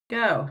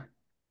Go.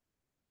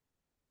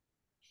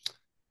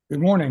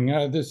 Good morning.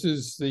 This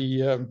is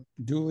the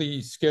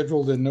duly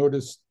scheduled and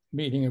noticed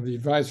meeting of the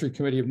Advisory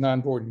Committee of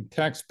Non-Voting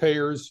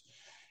Taxpayers.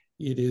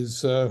 It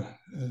is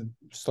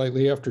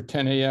slightly after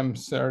 10 a.m.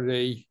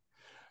 Saturday,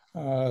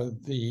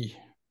 the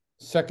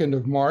 2nd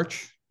of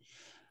March.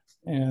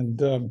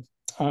 And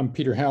I'm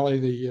Peter Halley,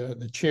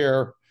 the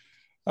chair.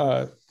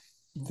 Let's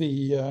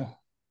see,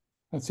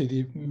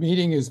 the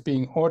meeting is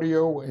being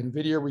audio and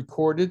video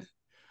recorded.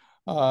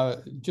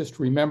 Just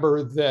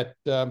remember that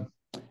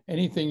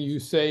anything you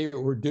say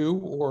or do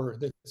or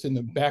that's in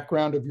the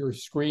background of your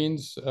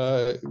screens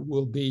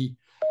will be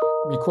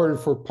recorded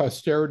for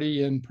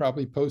posterity and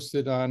probably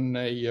posted on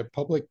a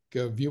public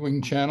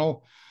viewing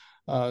channel,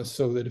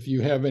 so that if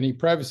you have any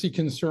privacy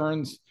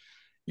concerns,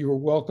 you are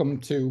welcome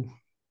to,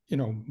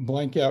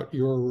 blank out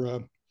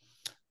your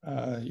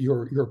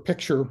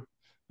picture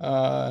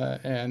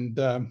and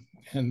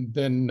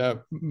then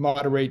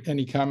moderate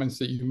any comments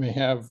that you may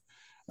have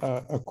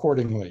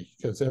accordingly,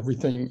 because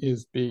everything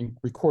is being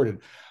recorded.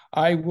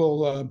 I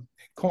will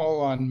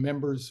call on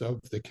members of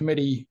the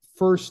committee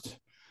first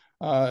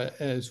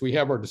as we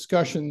have our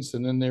discussions,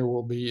 and then there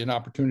will be an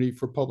opportunity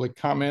for public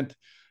comment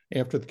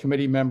after the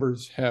committee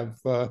members have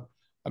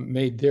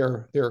made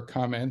their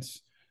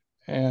comments.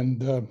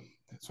 And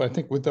so I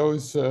think with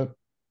those sort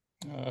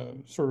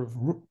of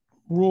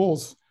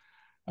rules,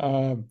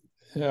 I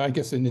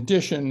guess in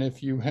addition,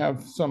 if you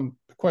have some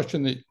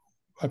question that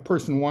a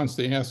person wants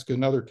to ask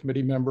another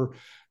committee member,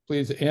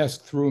 please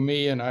ask through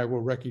me and I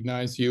will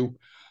recognize you.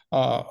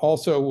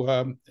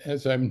 Also,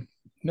 as I'm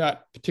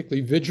not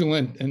particularly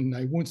vigilant and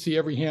I won't see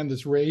every hand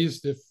that's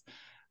raised, if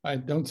I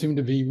don't seem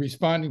to be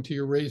responding to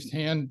your raised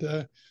hand,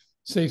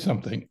 say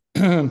something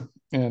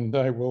and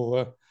I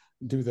will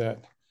do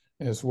that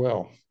as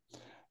well.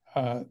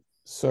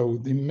 So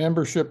the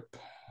membership,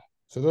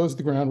 so those are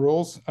the ground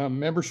rules.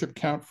 Membership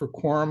count for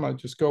quorum, I'll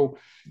just go.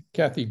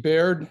 Kathy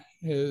Baird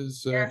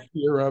is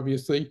here,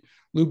 obviously.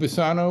 Lou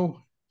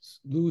Bisano,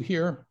 Lou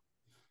here?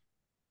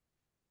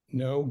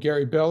 No.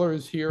 Gary Beller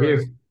is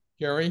here.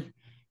 Gary.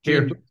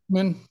 Jean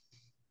Brickman?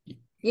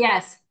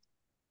 Yes.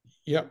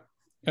 Yep.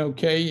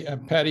 Okay.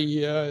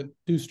 Patty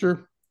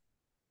Duster?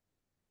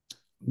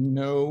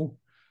 No.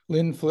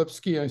 Lynn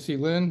Flipsky, I see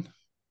Lynn.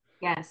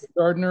 Yes.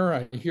 Gardner,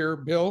 I hear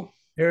Bill.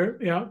 Here,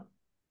 yeah.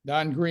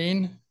 Don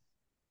Green?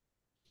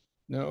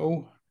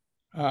 No.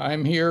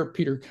 I'm here.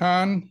 Peter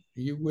Kahn,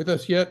 are you with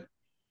us yet?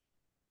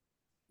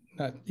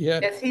 Not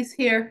yet. Yes, he's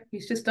here.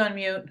 He's just on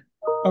mute.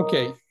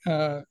 Okay.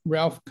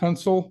 Ralph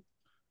Kunsel.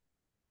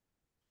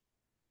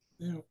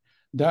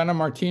 Donna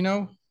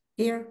Martino.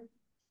 Here.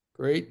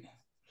 Great.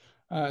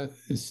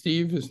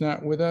 Steve is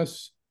not with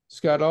us.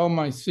 Scott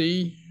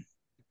Almacy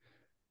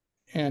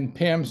and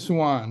Pam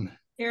Swan.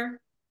 Here.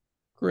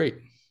 Great.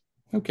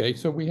 Okay,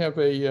 so we have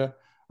a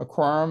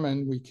quorum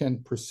and we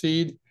can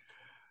proceed.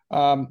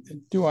 Would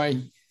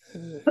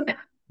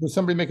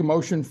somebody make a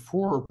motion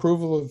for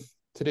approval of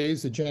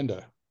today's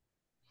agenda?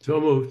 So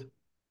moved.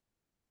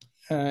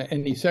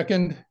 Any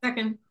second?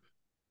 Second.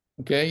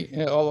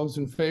 Okay, all those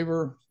in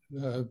favor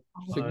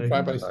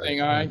signify by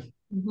saying aye.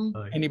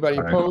 Mm-hmm. Anybody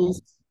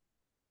opposed?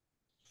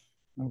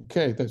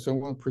 Okay, so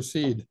we'll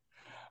proceed.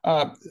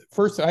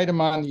 First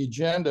item on the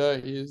agenda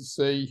is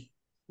a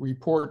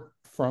report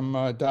from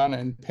Donna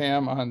and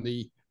Pam on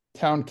the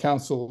Town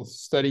Council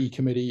Study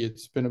Committee.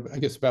 It's been, I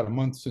guess, about a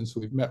month since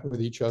we've met with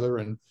each other,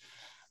 and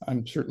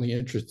I'm certainly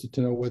interested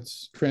to know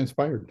what's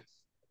transpired.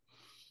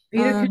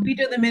 Peter, can we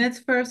do the minutes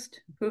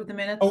first? Approve the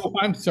minutes? Oh,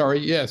 I'm sorry.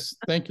 Yes,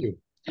 thank you.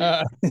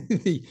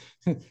 The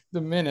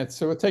minutes.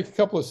 So it'll take a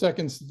couple of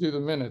seconds to do the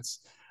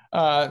minutes.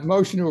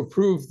 Motion to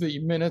approve the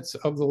minutes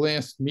of the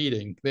last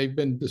meeting. They've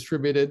been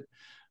distributed.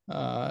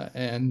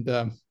 Anybody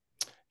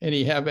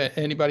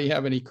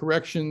have any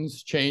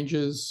corrections,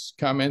 changes,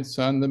 comments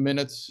on the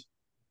minutes?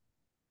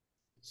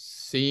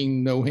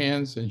 Seeing no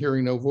hands and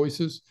hearing no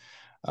voices.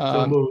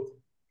 So moved.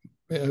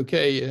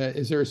 Okay,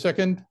 is there a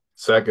second?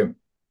 Second.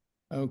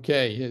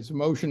 Okay, there's a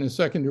motion and a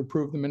second to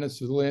approve the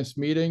minutes of the last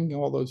meeting.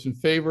 All those in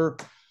favor?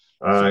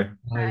 Aye.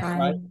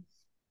 Aye.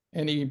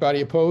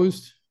 Anybody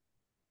opposed?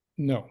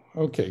 No.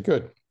 Okay,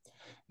 good.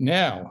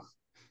 Now,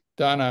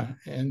 Donna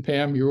and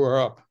Pam, you are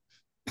up.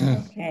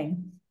 Okay.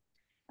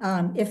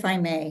 If I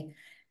may,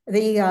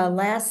 the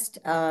last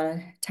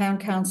Town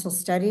Council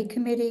Study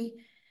Committee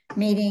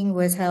meeting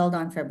was held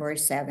on February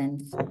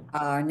 7th.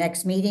 Our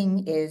next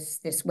meeting is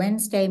this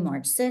Wednesday,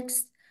 March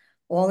 6th.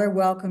 All are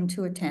welcome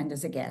to attend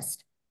as a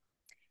guest.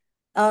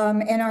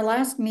 In our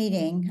last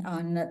meeting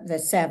on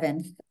the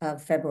 7th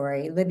of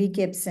February, Libby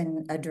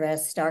Gibson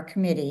addressed our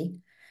committee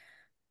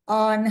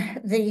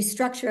on the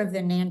structure of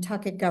the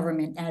Nantucket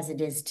government as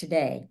it is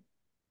today.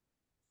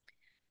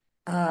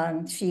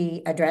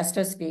 She addressed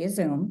us via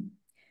Zoom.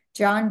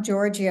 John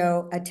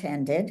Giorgio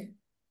attended,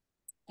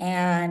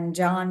 and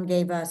John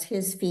gave us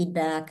his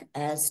feedback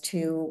as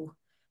to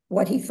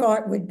what he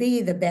thought would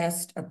be the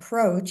best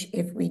approach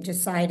if we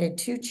decided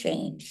to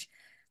change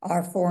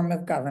our form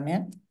of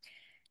government.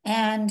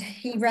 And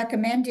he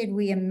recommended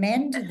we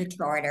amend the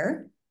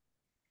charter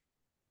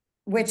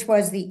which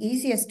was the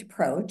easiest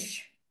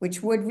approach,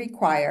 which would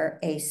require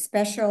a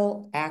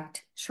special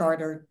act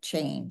charter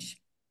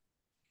change.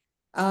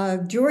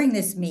 During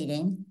this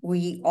meeting,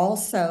 we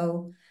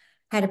also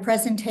had a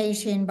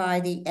presentation by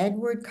the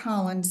Edward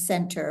Collins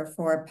Center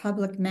for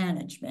Public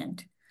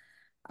Management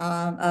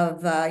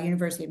of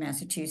University of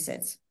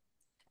Massachusetts.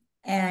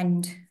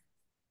 And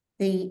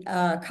the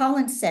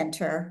Collins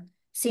Center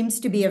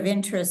seems to be of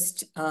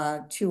interest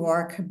to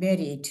our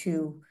committee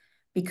to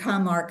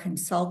become our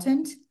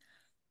consultant.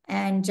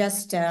 And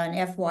just an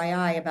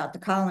FYI about the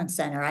Collins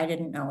Center, I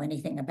didn't know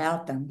anything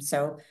about them.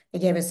 So they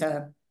gave us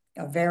a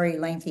very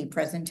lengthy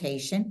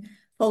presentation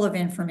full of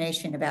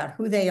information about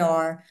who they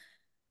are,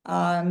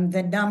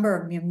 the number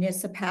of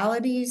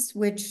municipalities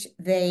which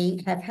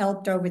they have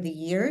helped over the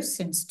years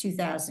since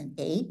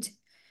 2008.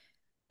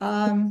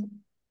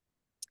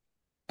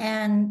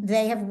 And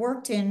they have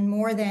worked in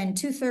more than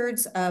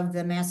 2/3 of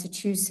the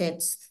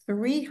Massachusetts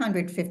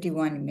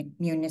 351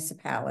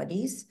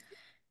 municipalities.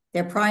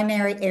 Their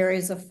primary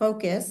areas of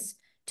focus,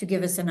 to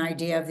give us an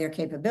idea of their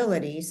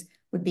capabilities,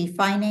 would be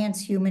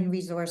finance, human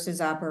resources,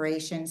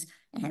 operations,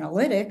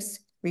 analytics,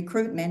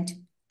 recruitment,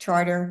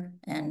 charter,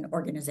 and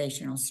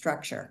organizational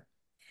structure.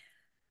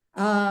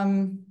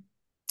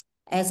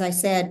 As I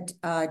said,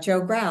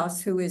 Joe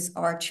Grouse, who is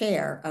our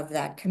chair of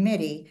that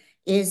committee,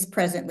 is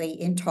presently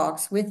in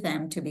talks with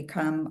them to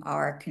become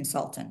our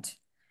consultant.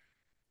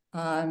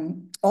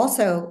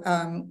 Also,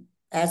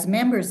 as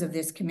members of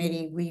this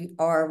committee, we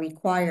are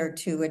required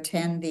to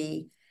attend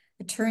the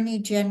Attorney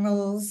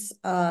General's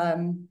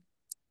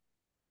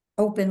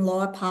open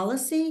law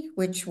policy,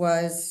 which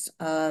was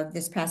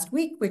this past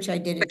week, which I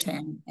did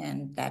attend,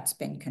 and that's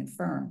been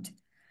confirmed.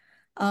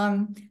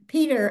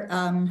 Peter,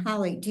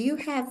 Holly, do you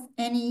have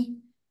any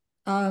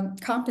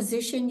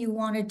composition you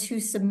wanted to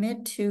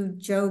submit to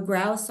Joe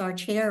Grouse, our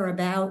chair,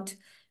 about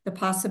the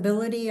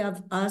possibility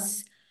of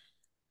us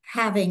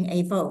having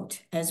a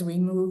vote as we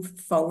move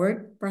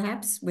forward,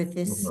 perhaps, with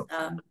this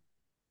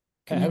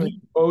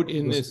having a vote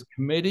in this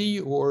committee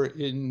or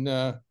in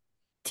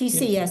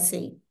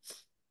TCSC?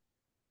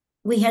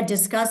 We had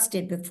discussed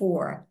it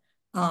before,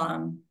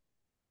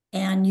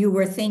 and you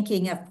were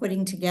thinking of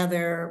putting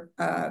together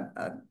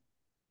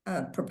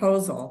a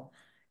proposal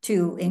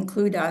to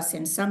include us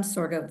in some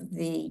sort of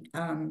the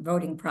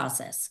voting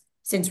process.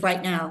 Since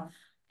right now,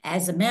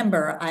 as a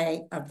member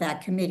of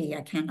that committee,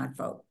 I cannot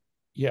vote.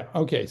 Yeah,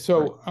 okay.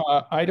 So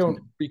I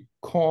don't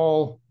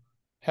recall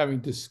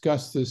having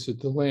discussed this at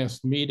the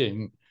last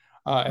meeting.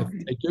 I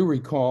do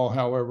recall,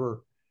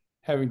 however,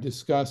 having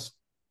discussed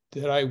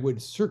that I would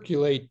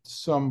circulate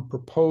some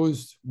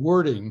proposed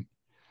wording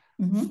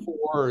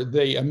for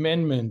the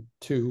amendment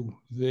to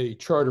the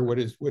charter, what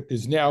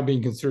is now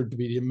being considered to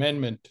be the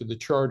amendment to the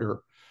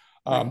charter,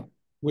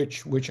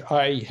 which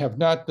I have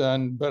not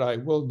done, but I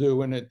will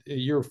do. And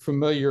you're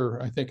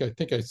familiar. I think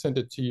I sent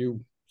it to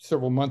you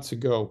several months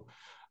ago.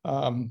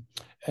 And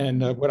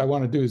what I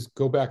want to do is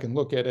go back and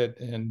look at it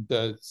and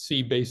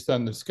see, based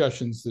on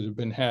discussions that have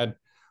been had,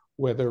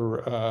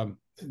 whether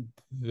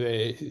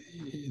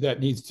that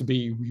needs to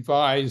be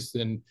revised,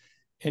 and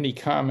any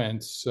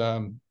comments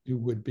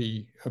would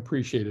be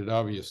appreciated,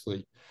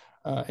 obviously,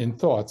 in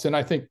thoughts. And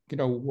I think, you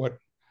know, what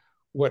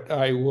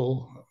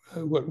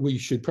we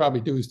should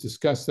probably do is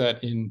discuss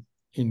that in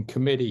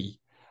committee,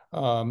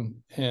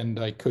 and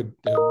I could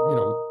you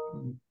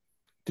know,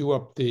 do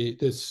up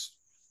this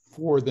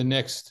for the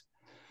next.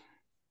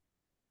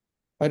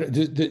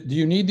 Do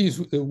you need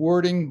the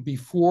wording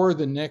before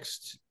the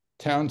next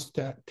town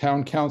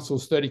council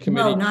study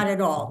committee? No, not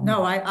at all.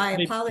 No, I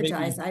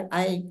apologize.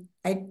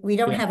 We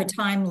don't have a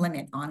time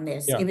limit on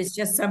this. It was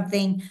just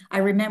something I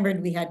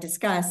remembered we had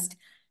discussed.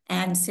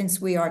 And since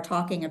we are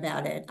talking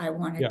about it, I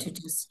wanted to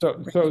just so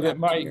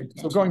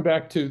going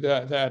back to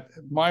that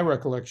my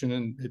recollection,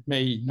 and it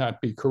may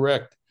not be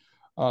correct,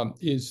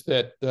 is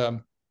that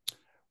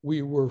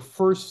we were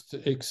first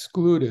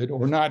excluded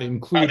or not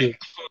included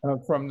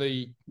from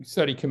the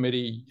study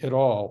committee at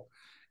all.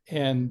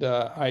 And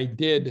I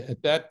did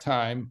at that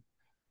time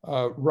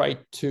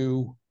write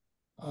to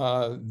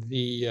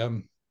the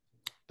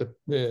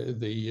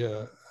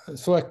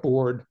select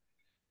board,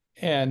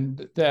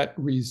 and that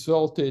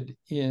resulted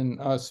in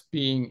us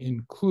being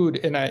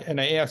included. And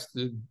I asked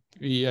to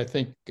be, I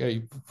think,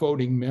 a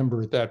voting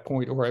member at that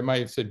point, or I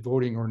might have said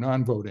voting or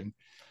non-voting,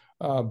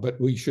 but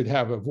we should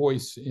have a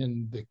voice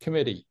in the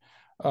committee.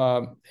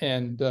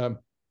 And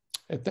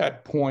at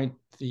that point,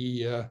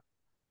 the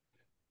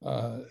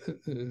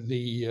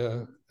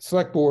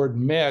select board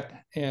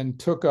met and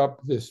took up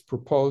this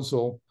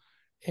proposal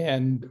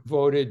and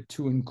voted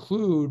to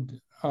include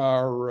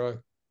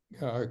our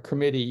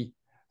committee,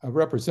 a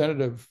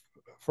representative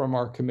from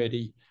our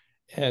committee,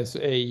 as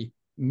a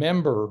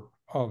member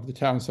of the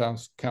town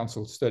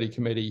council study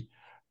committee,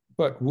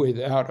 but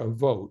without a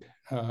vote,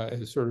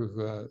 as sort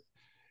of,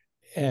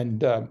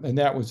 and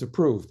that was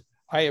approved.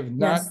 I have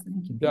not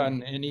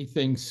done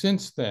anything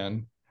since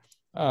then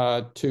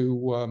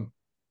to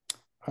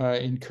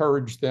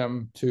encourage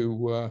them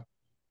to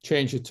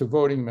change it to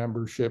voting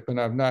membership, and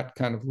I've not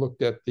kind of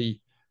looked at the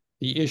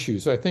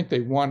issues. I think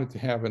they wanted to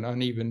have an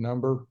uneven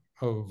number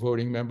of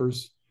voting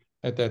members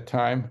at that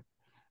time.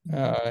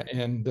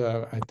 And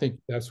I think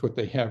that's what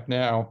they have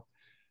now.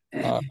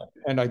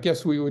 And I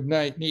guess we would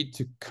need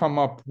to come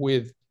up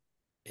with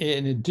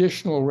an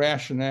additional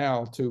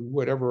rationale to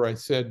whatever I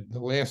said the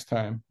last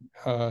time.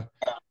 I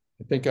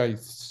think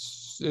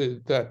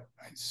that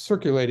I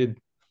circulated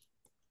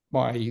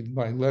my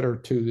letter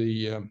to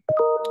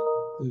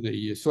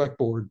the select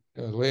board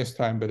last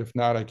time, but if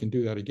not, I can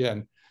do that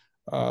again.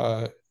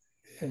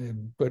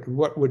 But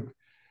what would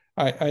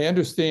I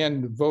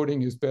understand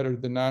voting is better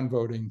than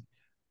non-voting,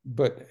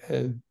 but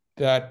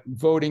that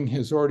voting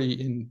has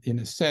already, in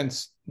a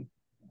sense,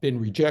 been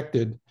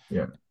rejected.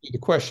 Yeah. The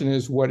question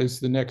is, what is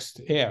the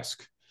next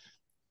ask?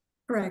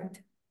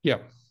 Correct. Yeah.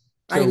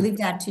 I leave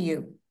that to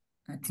you.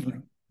 That's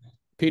fine.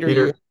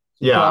 Peter,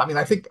 yeah, I mean,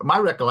 I think my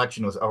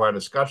recollection of our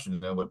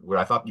discussion and where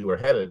I thought you were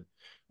headed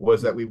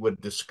was that we would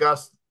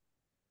discuss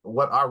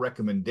what our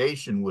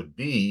recommendation would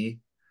be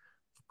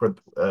for,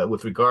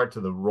 with regard to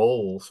the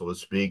role, so to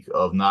speak,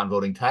 of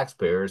non-voting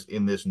taxpayers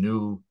in this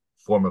new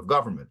form of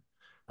government.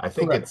 I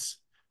think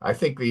I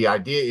think the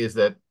idea is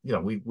that, you know,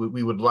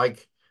 we would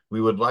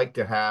like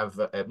to have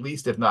at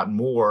least, if not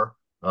more,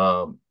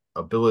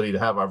 ability to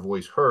have our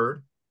voice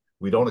heard.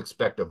 We don't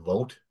expect a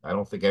vote. I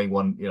don't think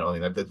anyone, you know, I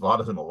mean, the law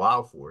doesn't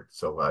allow for it.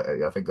 So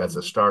I think that's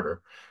a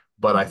starter.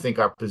 But I think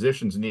our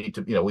positions need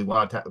to, you know, we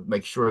want to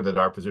make sure that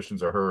our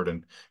positions are heard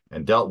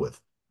and dealt with.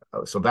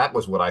 So that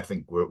was what I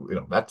think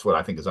that's what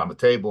I think is on the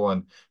table.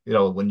 And, you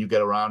know, when you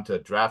get around to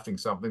drafting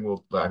something,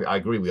 I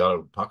agree. We ought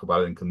to talk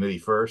about it in committee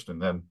first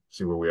and then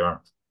see where we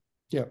are.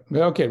 Yeah.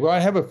 Okay. Well, I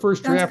have a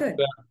first draft of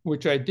that,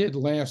 which I did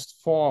last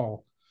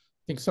fall,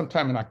 I think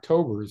sometime in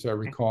October, as I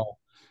recall.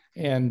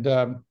 And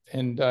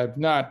I've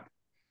not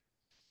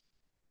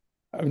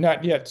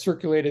yet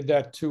circulated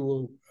that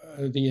to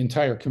the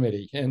entire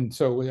committee. And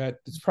so that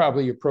it's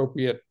probably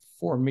appropriate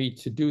for me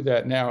to do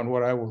that now. And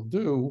what I will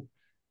do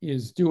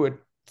is do it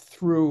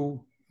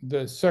through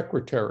the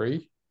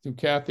secretary, through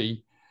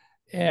Kathy.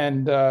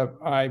 And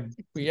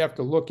we have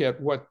to look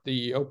at what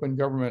the open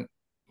government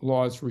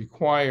laws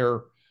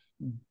require.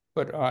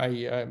 But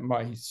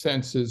my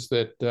sense is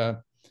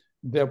that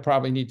they'll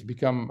probably need to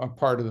become a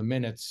part of the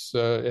minutes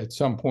at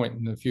some point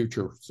in the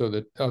future, so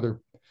that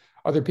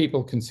other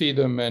people can see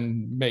them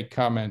and make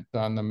comment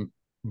on them,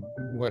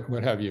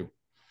 what have you.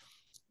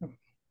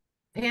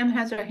 Pam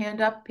has her hand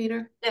up,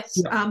 Peter. Yes.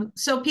 Yeah.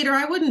 So Peter,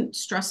 I wouldn't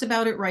stress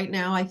about it right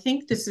now. I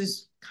think this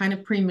is kind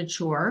of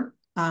premature.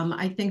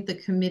 I think the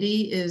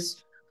committee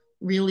is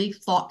really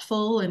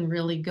thoughtful and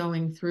really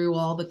going through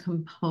all the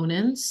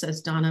components,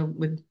 as Donna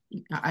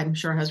I'm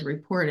sure has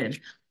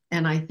reported.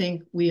 And I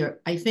think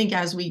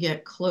as we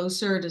get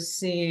closer to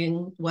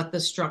seeing what the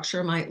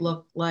structure might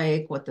look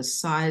like, what the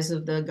size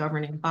of the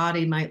governing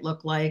body might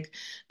look like,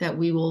 that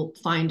we will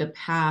find a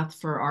path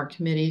for our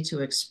committee to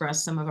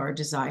express some of our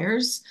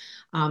desires.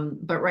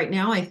 But right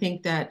now, I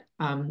think that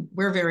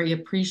we're very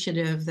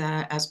appreciative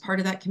that as part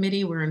of that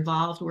committee, we're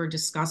involved, we're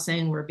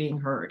discussing, we're being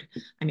heard.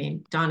 I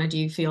mean, Donna, do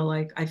you feel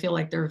like, I feel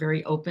like they're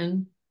very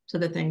open to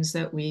the things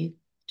that we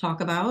talk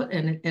about,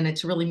 and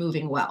it's really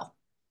moving well.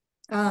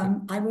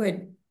 I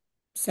would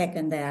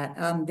second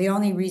that. The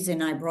only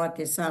reason I brought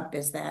this up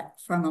is that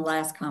from the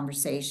last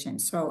conversation.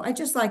 So I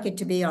just like it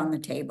to be on the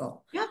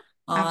table. Yeah.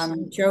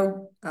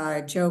 Joe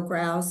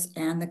Grouse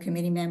and the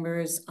committee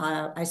members,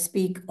 I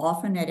speak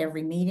often at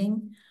every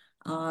meeting.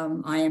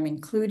 I am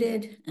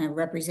included and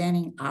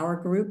representing our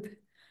group.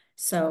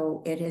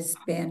 So it has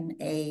been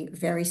a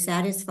very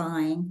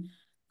satisfying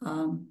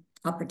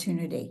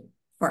opportunity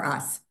for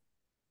us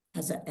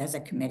as a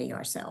committee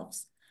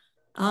ourselves.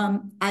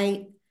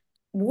 I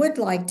would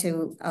like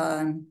to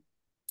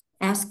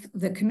ask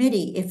the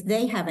committee if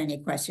they have any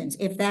questions,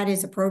 if that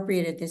is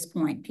appropriate at this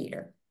point,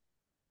 Peter.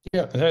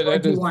 Yeah,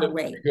 that is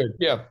good.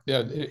 Yeah.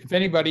 If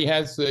anybody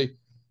has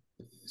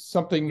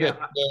something that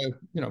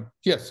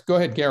yes, go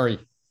ahead, Gary.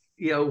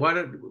 Yeah, why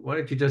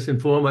don't you just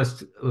inform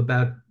us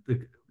about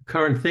the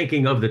current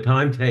thinking of the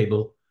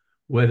timetable,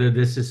 whether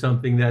this is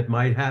something that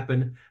might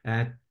happen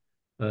at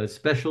a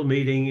special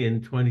meeting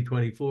in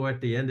 2024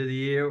 at the end of the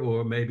year,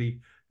 or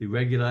maybe the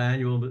regular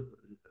annual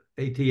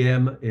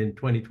ATM in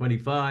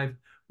 2025.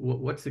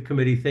 What's the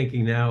committee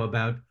thinking now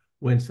about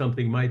when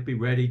something might be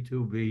ready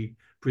to be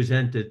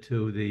presented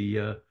to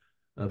the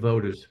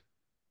voters?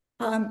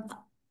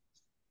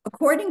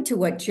 According to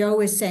what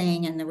Joe is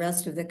saying and the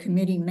rest of the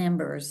committee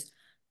members,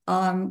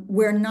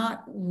 we're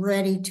not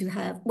ready to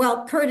have,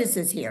 well, Curtis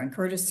is here, and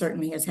Curtis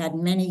certainly has had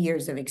many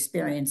years of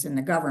experience in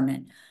the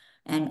government.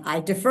 And I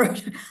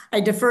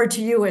defer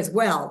to you as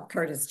well,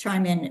 Curtis,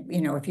 chime in,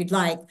 if you'd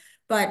like.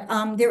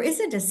 But there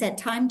isn't a set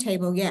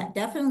timetable yet,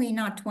 definitely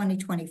not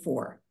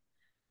 2024.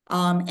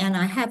 And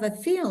I have a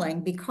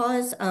feeling,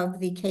 because of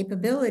the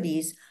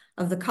capabilities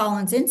of the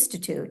Collins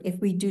Institute, if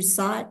we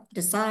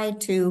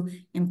decide to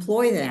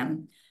employ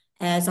them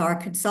as our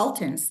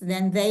consultants,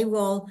 then they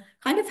will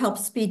kind of help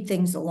speed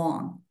things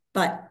along.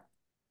 But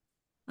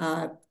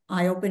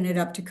I open it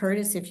up to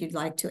Curtis if you'd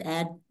like to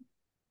add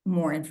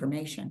more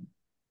information.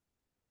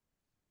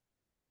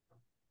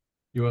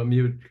 You're on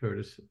mute,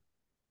 Curtis.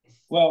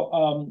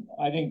 Well,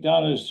 I think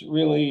Donna's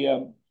really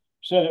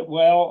said it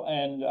well.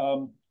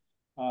 And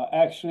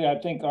actually, I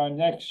think our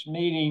next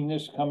meeting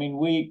this coming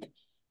week,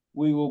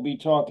 we will be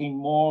talking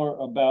more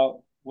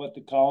about what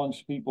the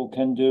Collins people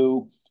can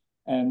do,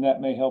 and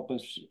that may help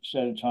us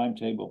set a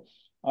timetable.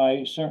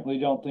 I certainly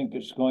don't think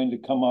it's going to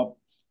come up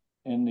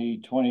in the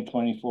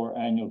 2024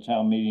 annual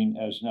town meeting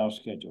as now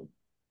scheduled.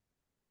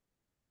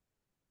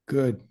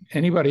 Good.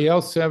 Anybody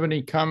else have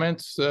any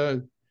comments?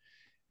 Well,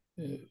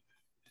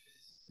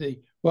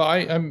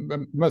 I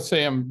must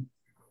say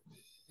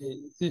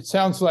it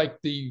sounds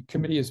like the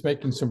committee is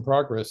making some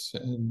progress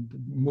and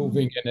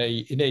moving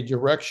in a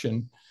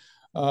direction.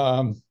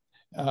 I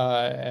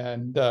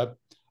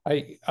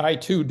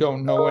too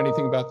don't know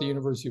anything about the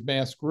University of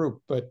Mass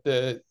group, but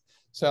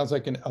sounds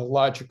like a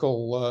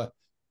logical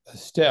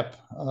step.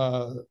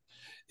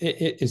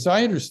 As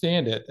I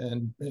understand it,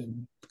 and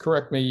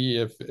correct me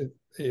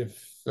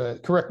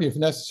if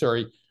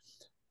necessary,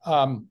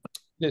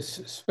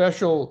 this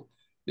special,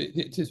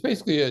 it's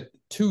basically a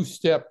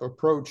two-step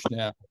approach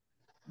now.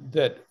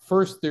 That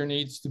first there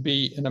needs to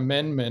be an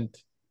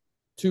amendment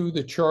to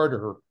the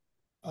charter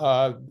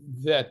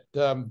that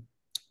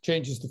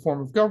changes the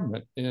form of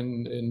government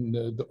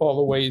in all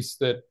the ways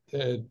that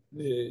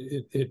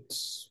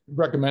it's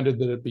recommended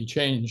that it be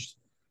changed.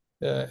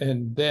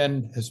 And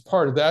then as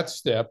part of that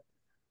step,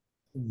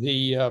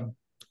 the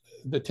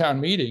town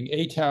meeting,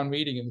 a town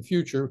meeting in the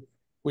future,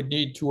 would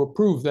need to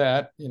approve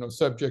that,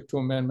 subject to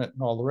amendment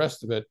and all the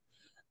rest of it.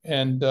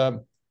 And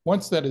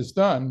once that is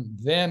done,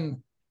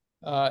 then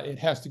it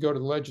has to go to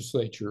the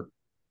legislature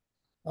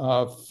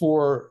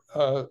for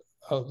a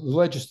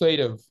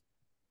legislative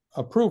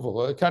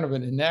approval, a kind of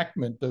an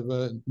enactment of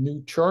a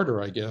new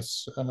charter, I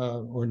guess,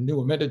 or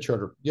new amended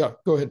charter. Yeah,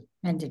 go ahead.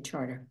 Amended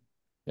charter.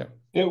 Yeah.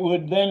 It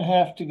would then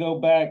have to go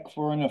back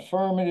for an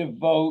affirmative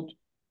vote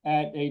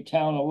at a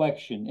town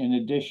election in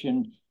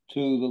addition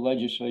to the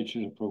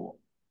legislature's approval.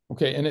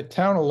 Okay, and a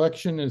town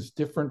election is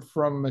different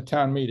from a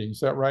town meeting,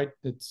 is that right?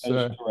 That is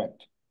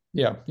correct.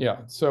 Yeah.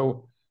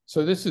 So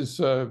this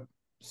is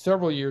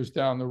several years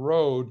down the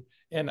road,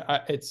 and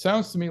it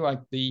sounds to me like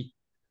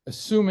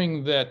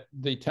assuming that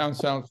the town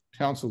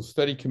council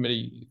study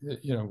committee,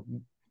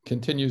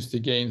 continues to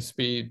gain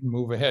speed,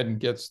 move ahead, and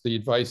gets the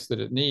advice that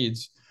it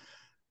needs,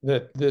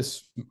 that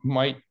this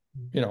might,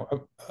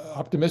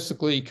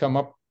 optimistically come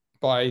up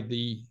by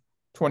the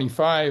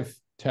 25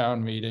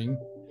 town meeting.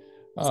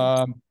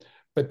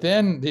 But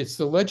then it's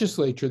the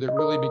legislature that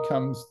really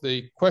becomes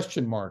the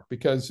question mark,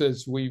 because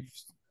as we've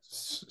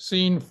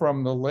seen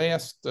from the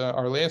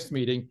our last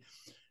meeting,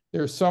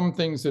 there are some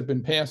things that have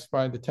been passed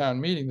by the town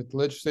meeting that the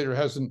legislature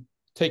hasn't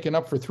taken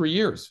up for 3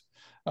 years.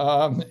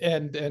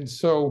 And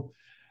so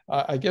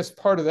I guess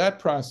part of that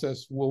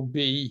process will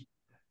be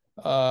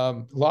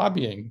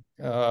lobbying,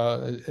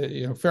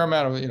 a fair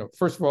amount of,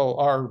 first of all,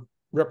 our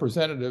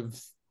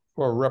representative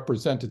or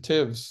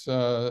representatives,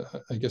 I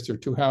guess there are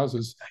two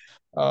houses,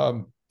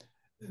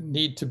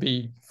 need to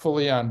be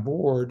fully on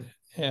board.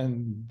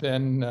 And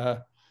then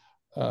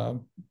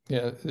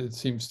it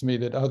seems to me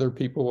that other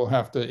people will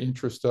have to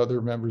interest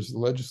other members of the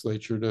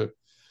legislature to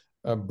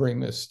bring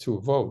this to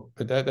a vote.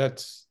 But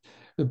that's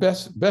the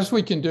best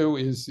we can do,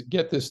 is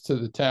get this to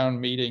the town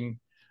meeting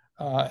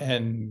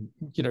and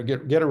get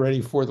it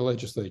ready for the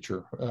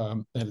legislature.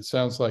 And it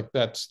sounds like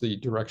that's the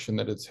direction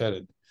that it's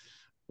headed,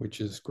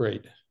 which is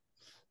great.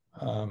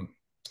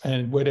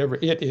 And whatever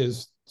it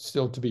is,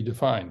 still to be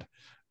defined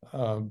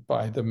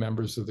by the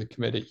members of the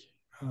committee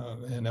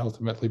and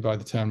ultimately by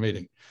the town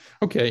meeting.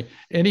 Okay,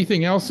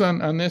 anything else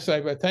on this?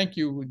 I thank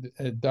you,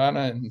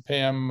 Donna and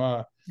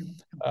Pam,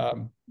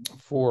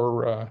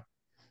 for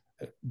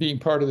being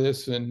part of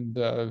this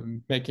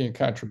and making a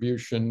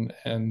contribution,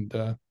 and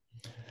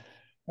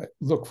I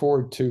look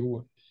forward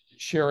to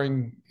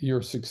sharing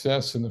your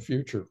success in the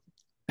future.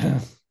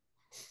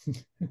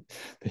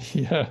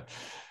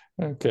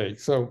 Okay,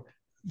 so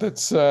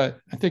that's I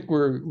think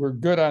we're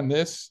good on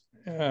this,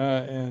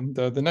 and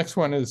the next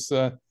one is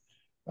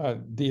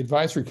the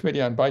Advisory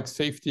Committee on Bike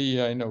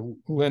Safety. I know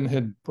Lynn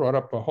had brought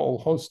up a whole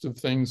host of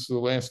things the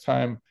last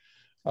time,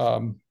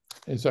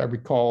 as I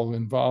recall,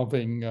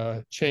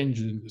 involving change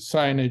in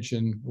signage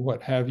and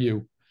what have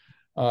you.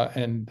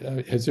 And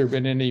has there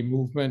been any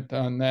movement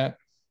on that?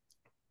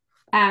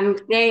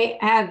 They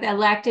have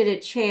elected a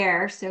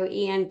chair, so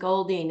Ian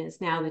Golding is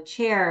now the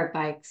chair of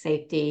Bike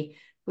Safety,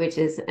 which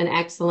is an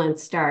excellent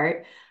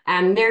start.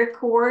 They're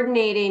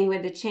coordinating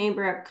with the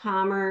Chamber of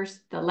Commerce,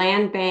 the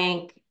Land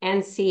Bank,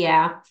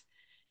 NCF,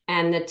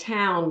 and the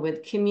town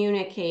with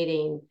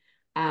communicating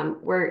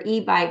where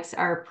e-bikes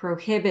are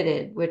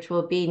prohibited, which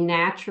will be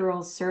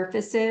natural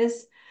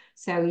surfaces.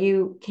 So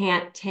you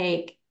can't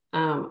take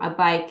a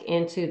bike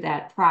into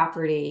that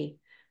property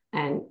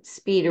and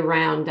speed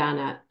around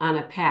on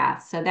a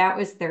path. So that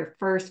was their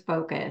first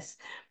focus.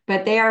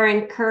 But they are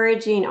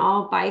encouraging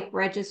all bike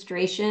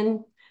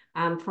registration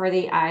for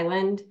the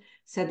island,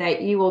 so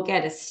that you will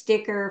get a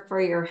sticker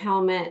for your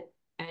helmet,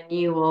 and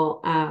you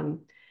will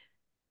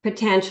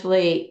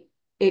potentially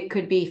it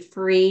could be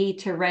free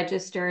to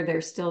register.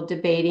 They're still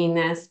debating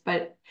this,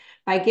 but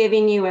by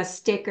giving you a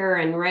sticker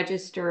and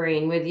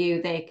registering with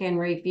you, they can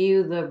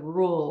review the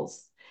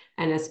rules.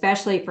 And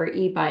especially for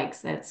e-bikes,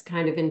 that's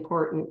kind of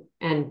important,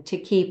 and to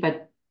keep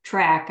a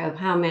track of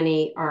how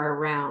many are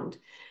around.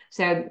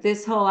 So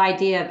this whole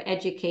idea of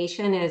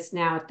education is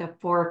now at the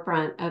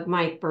forefront of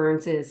Mike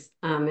Burns's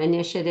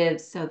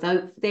initiatives. So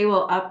they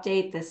will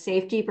update the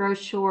safety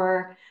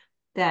brochure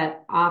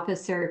that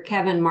Officer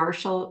Kevin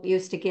Marshall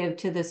used to give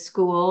to the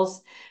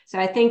schools. So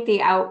I think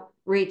the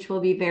outreach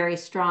will be very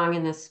strong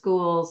in the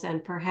schools,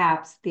 and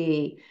perhaps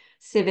the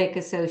civic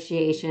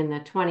association, the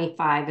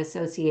 25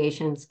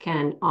 associations,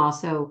 can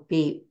also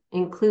be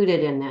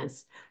included in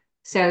this.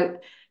 So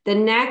the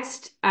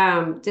next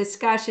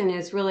discussion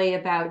is really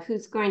about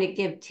who's going to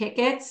give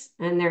tickets.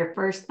 And their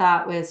first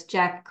thought was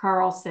Jeff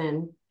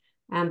Carlson.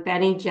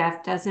 Betting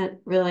Jeff doesn't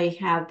really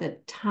have the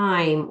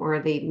time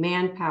or the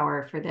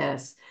manpower for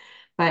this.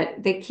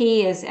 But the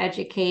key is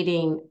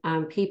educating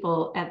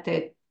people at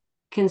the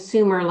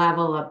consumer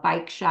level of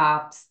bike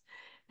shops,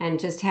 and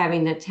just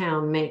having the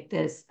town make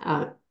this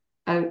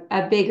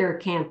a bigger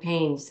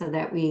campaign so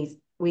that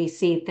we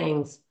see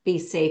things be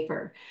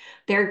safer.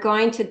 They're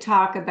going to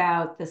talk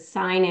about the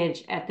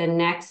signage at the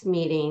next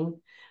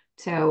meeting.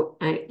 So,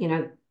 you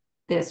know,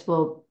 this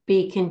will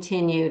be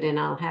continued, and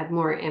I'll have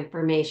more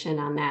information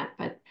on that.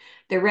 But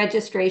the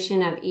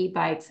registration of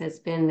e-bikes has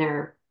been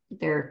their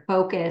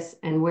focus,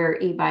 and where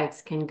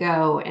e-bikes can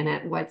go and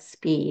at what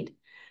speed.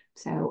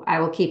 So I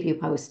will keep you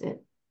posted.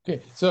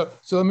 Okay, so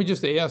let me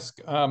just ask,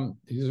 because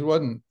it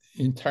wasn't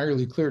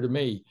entirely clear to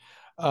me.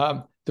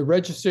 The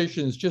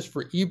registration is just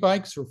for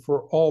e-bikes or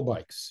for all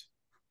bikes?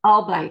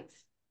 All bikes,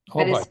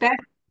 all but bikes.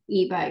 especially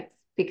e-bikes,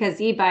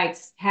 because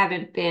e-bikes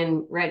haven't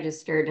been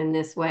registered in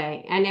this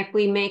way. And if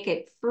we make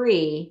it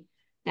free,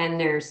 then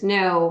there's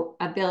no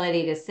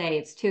ability to say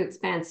it's too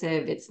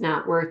expensive, it's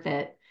not worth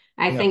it.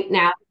 I think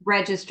now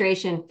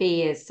registration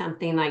fee is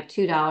something like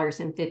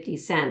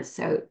 $2.50.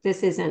 So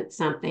this isn't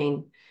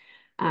something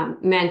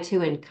meant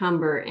to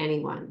encumber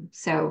anyone.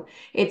 So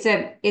it's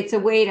a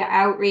way to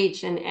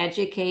outreach and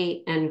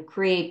educate and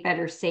create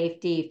better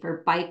safety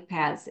for bike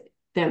paths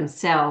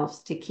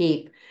themselves, to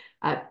keep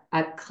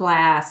a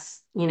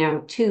class, you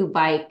know, 2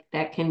 bike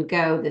that can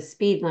go the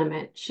speed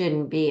limit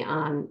shouldn't be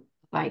on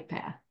bike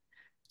path.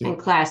 And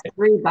class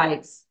 3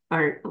 bikes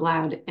aren't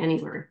allowed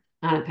anywhere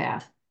on a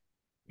path.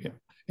 Yeah.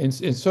 And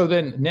so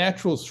then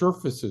natural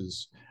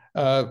surfaces,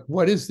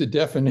 what is the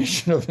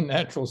definition of a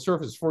natural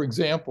surface? For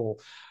example,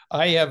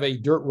 I have a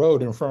dirt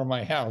road in front of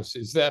my house.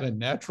 Is that a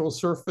natural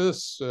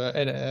surface? You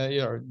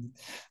know,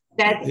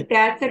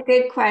 that's a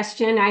good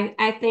question.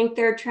 I think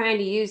they're trying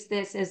to use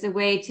this as a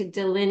way to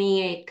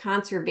delineate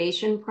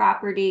conservation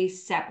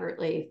properties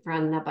separately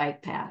from the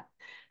bike path.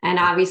 And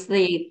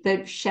obviously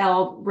the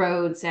shell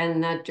roads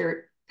and the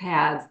dirt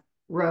path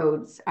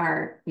roads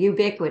are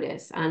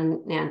ubiquitous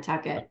on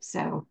Nantucket.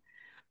 So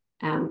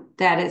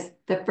that is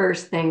the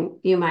first thing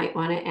you might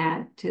want to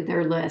add to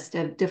their list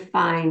of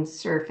defined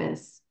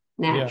surface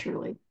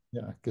naturally.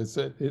 Yeah, because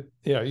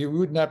you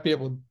would not be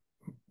able to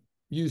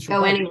use your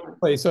Go bike anywhere.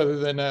 place other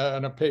than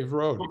on a paved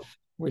road.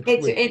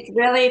 It's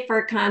really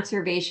for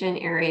conservation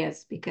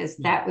areas, because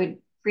that would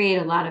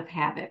create a lot of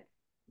havoc.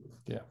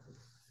 Yeah,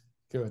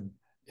 good.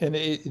 And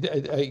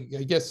I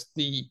guess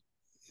the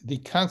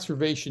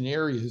conservation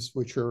areas,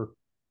 which are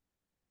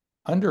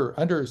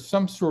under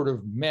some sort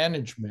of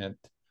management,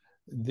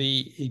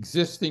 the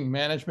existing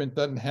management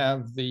doesn't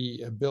have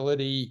the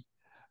ability,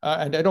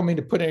 and I don't mean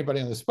to put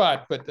anybody on the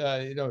spot, but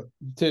you know,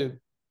 to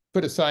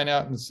put a sign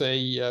out and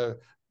say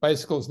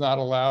bicycles not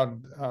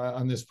allowed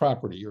on this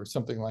property or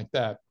something like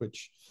that,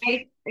 which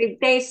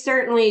they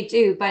certainly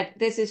do, but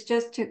this is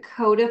just to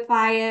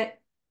codify it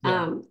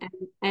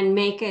and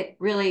make it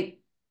really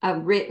a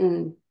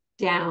written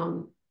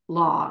down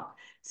law.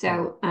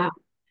 So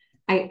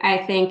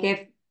I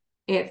think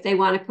if they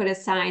want to put a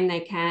sign,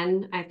 they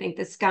can. I think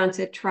the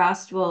Sconset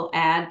Trust will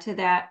add to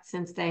that,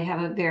 since they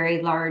have a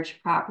very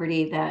large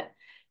property that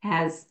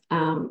has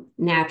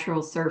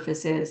natural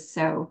surfaces.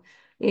 So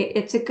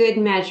it's a good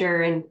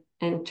measure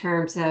in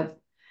terms of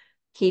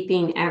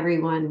keeping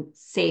everyone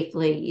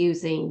safely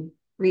using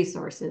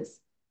resources.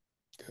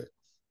 Good.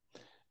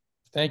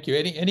 Thank you.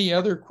 Any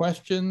other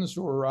questions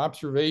or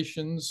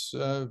observations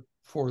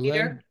for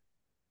Lynn?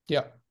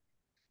 Yeah.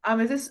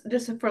 Is this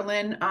just for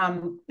Lynn?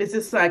 Is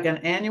this like an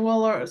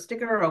annual or a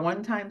sticker or a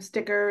one-time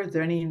sticker? Is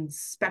there any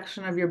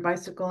inspection of your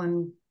bicycle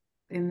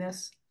in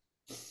this?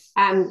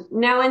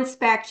 No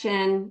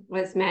inspection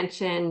was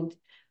mentioned.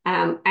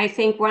 I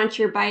think once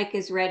your bike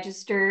is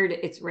registered,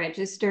 it's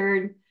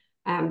registered.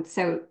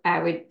 So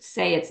I would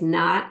say it's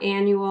not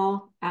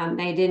annual.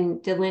 They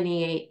didn't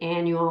delineate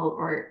annual,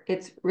 or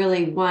it's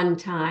really one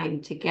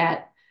time to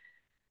get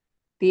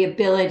the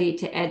ability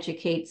to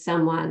educate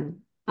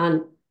someone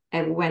on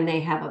when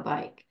they have a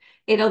bike.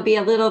 It'll be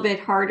a little bit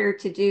harder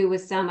to do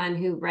with someone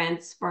who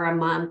rents for a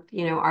month.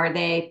 You know, are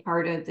they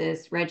part of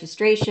this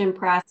registration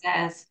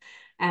process?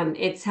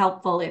 It's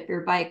helpful if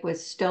your bike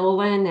was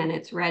stolen and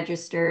it's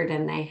registered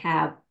and they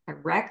have a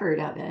record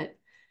of it.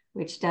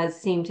 which does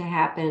seem to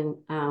happen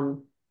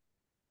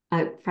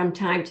from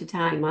time to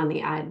time on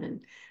the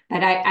island.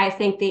 But I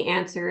think the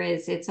answer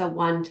is it's a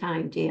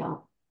one-time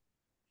deal.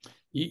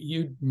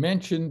 You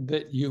mentioned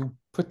that you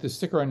put the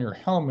sticker on your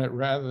helmet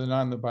rather than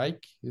on the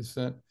bike. Is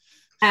that?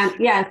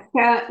 Yeah,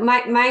 so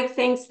Mike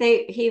thinks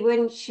he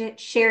wouldn't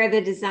share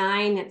the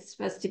design. It's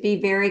supposed to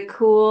be very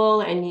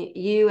cool, and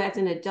you as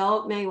an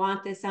adult may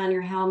want this on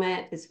your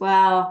helmet as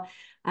well.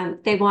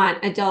 They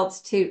want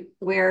adults to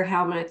wear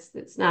helmets.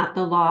 That's not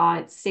the law.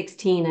 It's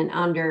 16 and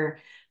under,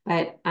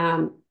 but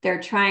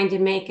they're trying to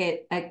make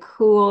it a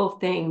cool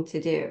thing to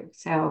do.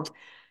 So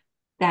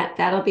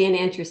that'll be an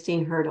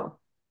interesting hurdle.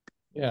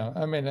 Yeah,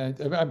 I mean,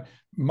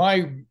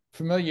 my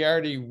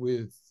familiarity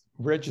with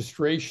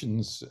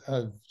registrations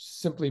have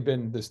simply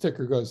been the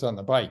sticker goes on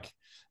the bike,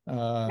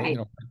 Right. you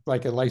know,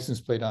 like a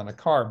license plate on a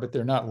car, but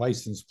they're not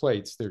license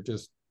plates. They're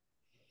just,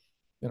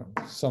 you know,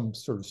 some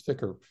sort of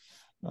sticker.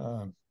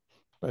 So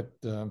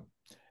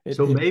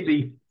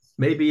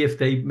maybe if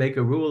they make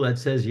a rule that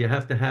says you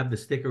have to have the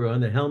sticker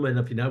on the helmet, and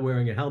if you're not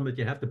wearing a helmet,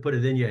 you have to put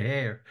it in your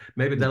hair.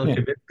 Maybe that'll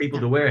convince people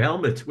to wear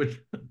helmets, which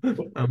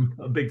I'm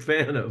a big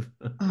fan of.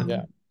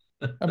 Yeah.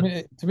 I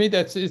mean, to me,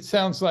 it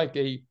sounds like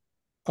a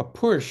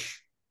push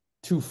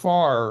too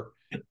far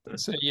to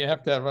say you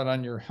have to have it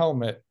on your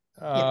helmet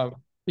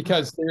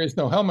because there is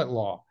no helmet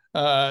law.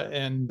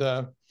 And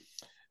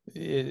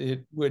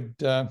it would,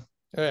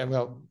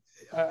 well,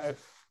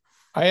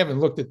 I haven't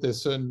looked at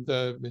this, and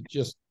it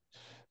just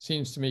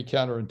seems to me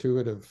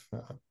counterintuitive.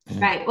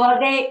 Right. Well,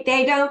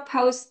 they don't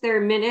post their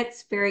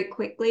minutes very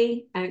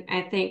quickly.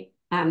 I think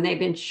they've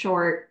been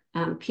short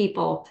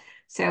people.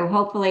 So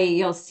hopefully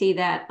you'll see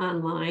that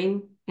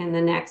online in the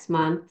next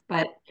month.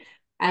 But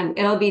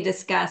it'll be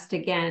discussed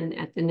again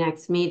at the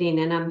next meeting.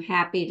 And I'm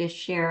happy to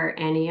share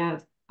any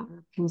of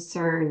our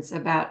concerns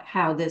about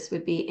how this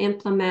would be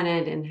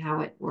implemented and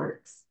how it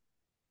works.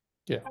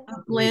 Yeah.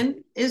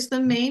 Lynn, is the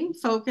main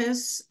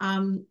focus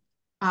on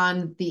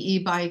the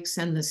e-bikes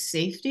and the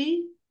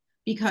safety?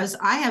 Because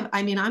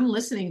I'm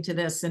listening to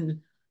this,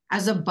 and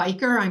as a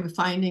biker, I'm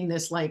finding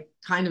this like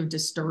kind of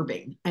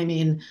disturbing. I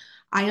mean,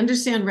 I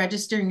understand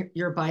registering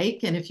your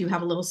bike, and if you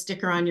have a little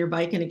sticker on your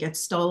bike and it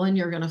gets stolen,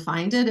 you're going to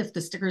find it. If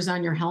the sticker's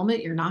on your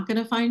helmet, you're not going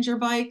to find your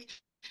bike.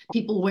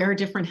 People wear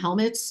different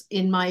helmets.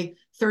 In my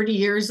 30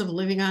 years of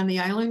living on the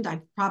island,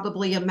 I've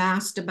probably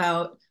amassed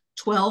about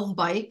 12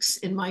 bikes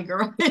in my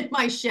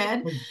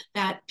shed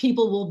that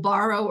people will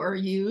borrow or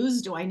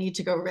use. Do I need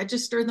to go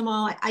register them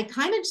all? I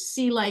kind of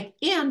see like,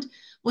 and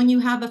when you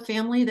have a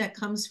family that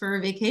comes for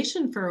a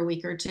vacation for a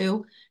week or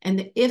two,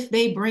 and if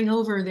they bring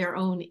over their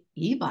own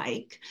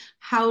e-bike,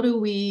 how do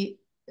we,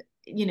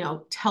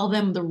 tell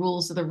them the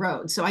rules of the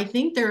road? So I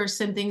think there are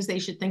some things they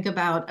should think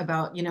about,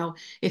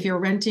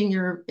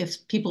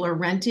 if people are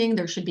renting,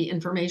 there should be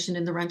information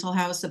in the rental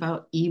house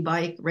about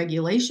e-bike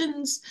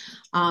regulations,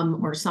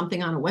 or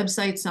something on a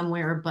website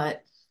somewhere.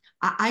 But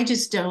I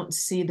just don't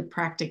see the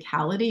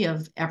practicality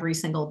of every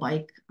single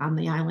bike on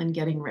the island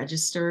getting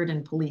registered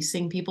and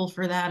policing people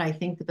for that. I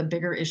think the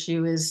bigger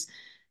issue is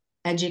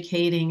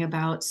educating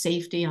about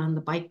safety on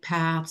the bike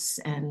paths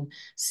and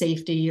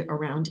safety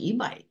around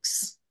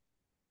e-bikes.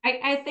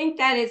 I think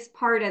that is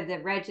part of the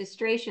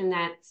registration.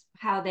 That's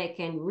how they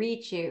can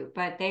reach you.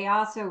 But they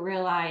also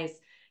realize,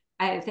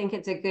 I think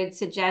it's a good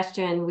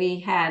suggestion.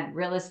 We had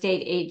real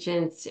estate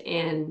agents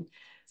in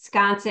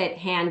Sconset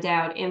hand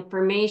out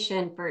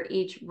information for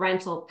each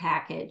rental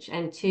package,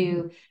 and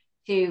to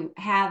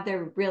have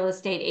the real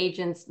estate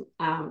agents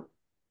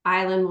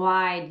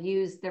island-wide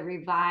use the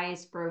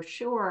revised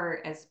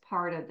brochure as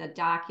part of the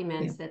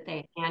documents that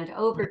they hand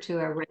over to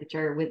a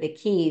renter with the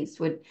keys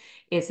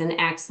is an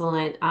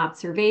excellent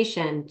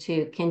observation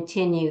to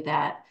continue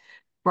that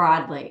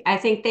broadly. I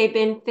think they've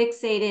been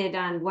fixated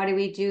on what do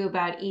we do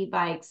about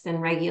e-bikes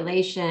and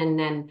regulation,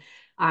 and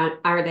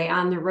are they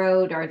on the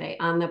road? Are they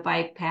on the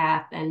bike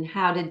path? And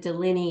how to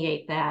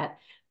delineate that.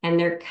 And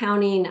they're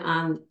counting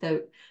on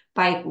the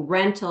bike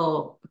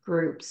rental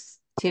groups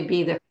to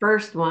be the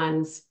first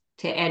ones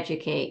to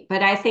educate.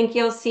 But I think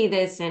you'll see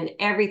this in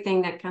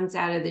everything that comes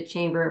out of the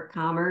Chamber of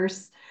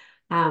Commerce,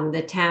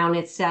 the town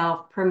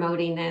itself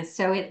promoting this.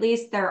 So at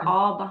least they're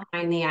all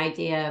behind the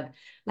idea of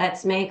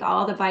let's make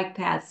all the bike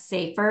paths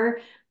safer.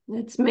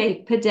 Let's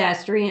make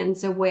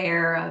pedestrians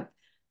aware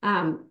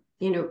of,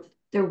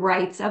 the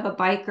rights of a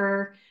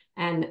biker.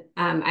 And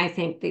I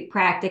think the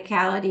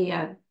practicality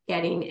of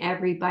getting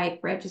every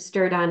bike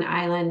registered on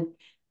island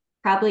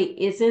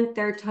probably isn't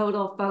their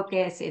total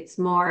focus. It's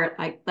more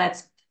like,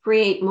 let's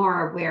create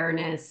more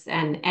awareness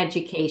and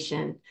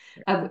education,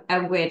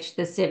 of which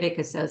the civic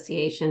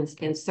associations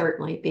can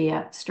certainly be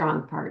a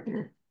strong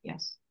partner.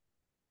 Yes.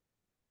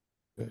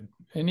 Good.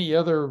 Any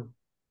other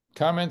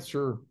comments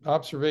or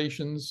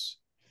observations?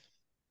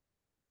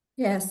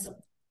 Yes.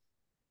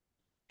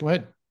 Go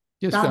ahead.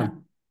 Yes, Donna.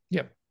 Don.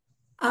 Yep.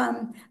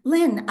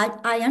 Lynn,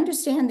 I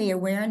understand the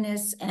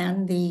awareness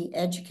and the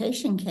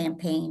education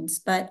campaigns,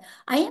 but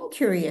I am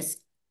curious,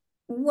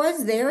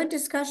 was there a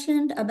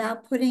discussion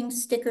about putting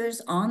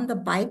stickers on the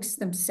bikes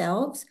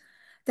themselves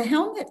the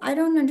helmet, I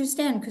don't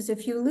understand, because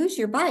if you lose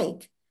your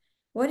bike,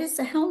 what is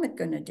the helmet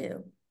going to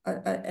do?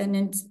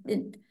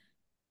 A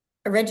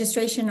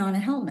registration on a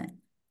helmet.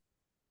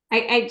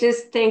 I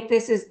just think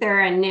this is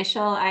their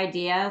initial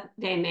idea.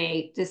 They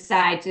may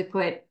decide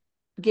to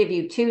give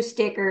you 2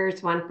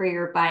 stickers, one for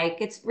your bike.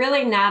 It's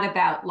really not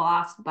about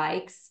lost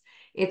bikes.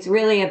 It's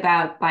really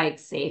about bike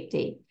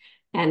safety.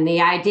 And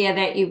the idea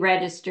that you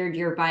registered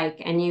your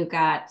bike and you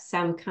got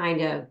some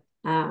kind of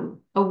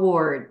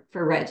award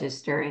for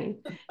registering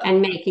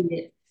and making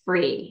it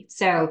free.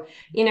 So,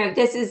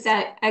 this is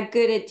a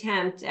good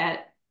attempt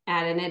at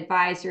an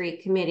advisory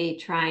committee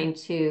trying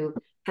to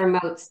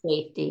promote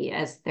safety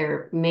as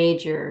their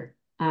major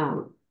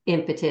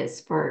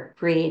impetus for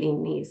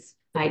creating these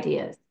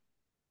ideas.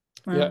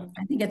 Well, Yeah.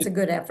 I think it's a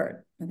good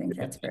effort. I think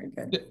that's very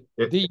good.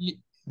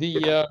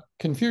 The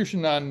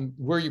confusion on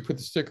where you put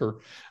the sticker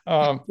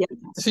Yeah.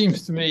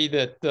 seems to me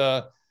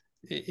that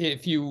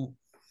if you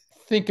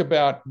think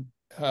about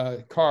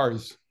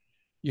cars,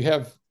 you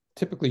have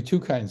typically 2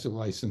 kinds of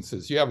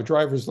licenses. You have a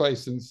driver's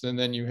license, and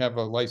then you have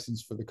a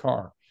license for the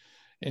car.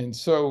 And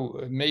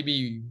so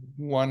maybe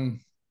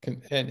one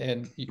can,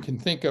 and you can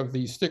think of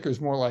these stickers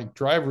more like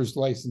driver's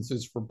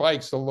licenses for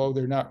bikes, although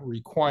they're not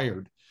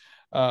required.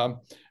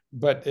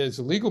 But as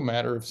a legal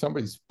matter, if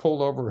somebody's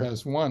pulled over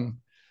has one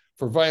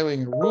for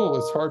violating a rule,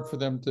 it's hard for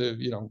them to,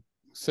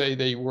 say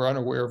they were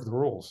unaware of the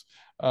rules.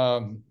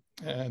 That,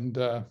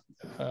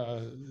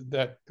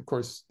 of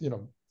course,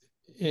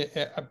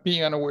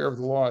 being unaware of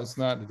the law is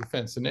not a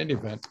defense in any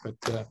event, but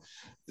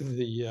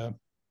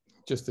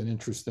just an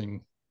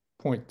interesting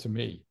point to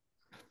me.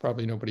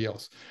 Probably nobody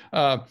else.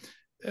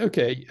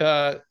 Okay,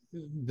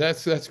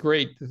 that's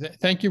great.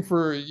 Thank you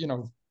for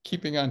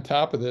keeping on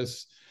top of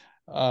this.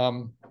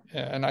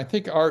 And I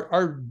think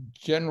our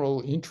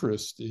general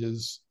interest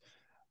is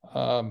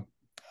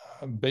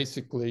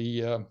basically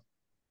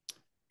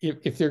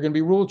if there are going to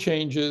be rule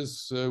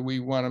changes, we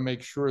want to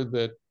make sure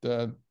that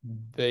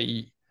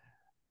they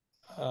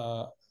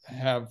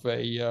have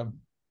a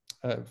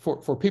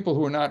for people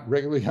who are not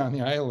regularly on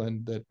the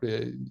island, that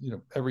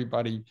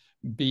everybody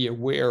be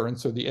aware. And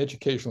so the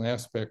educational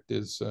aspect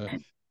is,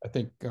 I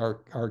think,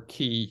 our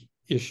key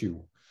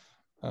issue.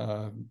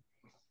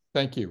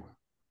 Thank you.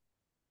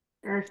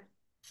 Sure.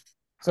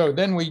 So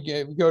then we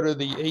go to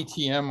the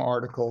ATM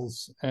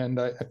articles, and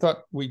I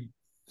thought we'd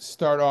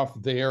start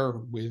off there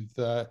with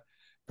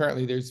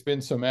apparently there's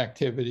been some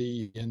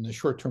activity in the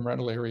short-term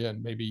rental area,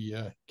 and maybe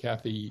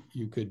Kathy,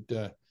 you could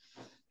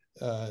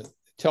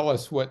tell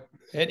us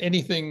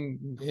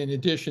anything in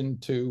addition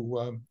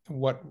to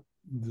what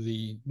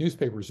the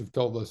newspapers have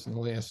told us in the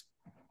last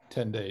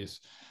 10 days.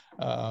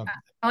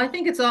 I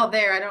think it's all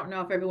there. I don't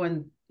know if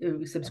everyone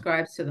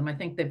subscribes to them. I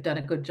think they've done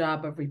a good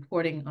job of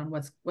reporting on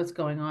what's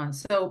going on.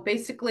 So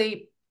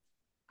basically,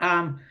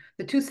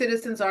 the 2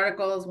 citizens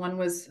articles, one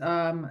was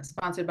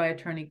sponsored by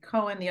Attorney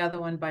Cohen, the other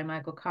one by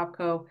Michael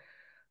Kopko.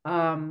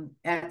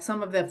 At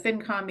some of the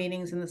FinCom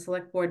meetings and the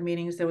select board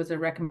meetings, there was a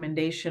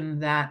recommendation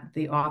that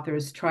the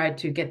authors tried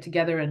to get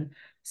together and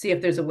see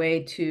if there's a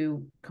way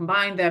to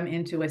combine them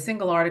into a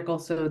single article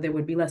so there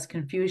would be less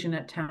confusion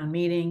at town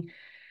meeting.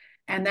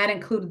 And that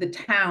included the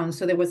town.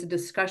 So there was a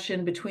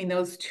discussion between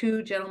those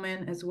 2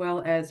 gentlemen, as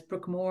well as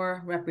Brooke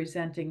Moore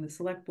representing the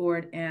select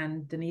board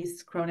and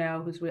Denise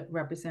Cronow, who's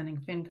representing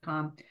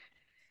FinCom.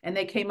 And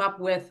they came up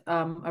with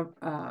a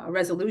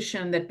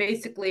resolution that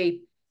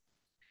basically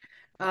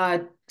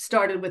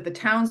started with the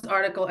town's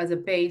article as a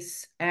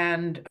base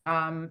and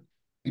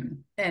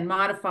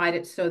modified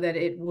it so that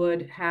it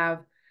would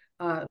have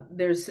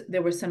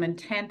there were some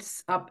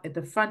intents up at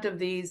the front of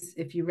these.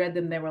 If you read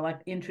them, they were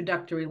like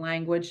introductory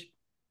language.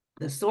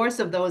 The source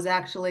of those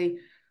actually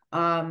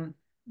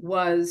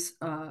was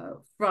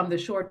from the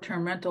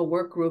short-term rental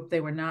work group. They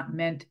were not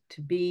meant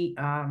to be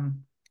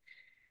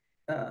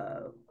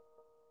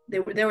they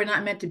were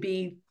not meant to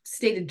be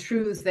stated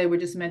truths. They were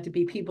just meant to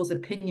be people's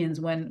opinions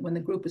when the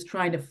group was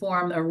trying to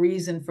form a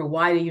reason for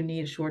why do you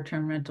need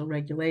short-term rental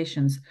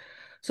regulations.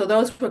 So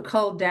those were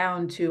culled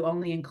down to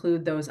only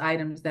include those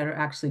items that are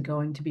actually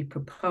going to be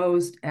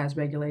proposed as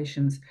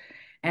regulations.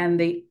 And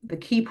the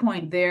key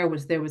point there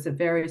was a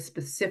very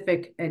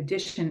specific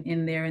addition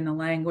in there in the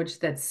language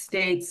that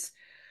states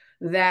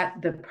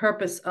that the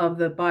purpose of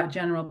the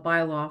general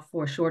bylaw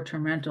for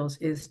short-term rentals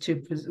is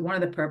one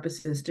of the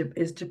purposes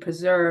is to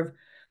preserve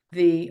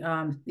the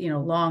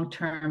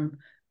long-term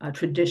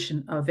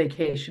tradition of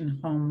vacation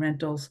home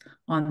rentals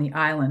on the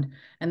island.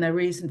 And the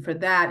reason for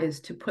that is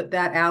to put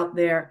that out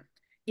there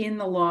in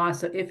the law.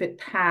 So if it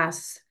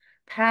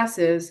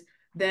passes,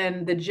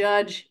 then the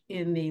judge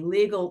in the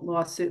legal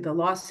lawsuit, the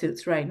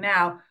lawsuits right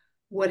now,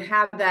 would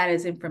have that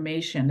as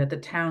information that the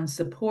town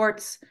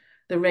supports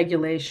the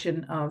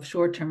regulation of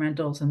short-term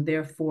rentals, and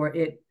therefore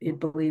it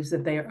believes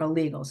that they are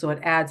illegal. So it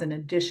adds an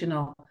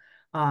additional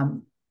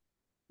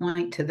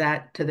point to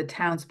the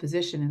town's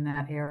position in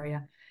that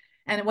area.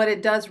 And what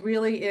it does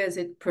really is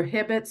it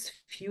prohibits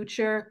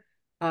future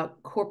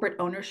corporate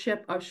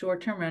ownership of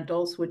short-term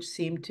rentals, which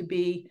seem to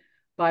be,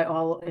 by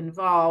all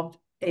involved,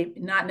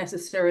 not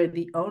necessarily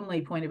the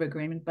only point of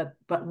agreement,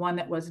 but one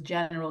that was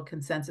general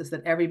consensus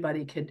that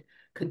everybody could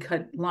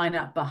line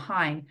up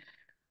behind.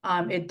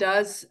 It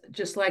does,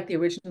 just like the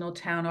original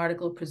town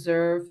article,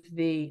 preserve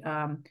the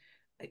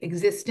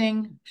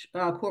existing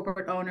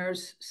corporate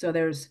owners. So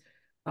there's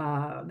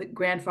the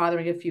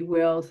grandfathering, if you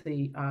will,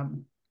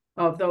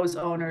 of those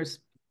owners.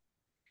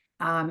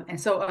 And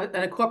so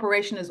a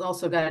corporation has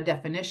also got a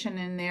definition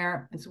in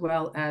there, as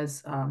well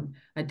as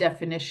a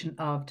definition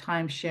of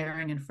time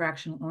sharing and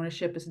fractional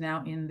ownership is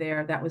now in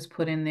there. That was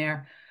put in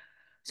there.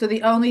 So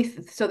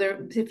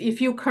if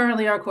you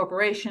currently are a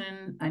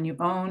corporation and you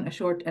own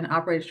and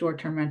operate a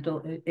short-term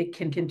rental, it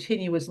can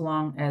continue as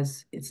long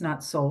as it's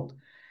not sold.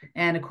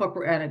 And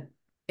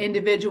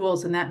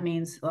individuals, and that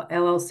means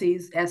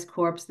LLCs, S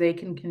corps, they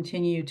can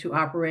continue to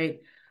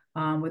operate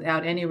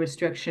without any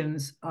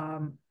restrictions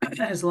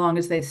as long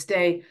as they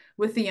stay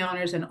with the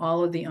owners, and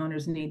all of the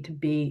owners need to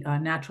be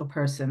natural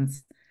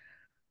persons.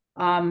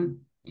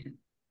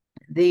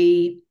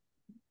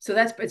 So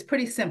it's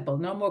pretty simple.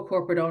 No more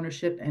corporate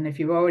ownership, and if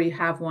you already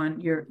have one,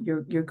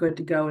 you're good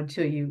to go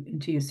until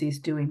you cease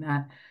doing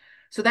that.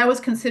 So that was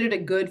considered a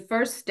good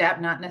first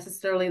step, not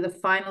necessarily the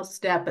final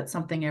step, but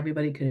something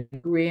everybody could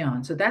agree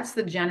on. So that's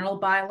the general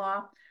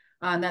bylaw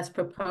that's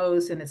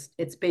proposed, and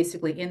it's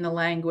basically in the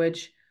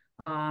language.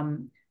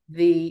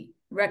 The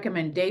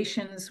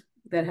recommendations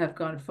that have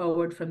gone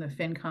forward from the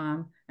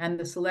FinCom and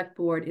the Select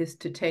Board is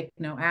to take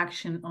no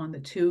action on the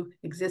 2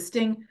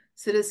 existing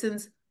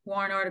citizens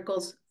warrant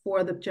articles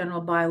for the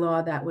general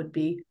bylaw. That would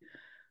be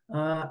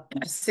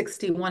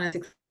 61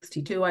 and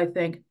 62, I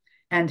think,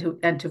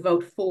 and to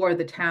vote for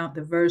the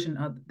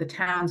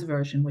town's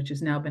version, which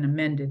has now been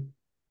amended.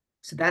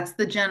 So that's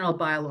the general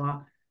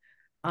bylaw.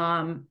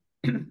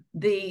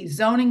 The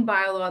zoning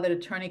bylaw that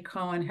Attorney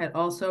Cohen had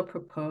also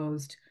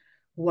proposed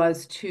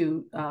was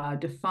to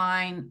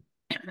define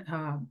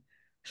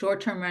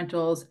short-term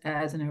rentals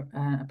as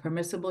a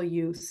permissible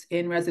use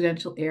in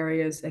residential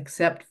areas,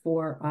 except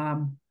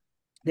for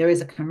there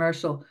is a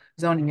commercial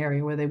zoning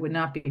area where they would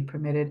not be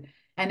permitted.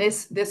 And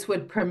this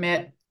would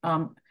permit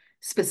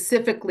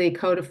specifically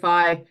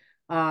codify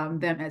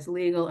them as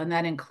legal, and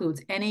that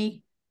includes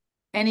any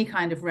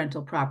kind of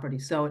rental property.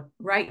 So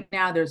right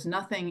now, there's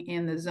nothing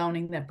in the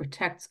zoning that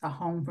protects a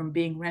home from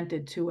being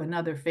rented to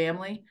another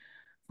family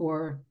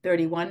for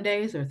 31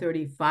 days or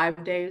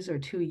 35 days or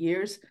 2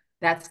 years.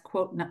 That's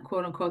quote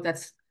unquote,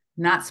 that's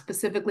not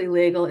specifically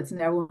legal.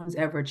 No one's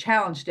ever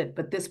challenged it,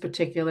 but this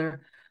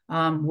particular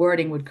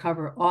wording would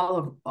cover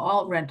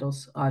all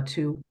rentals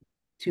to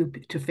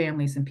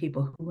families and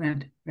people who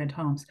rent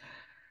homes.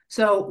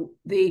 So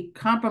the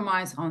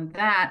compromise on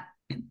that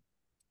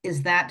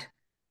is that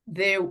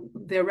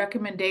their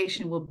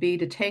recommendation will be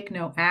to take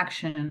no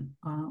action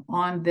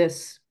on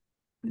this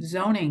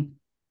zoning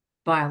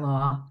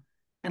bylaw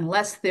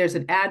unless there's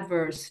an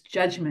adverse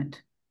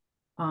judgment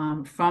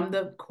from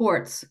the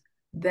courts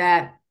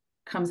that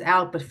comes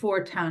out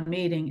before town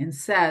meeting and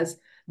says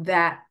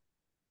that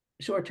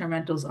short-term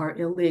rentals are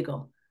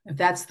illegal. If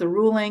that's the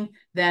ruling,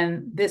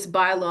 then this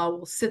bylaw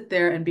will sit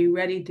there and be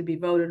ready to be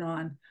voted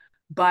on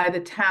by the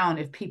town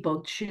if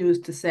people choose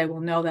to say,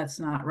 well, no, that's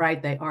not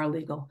right, they are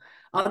legal.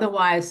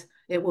 Otherwise,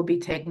 it will be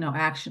take no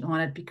action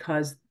on it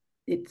because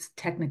it's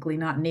technically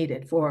not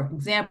needed. For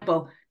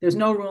example, there's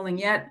no ruling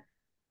yet,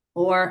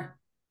 or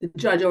the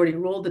judge already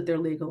ruled that they're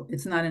legal.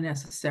 It's not a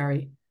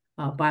necessary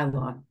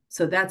bylaw.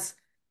 So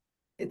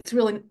it's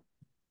really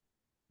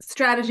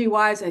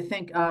strategy-wise, I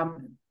think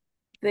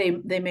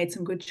they made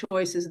some good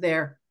choices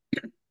there.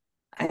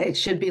 It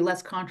should be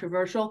less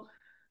controversial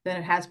than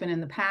it has been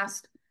in the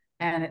past,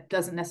 and it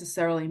doesn't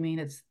necessarily mean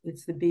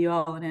it's the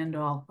be-all and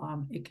end-all.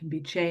 It can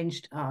be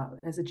changed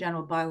as a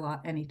general bylaw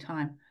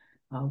anytime,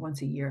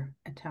 once a year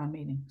at town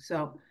meeting.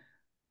 So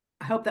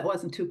I hope that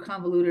wasn't too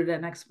convoluted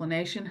an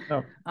explanation.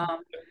 No,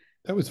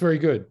 that was very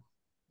good.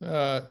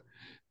 Did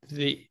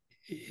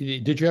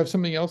you have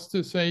something else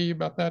to say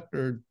about that,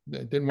 or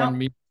didn't want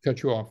me to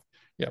cut you off?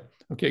 Yeah.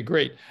 Okay,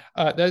 great.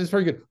 That is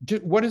very good.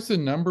 What is the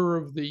number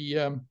of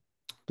the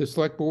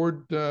select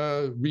board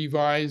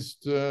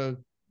revised?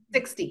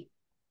 60.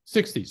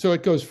 60. So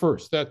it goes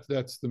first.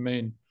 That's the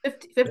main.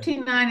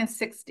 59 and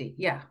 60.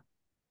 Yeah.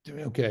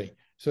 Okay.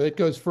 So it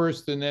goes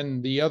first, and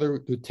then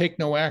the take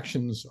no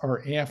actions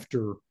are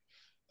after.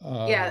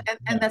 Yeah,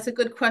 and that's a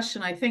good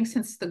question. I think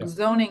since the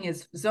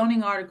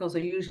zoning articles are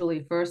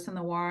usually first in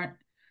the warrant,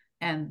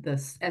 and the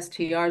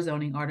STR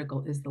zoning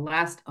article is the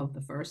last of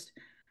the first.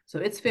 So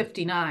it's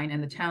 59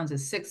 and the town's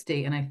is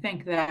 60. And I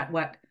think that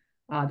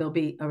there'll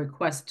be a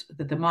request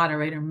that the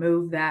moderator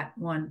move that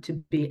one to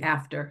be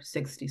after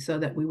 60 so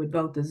that we would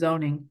vote the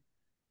zoning.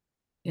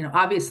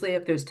 Obviously,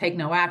 if there's take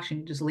no action,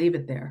 you just leave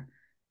it there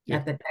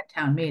at the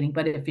town meeting.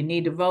 But if you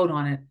need to vote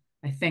on it,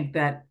 I think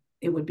that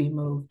it would be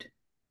moved.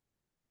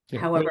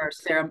 However,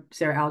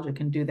 Sarah Alger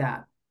can do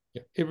that.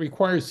 It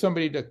requires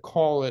somebody to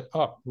call it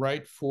up,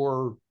 right,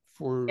 for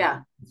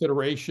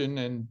consideration.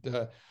 And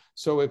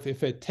so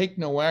if a take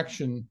no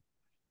action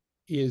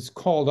is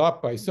called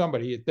up by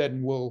somebody, it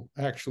then will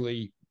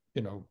actually,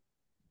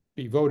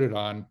 be voted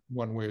on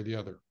one way or the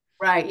other.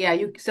 Right, yeah,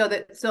 so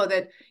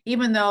that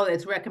even though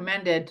it's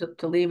recommended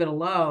to leave it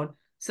alone,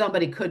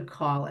 somebody could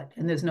call it,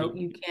 and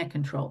you can't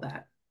control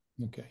that.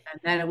 Okay. And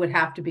then it would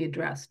have to be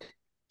addressed.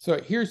 So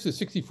here's the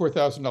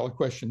 $64,000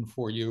 question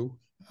for you.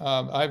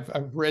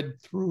 I've read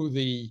through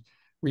the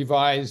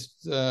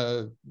revised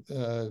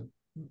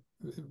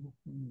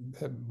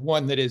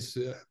one that is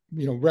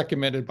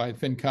recommended by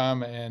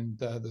FinCom and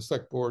the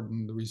select board,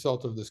 and the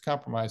result of this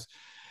compromise.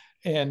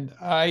 And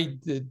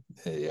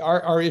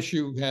our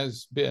issue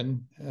has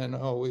been,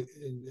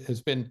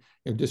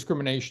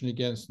 discrimination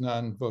against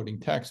non-voting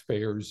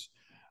taxpayers.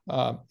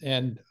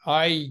 And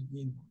I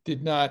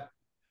did not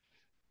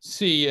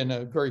see in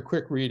a very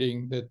quick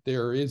reading that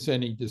there is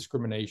any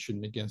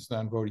discrimination against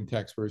non-voting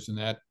taxpayers in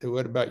that.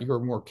 What about your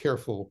more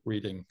careful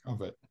reading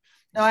of it?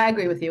 No, I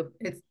agree with you.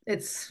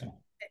 It's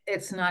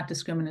not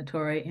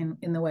discriminatory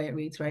in the way it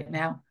reads right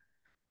now.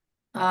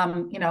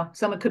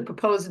 Someone could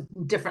propose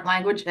different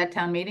language at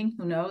town meeting,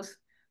 who knows,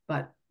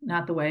 but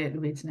not the way it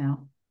reads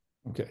now.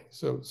 Okay,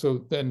 so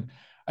then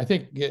I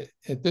think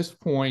at this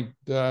point,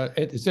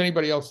 does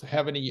anybody else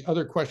have any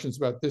other questions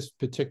about this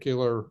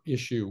particular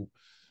issue?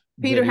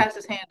 Peter has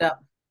his hand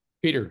up.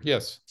 Peter,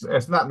 yes.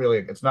 It's not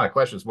a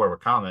question, it's more of a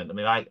comment. I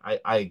mean,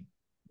 I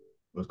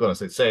was going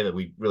to say that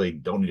we really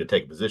don't need to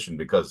take a position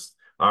because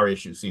our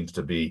issue seems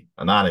to be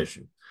a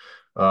non-issue.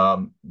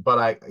 But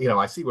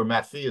I see where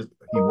Matt Fee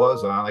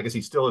was on. I guess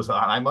he still is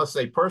on. I must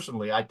say,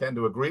 personally, I tend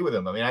to agree with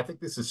him. I mean, I think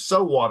this is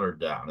so watered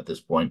down at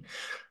this point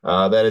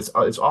that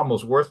it's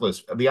almost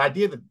worthless. The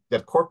idea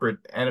that corporate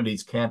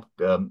entities can't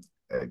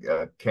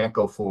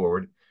go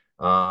forward,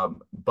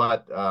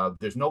 but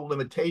there's no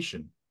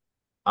limitation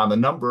on the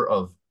number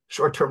of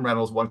short-term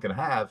rentals one can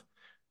have.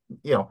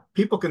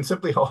 People can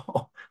simply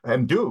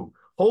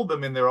hold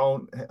them in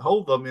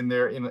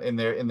their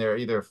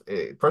either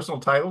personal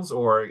titles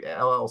or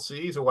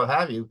LLCs or what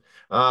have you.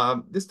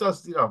 This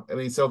does,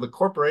 so the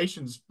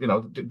corporations, you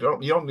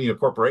don't need a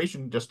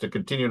corporation just to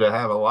continue to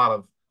have a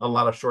lot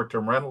of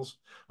short-term rentals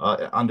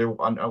under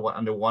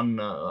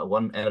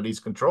one entity's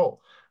control.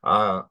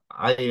 I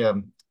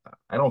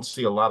don't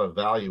see a lot of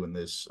value in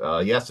this.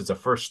 Yes, it's a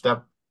first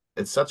step.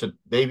 It's such a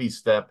baby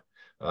step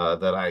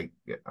that I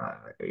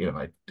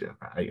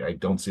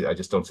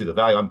just don't see the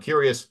value. I'm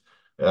curious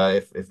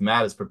if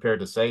Matt is prepared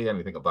to say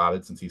anything about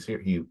it since he's here.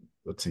 He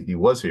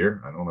was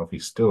here. I don't know if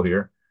he's still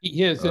here.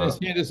 He is, and his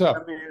hand is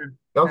up.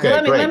 Okay,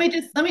 let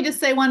me just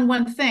say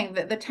one thing.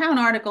 That the town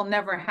article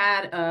never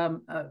had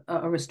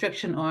a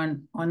restriction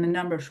on the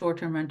number of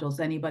short-term rentals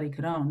anybody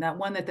could own. That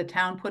one that the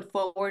town put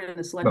forward and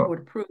the select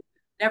board approved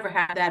never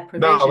had that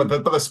provision. No,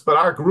 but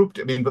our group,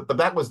 but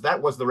that was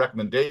the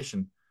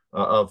recommendation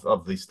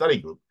of the study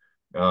group.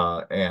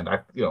 And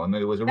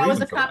there was a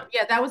reason for that.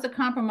 Yeah, that was a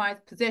compromise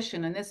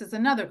position, and this is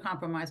another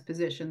compromise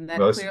position that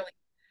clearly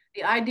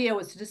the idea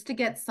was just to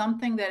get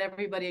something that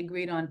everybody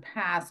agreed on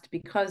passed,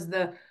 because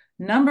the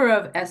number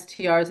of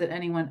STRs that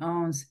anyone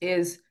owns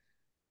is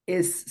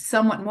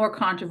somewhat more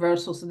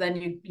controversial. So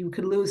then you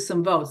could lose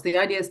some votes. The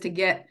idea is to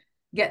get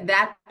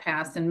that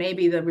passed, and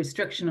maybe the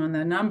restriction on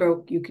the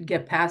number you could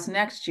get passed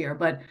next year.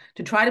 But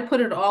to try to put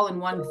it all in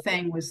one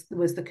thing was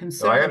the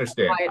concern. No, I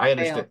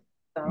understand.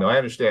 So. No, I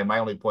understand. My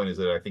only point is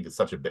that I think it's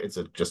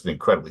just an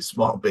incredibly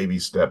small baby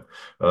step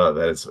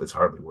that it's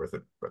hardly worth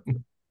it. But.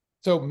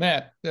 So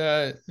Matt,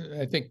 I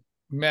think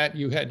Matt,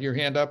 you had your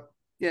hand up.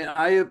 Yeah,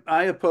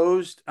 I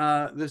opposed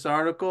this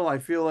article. I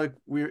feel like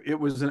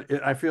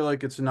I feel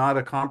like it's not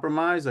a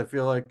compromise. I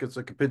feel like it's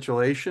a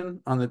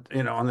capitulation on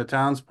the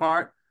town's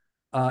part.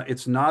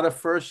 It's not a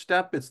first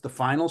step. It's the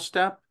final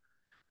step,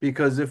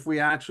 because if we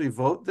actually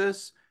vote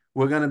this,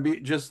 we're going to be,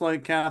 just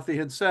like Kathy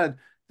had said,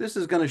 this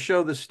is going to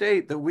show the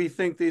state that we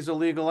think these are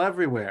legal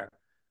everywhere.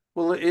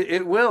 Well,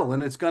 it will,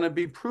 and it's going to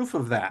be proof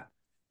of that.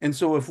 And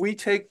so if we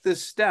take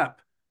this step,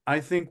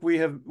 I think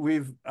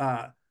we've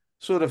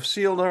sort of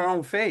sealed our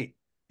own fate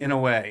in a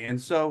way.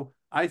 And so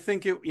I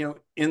think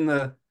in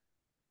the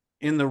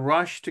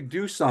rush to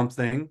do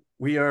something,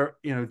 we are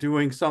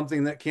doing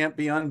something that can't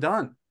be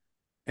undone.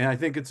 And I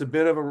think it's a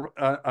bit of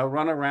a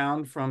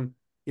runaround from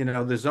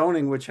the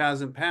zoning, which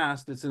hasn't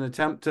passed. It's an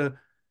attempt to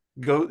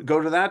go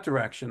to that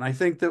direction. I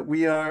think that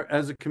we are,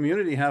 as a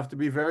community, have to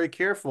be very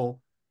careful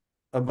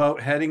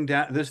about heading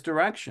down this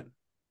direction.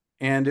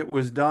 And it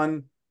was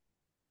done,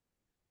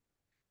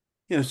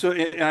 so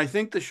and I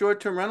think the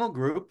short-term rental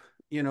group,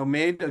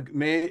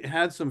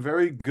 had some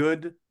very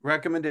good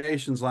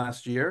recommendations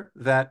last year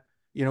that,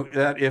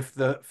 that if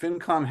the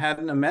FinCom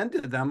hadn't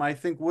amended them, I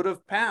think would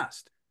have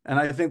passed. And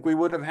I think we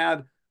would have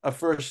had a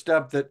first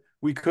step that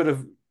we could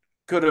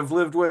have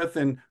lived with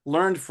and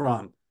learned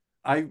from.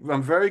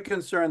 I'm very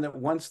concerned that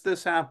once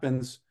this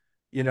happens,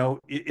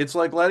 it's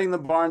like letting the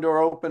barn door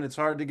open. It's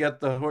hard to get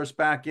the horse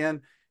back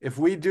in. If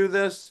we do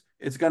this,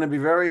 it's going to be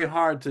very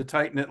hard to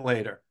tighten it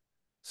later.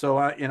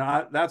 So,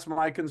 that's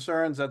my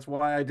concerns. That's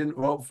why I didn't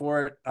vote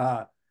for it.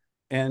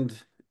 And,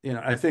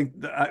 I think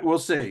we'll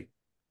see.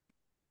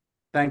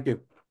 Thank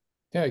you.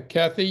 Yeah,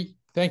 Kathy,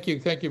 thank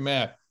you. Thank you,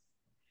 Matt.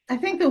 I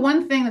think the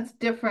one thing that's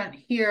different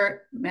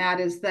here, Matt,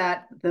 is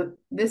that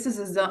this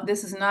is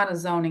not a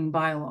zoning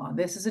bylaw.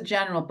 This is a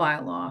general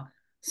bylaw.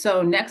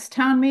 So next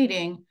town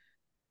meeting,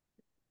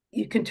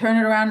 you can turn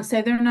it around and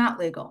say they're not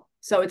legal.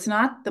 So it's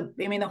not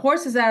I mean, the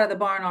horse is out of the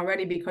barn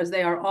already because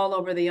they are all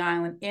over the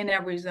island in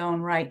every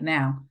zone right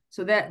now.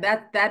 So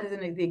that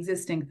isn't the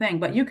existing thing,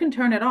 but you can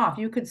turn it off.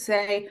 You could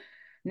say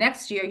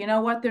next year, you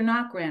know what, they're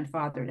not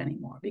grandfathered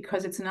anymore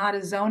because it's not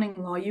a zoning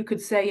law. You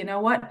could say, you know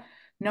what,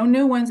 no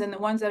new ones, and the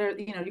ones that are,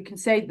 you can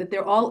say that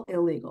they're all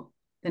illegal.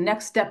 The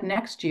next step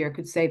next year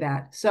could say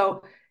that.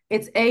 So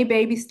it's a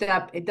baby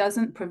step. It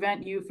doesn't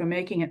prevent you from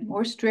making it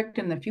more strict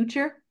in the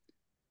future,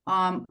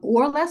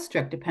 or less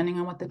strict, depending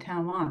on what the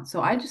town wants.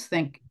 So I just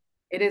think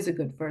it is a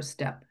good first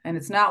step, and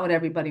it's not what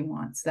everybody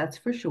wants, that's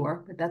for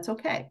sure, but that's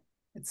okay.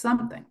 It's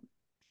something.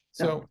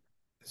 So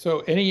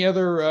any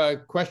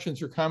other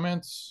questions or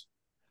comments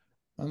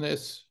on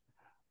this?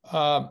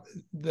 I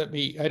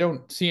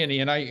don't see any,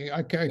 and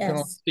I can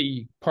only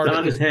see part of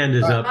Donna's hand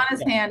is up.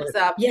 Donna's hand is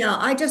up. Yeah,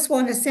 I just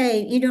want to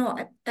say,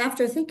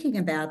 after thinking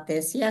about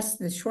this, yes,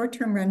 the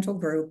short-term rental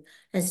group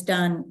has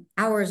done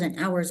hours and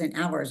hours and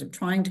hours of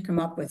trying to come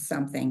up with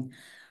something.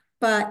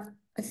 But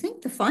I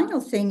think the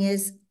final thing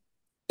is,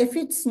 if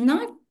it's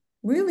not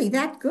really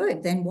that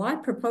good, then why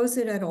propose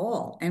it at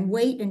all and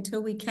wait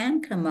until we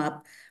can come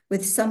up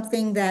with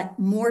something that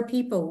more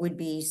people would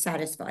be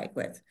satisfied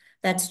with?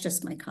 That's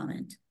just my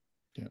comment.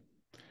 Yeah.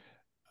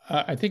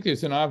 I think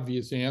there's an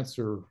obvious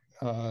answer,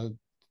 and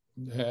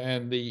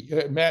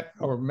Matt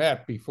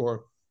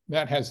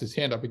has his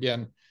hand up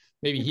again.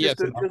 Maybe he has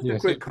just a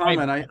quick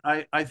comment.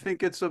 I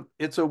think it's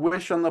a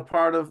wish on the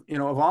part of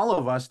of all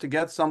of us to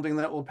get something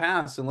that will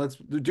pass, and let's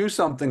do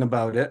something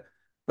about it.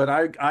 But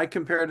I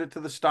compared it to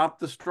the Stop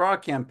the Straw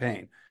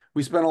campaign.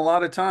 We spent a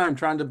lot of time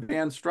trying to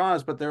ban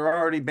straws, but they're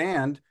already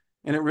banned,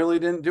 and it really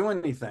didn't do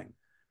anything.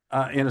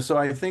 So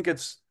I think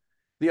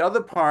the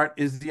other part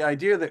is the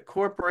idea that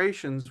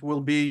corporations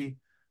will be,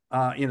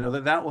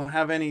 that will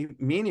have any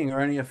meaning or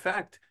any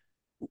effect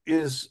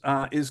is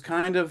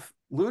kind of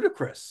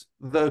ludicrous.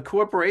 The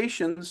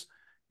corporations,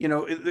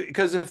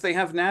 because if they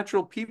have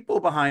natural people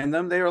behind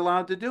them, they are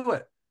allowed to do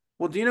it.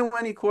 Well, do you know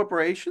any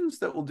corporations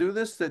that will do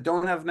this that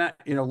don't have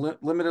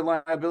limited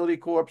liability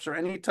corps or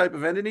any type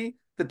of entity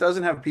that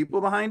doesn't have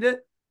people behind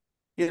it?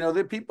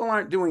 The people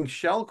aren't doing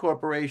shell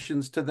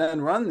corporations to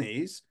then run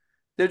these.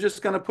 They're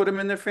just going to put them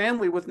in their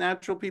family with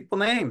natural people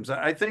names.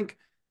 I think,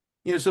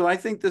 so I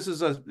think this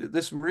is it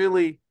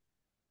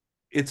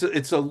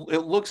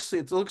looks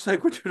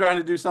like we're trying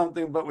to do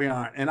something, but we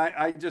aren't. And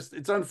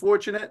it's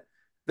unfortunate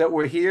that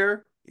we're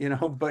here,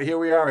 but here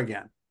we are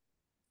again.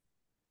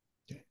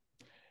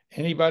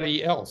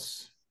 Anybody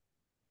else?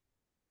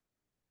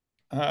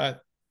 I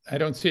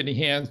don't see any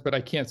hands, but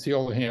I can't see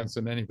all the hands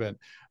in any event.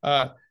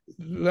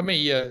 Let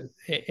me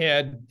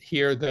add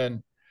here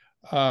then.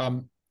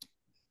 I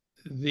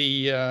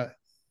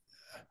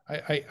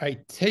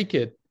take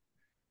it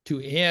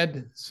to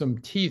add some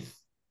teeth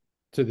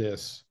to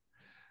this,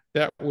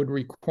 that would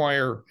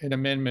require an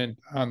amendment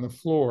on the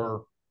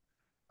floor.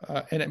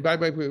 And by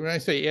the way, when I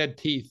say add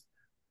teeth,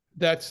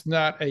 that's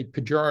not a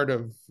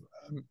pejorative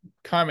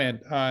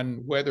comment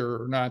on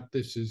whether or not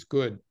this is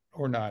good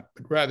or not,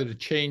 but rather to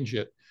change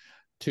it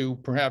to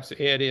perhaps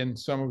add in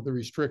some of the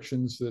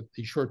restrictions that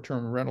the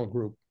short-term rental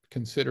group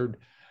considered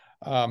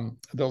the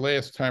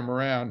last time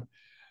around.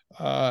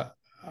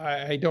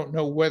 I don't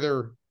know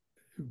whether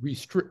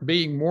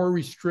being more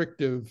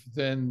restrictive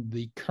than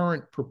the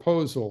current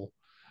proposal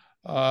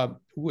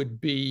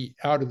would be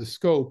out of the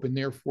scope and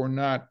therefore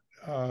not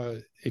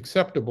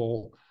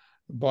acceptable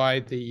by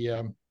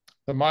the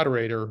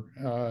moderator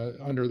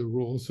under the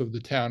rules of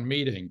the town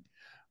meeting.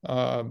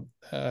 So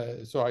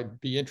I'd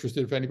be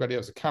interested if anybody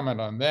has a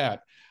comment on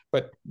that.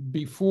 But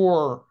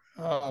before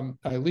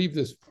I leave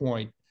this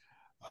point,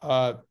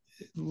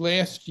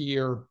 last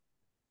year,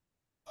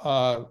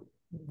 I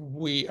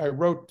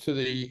wrote to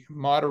the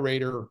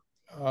moderator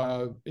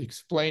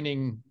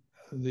explaining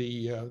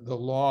the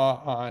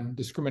law on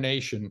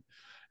discrimination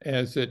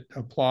as it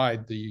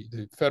applied,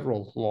 the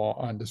federal law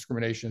on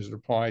discrimination as it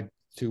applied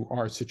to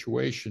our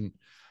situation,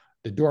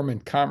 the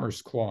Dormant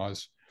Commerce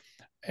Clause.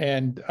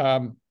 And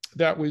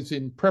that was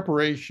in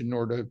preparation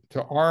or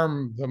to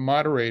arm the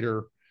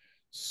moderator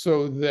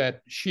so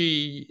that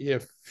she,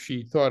 if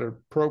she thought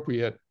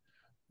appropriate,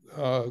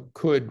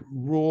 could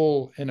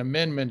rule an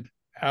amendment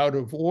out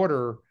of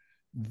order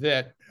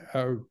that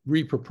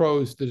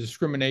reproposed the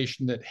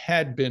discrimination that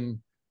had been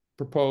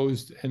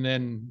proposed and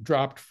then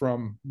dropped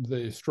from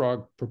the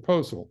Strog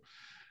proposal.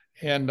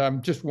 And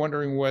I'm just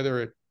wondering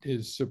whether it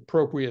is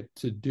appropriate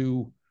to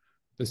do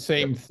the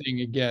same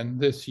thing again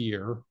this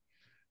year,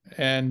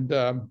 and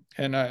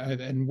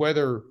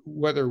whether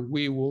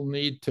we will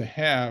need to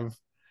have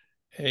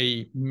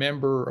a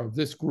member of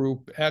this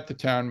group at the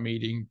town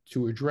meeting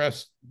to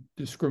address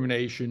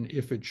discrimination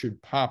if it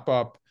should pop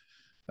up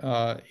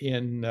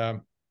in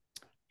an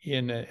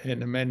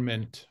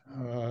amendment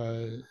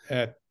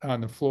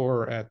on the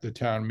floor at the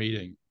town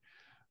meeting.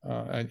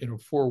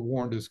 And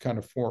forewarned is kind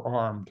of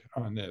forearmed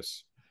on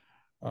this.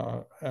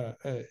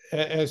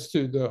 As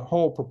to the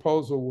whole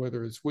proposal,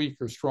 whether it's weak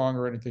or strong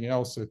or anything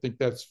else, I think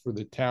that's for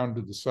the town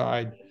to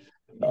decide.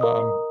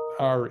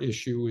 Our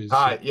issue is,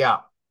 yeah,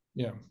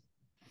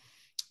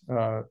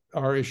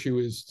 our issue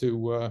is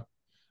to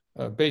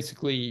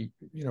basically,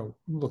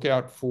 look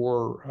out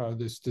for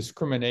this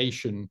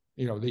discrimination,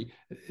 the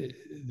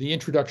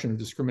introduction of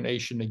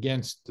discrimination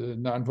against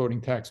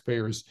non-voting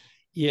taxpayers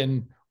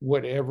in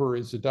whatever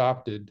is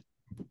adopted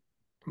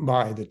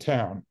by the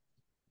town.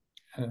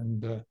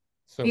 And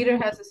so Peter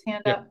has his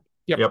hand up.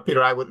 Yep. Yeah,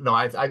 Peter,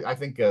 I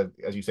think,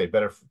 as you say,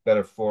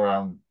 better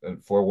forearmed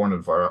and forewarned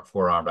and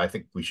forearmed. I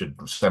think we should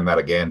send that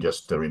again,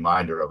 just a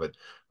reminder of it.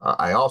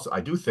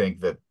 I do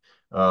think that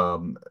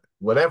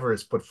whatever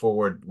is put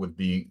forward would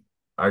be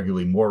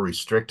arguably more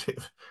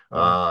restrictive,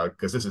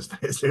 because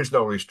there's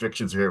no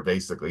restrictions here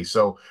basically.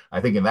 So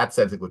I think in that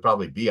sense it would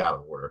probably be out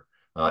of order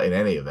in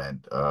any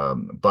event.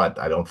 But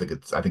I don't think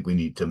I think we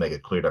need to make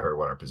it clear to her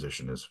what our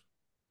position is.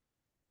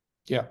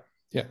 Yeah.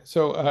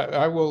 So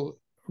I will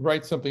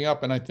write something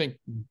up, and I think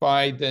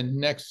by the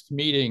next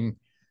meeting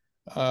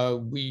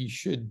we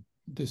should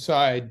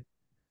decide.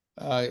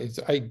 I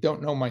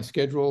don't know my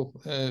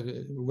schedule,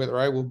 whether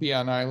I will be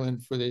on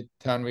island for the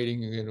town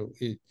meeting.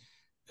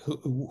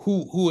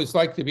 Who is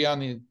likely to be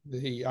on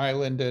the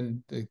island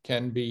and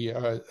can be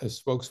a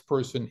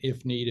spokesperson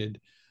if needed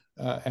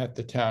at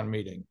the town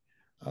meeting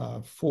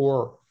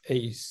for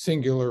a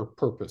singular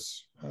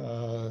purpose,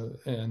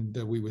 and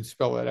we would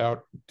spell it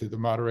out to the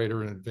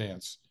moderator in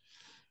advance.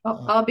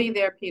 I'll be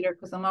there, Peter,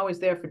 because I'm always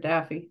there for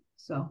Daffy.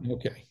 So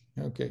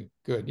okay,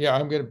 good. Yeah,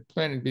 I'm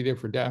planning to be there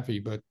for Daffy,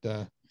 but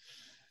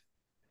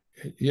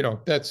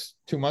that's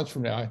 2 months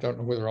from now. I don't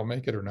know whether I'll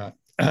make it or not.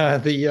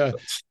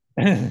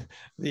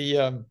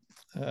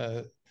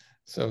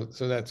 So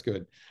that's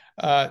good.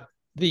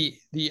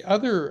 The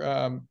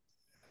other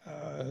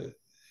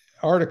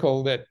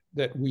article that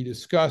we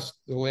discussed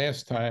the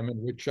last time,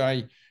 and which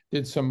I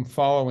did some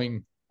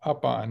following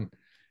up on,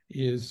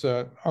 is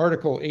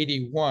Article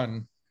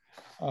 81,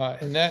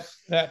 and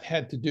that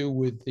had to do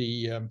with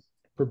the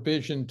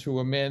provision to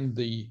amend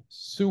the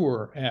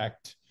Sewer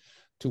Act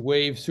to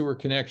waive sewer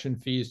connection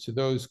fees to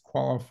those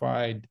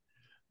qualified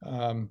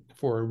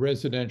for a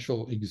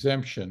residential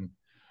exemption.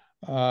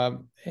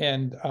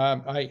 And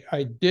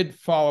I did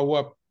follow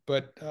up,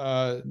 but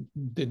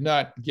did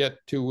not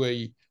get to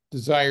a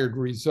desired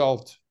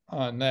result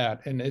on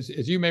that. And as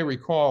you may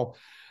recall,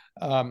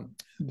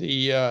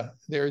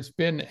 there's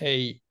been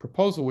a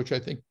proposal which I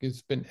think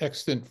has been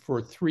extant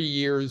for 3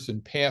 years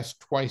and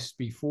passed twice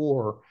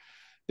before,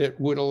 that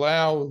would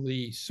allow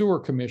the sewer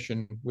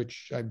commission,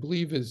 which I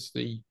believe is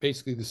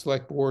basically the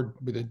select board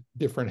with a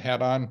different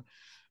hat on,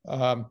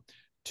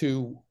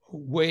 to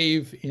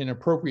waive in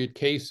appropriate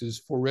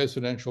cases for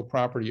residential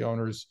property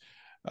owners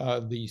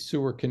the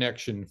sewer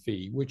connection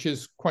fee, which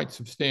is quite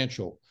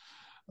substantial.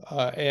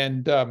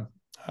 And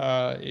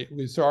it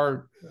was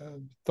our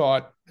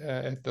thought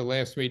at the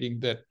last meeting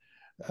that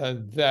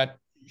that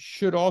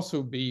should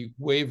also be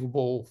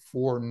waivable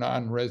for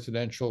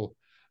non-residential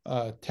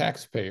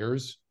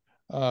taxpayers,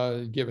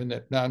 given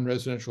that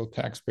non-residential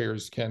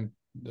taxpayers can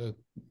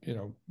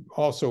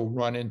also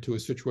run into a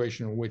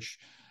situation in which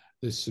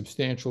this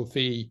substantial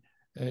fee,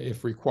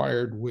 if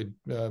required, would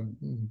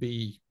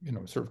be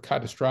sort of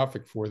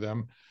catastrophic for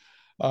them.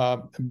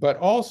 But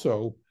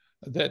also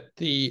that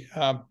the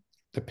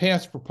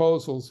past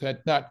proposals had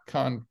not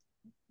gone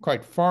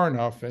quite far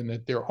enough, and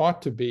that there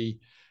ought to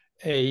be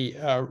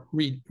a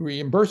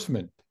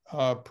reimbursement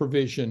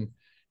provision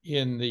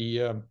in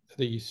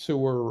the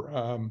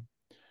sewer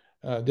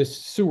this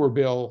sewer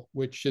bill,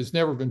 which has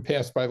never been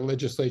passed by the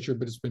legislature,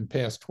 but it's been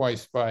passed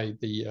twice by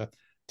the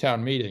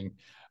town meeting,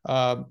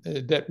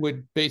 that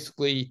would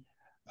basically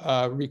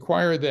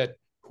require that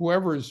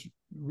whoever's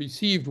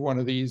received one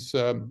of these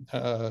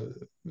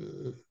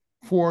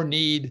for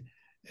need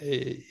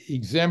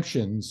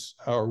exemptions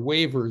or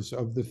waivers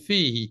of the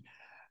fee,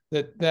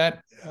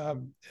 that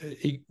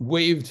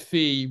waived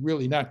fee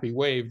really not be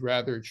waived,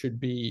 rather it should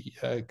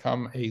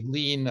become a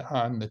lien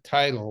on the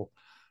title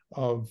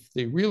of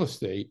the real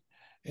estate,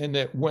 and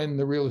that when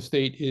the real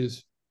estate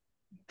is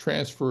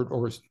transferred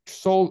or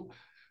sold,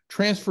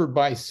 transferred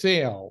by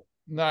sale,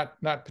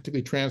 not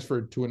particularly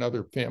transferred to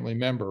another family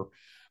member,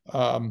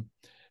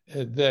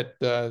 that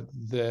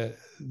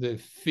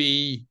the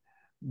fee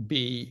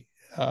be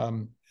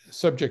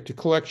subject to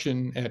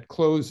collection at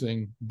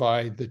closing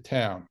by the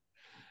town.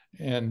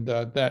 And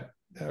that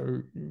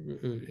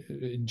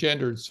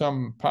engendered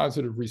some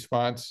positive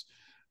response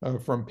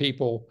from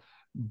people.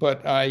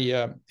 But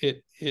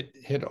it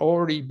had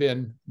already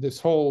been, this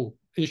whole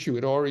issue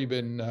had already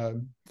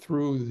been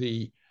through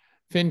the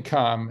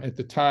FinCom at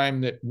the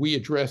time that we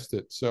addressed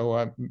it. So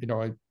I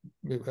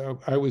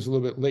was a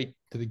little bit late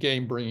to the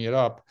game bringing it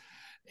up,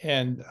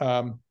 and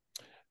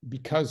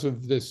because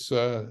of this,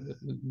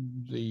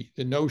 the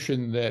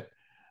notion that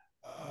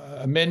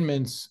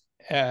amendments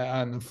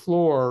on the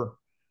floor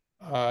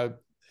that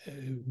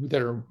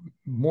are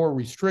more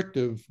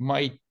restrictive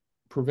might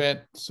prevent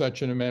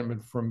such an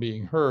amendment from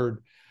being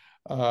heard.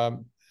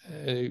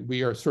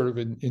 we are sort of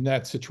in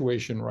that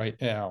situation right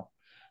now.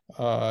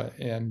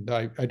 And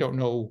I don't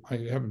know, I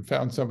haven't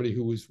found somebody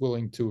who was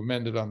willing to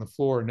amend it on the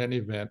floor in any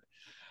event.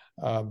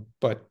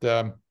 But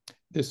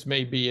this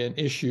may be an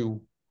issue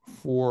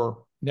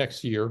for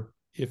next year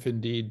if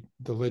indeed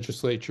the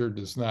legislature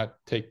does not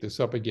take this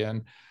up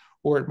again,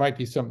 or it might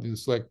be something the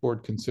select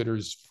board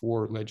considers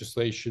for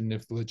legislation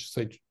if the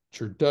legislature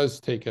does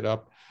take it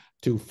up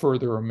to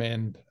further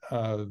amend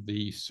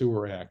the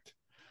Sewer Act.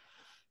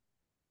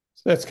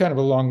 So that's kind of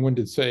a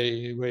long-winded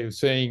way of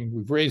saying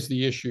we've raised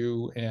the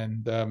issue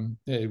and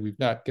we've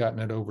not gotten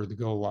it over the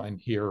goal line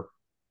here.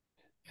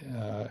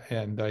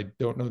 And I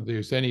don't know if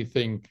there's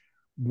anything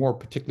more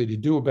particularly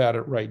to do about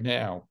it right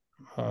now.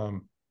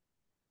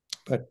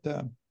 But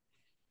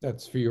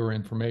that's for your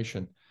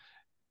information.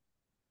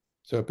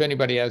 So if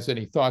anybody has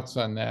any thoughts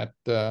on that,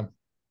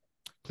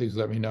 please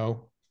let me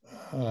know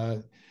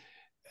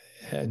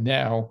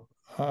now.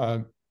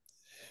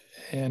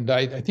 And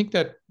I think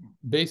that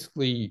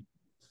basically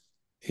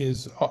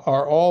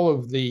are all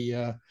of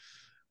the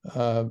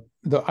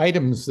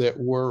items that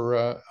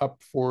were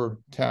up for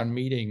town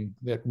meeting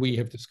that we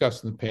have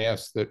discussed in the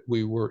past that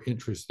we were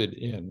interested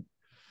in.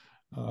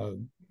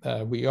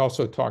 We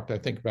also talked, I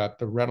think, about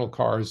the rental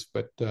cars,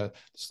 but the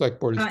select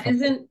board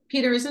is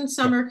isn't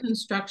summer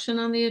construction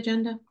on the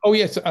agenda? Oh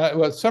yes,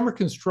 well, summer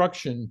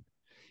construction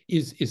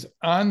is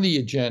on the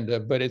agenda,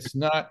 but it's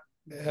not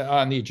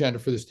on the agenda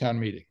for this town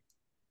meeting.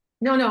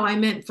 No, I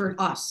meant for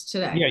us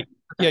today.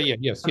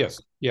 Yes.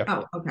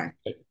 Oh, okay.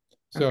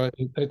 So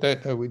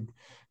that I would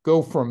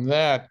go from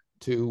that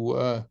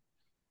to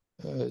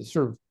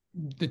sort of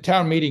the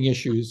town meeting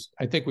issues.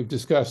 I think we've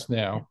discussed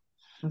now.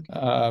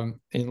 Okay.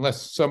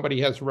 Unless somebody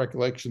has a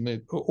recollection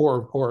that,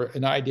 or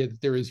an idea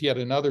that there is yet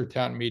another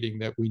town meeting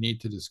that we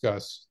need to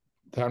discuss,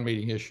 town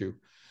meeting issue.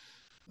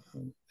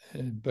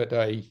 But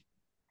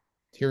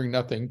hearing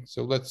nothing,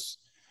 so let's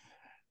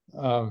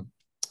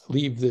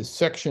leave this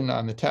section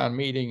on the town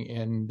meeting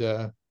and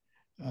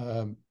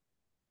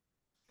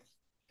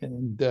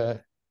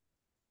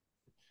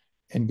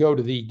go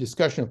to the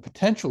discussion of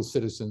potential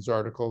citizens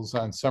articles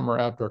on summer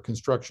outdoor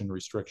construction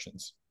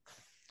restrictions.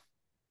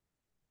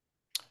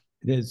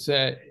 Does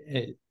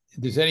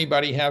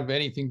anybody have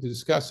anything to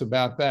discuss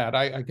about that?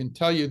 I can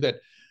tell you that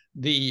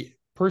the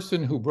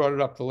person who brought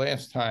it up the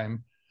last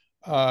time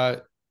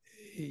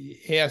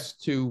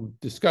asked to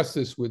discuss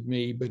this with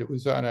me, but it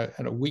was on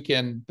a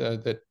weekend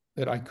that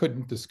I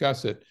couldn't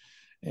discuss it.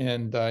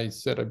 And I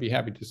said I'd be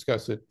happy to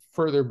discuss it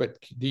further, but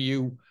do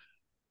you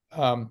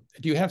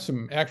have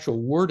some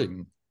actual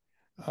wording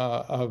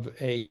of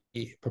a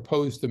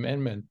proposed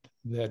amendment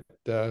that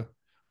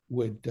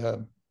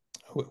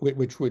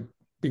which would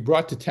be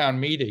brought to town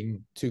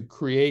meeting to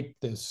create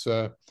this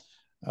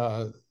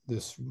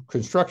this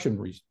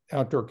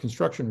outdoor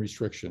construction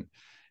restriction?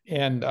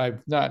 And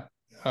I've not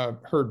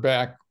heard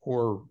back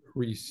or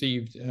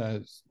received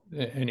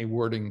any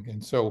wording,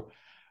 and so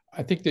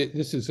I think that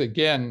this is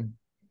again,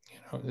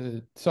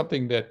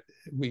 something that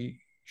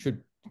we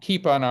should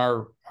keep on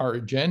our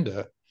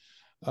agenda,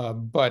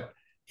 but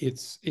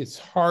it's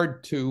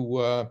hard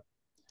to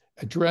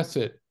address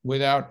it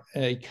without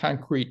a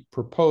concrete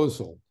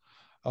proposal.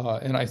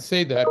 And I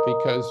say that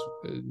because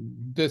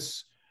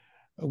this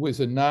was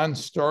a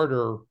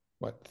non-starter,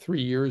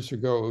 3 years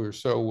ago or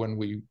so, when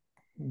we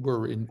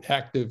were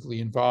actively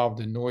involved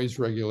in noise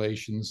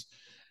regulations,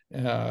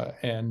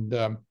 and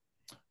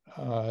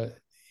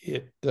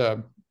it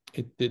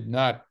did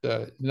not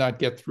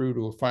get through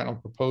to a final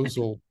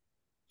proposal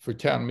for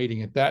town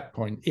meeting at that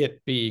point,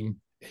 it being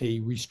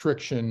a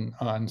restriction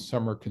on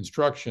summer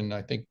construction.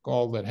 I think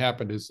all that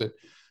happened is that,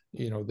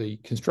 the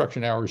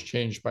construction hours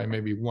changed by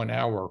maybe 1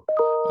 hour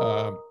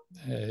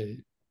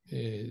in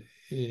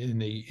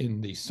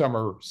the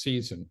summer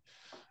season.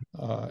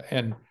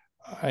 And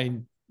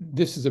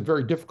this is a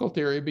very difficult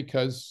area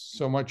because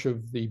so much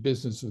of the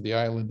business of the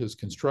island is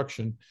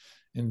construction,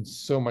 and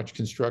so much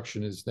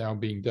construction is now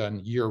being done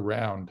year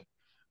round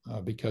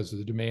because of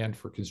the demand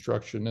for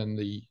construction and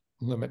the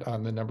limit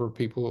on the number of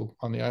people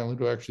on the island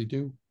who actually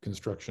do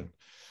construction.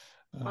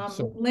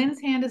 So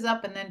Lynn's hand is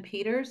up, and then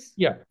Peter's.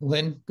 Yeah,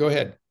 Lynn, go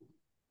ahead.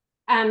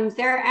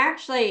 There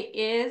actually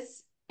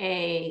is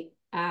a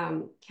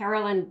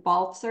Carolyn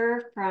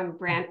Baltzer from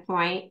Brant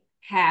Point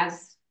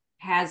has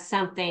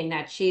something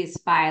that she's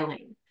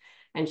filing,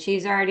 and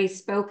she's already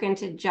spoken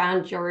to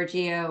John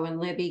Giorgio and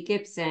Libby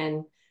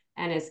Gibson,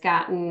 and has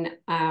gotten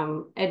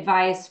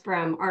advice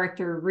from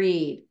Arthur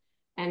Reed.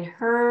 And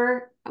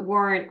her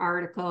warrant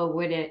article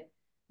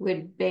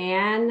would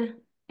ban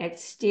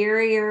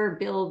exterior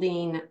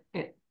building,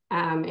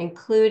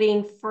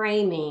 including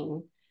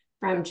framing,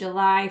 from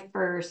July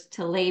 1st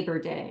to Labor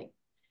Day.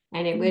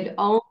 And it would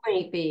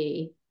only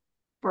be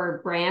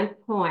for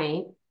Brant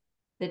Point,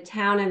 the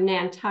town of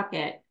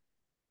Nantucket,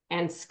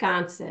 and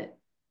Sconset.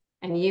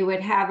 And you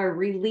would have a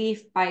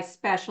relief by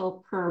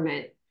special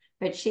permit.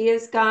 But she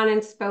has gone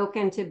and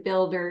spoken to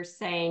builders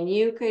saying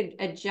you could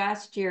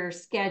adjust your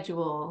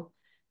schedule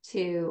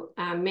to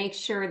make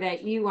sure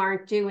that you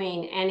aren't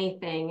doing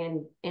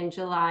anything in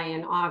July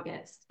and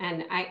August.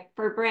 And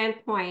for Brand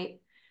Point,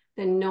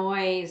 the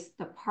noise,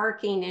 the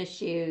parking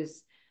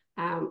issues,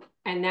 and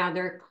now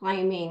they're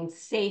claiming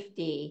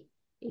safety,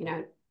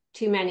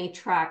 too many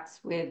trucks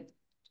with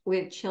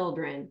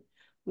children.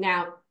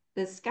 Now,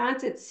 the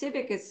Sconset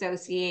Civic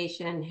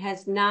Association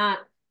has not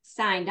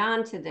signed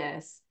on to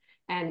this,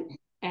 and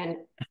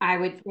I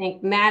would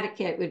think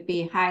Mattakit would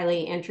be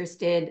highly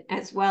interested,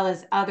 as well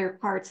as other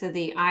parts of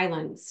the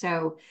island.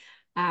 So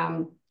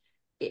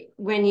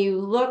when you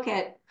look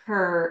at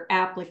her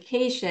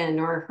application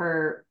or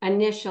her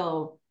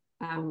initial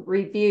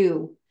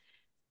review,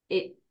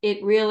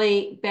 it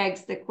really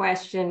begs the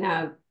question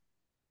of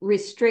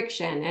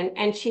restriction.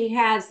 And she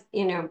has,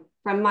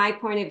 from my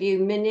point of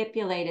view,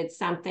 manipulated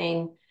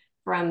something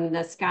from the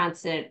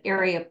Sconset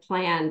area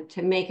plan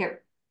to make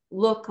it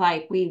look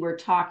like we were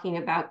talking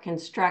about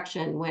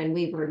construction when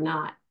we were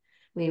not.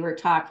 We were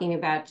talking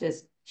about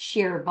just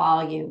sheer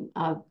volume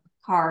of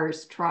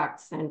cars,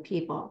 trucks, and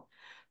people.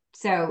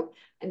 So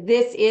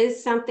this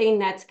is something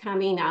that's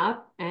coming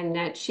up and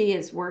that she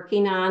is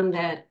working on.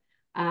 That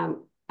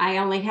I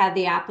only had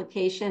the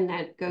application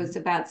that goes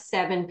about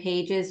 7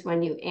 pages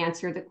when you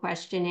answer the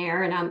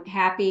questionnaire, and I'm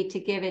happy to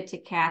give it to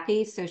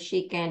Kathy so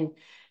she can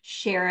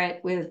share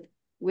it with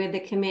the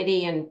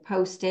committee and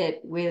post it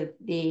with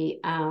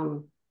the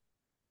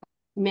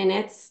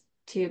minutes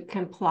to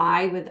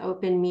comply with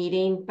open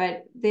meeting.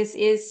 But this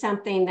is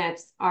something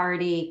that's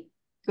already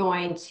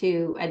going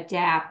to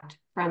adapt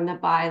from the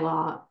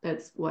bylaw.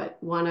 That's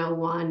what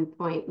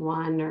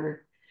 101.1,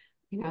 or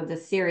the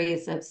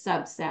series of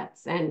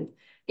subsets, and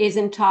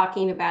isn't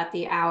talking about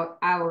the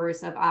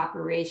hours of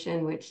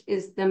operation, which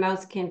is the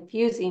most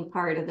confusing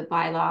part of the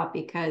bylaw,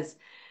 because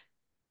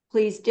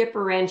please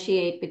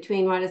differentiate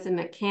between what is a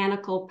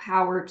mechanical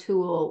power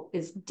tool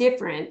is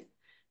different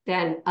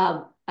than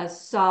a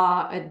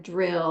saw, a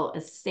drill, a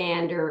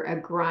sander, a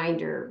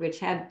grinder, which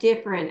have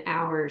different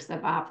hours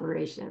of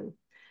operation.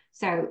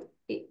 So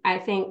I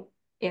think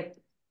if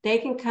they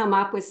can come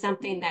up with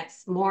something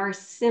that's more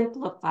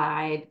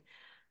simplified,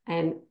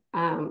 and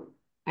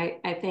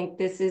I think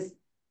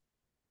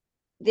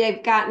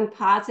they've gotten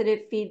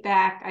positive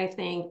feedback, I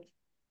think,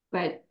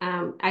 but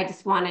I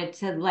just wanted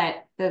to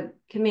let the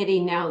committee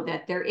know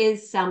that there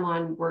is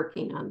someone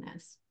working on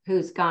this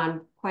who's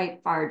gone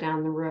quite far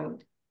down the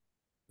road.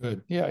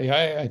 Good.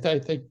 Yeah. I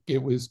think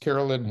it was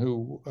Carolyn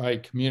who I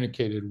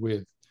communicated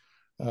with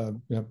a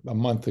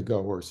month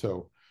ago or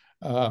so.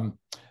 So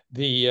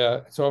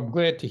I'm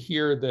glad to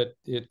hear that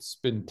it's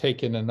been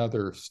taken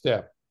another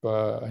step.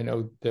 I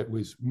know that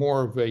was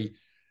more of a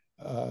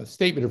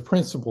statement of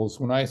principles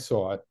when I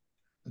saw it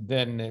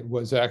than it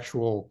was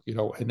actual,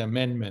 an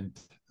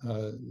amendment,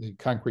 the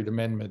concrete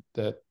amendment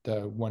that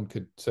one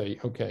could say,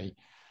 okay,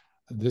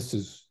 this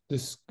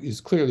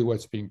is clearly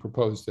what's being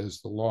proposed as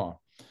the law.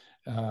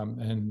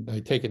 And I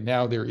take it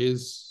now there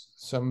is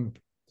some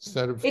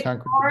set of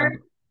concrete.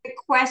 The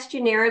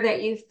questionnaire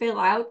that you fill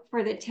out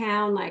for the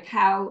town, like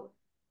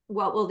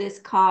what will this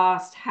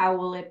cost? How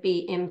will it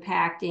be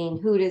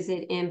impacting? Who does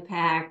it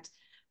impact?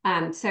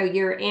 So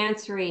you're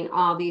answering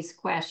all these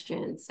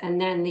questions, and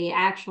then the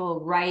actual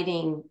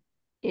writing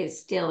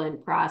is still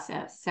in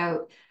process.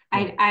 So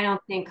I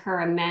don't think her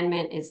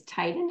amendment is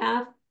tight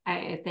enough.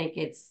 I think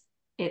it's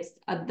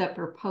the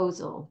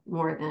proposal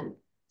more than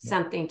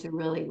something to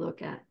really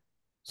look at.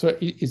 So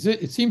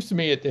it seems to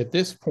me at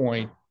this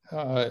point,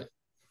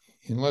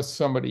 unless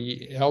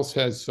somebody else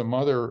has some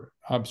other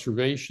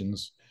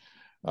observations,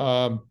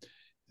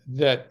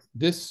 that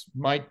this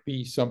might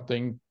be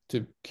something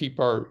to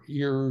keep our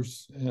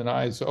ears and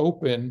eyes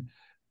open,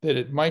 that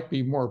it might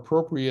be more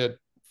appropriate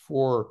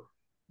for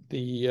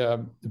the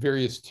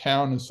various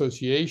town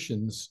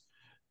associations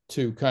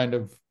to kind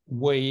of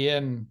weigh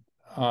in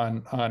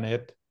on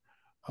it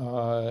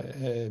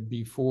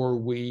before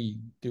we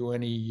do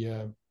any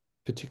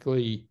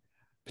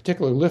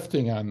particular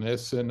lifting on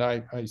this. And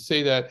I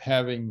say that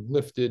having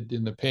lifted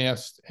in the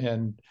past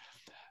and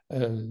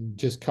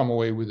just come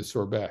away with a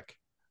sore back.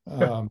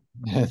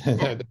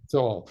 That's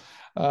all.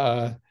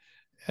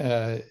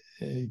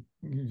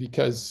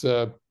 Because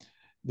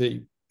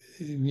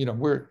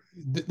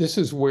this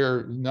is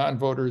where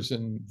non-voters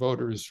and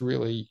voters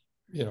really,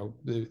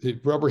 the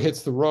rubber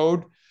hits the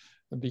road,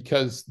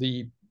 because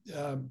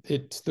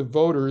it's the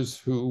voters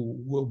who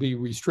will be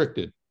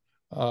restricted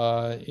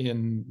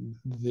in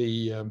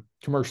the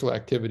commercial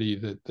activity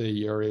that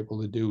they are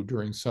able to do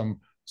during some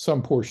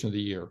portion of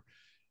the year.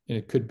 And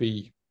it could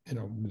be,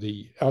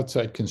 the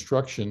outside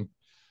construction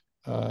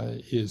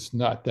is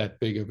not that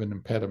big of an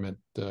impediment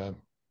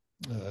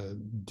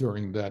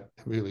during that.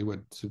 Really,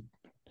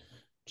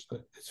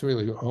 it's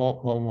really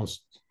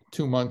almost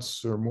 2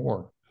 months or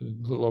more, a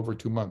little over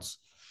 2 months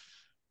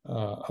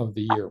of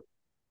the year.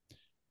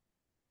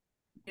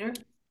 Yeah.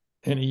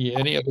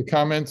 Any other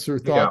comments or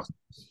thoughts?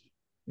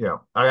 Yeah,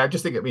 I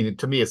just think,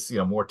 to me, it's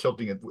more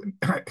tilting at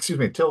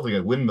tilting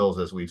at windmills,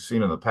 as we've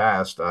seen in the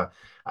past. I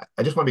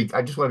just want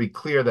to be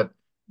clear that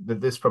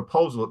this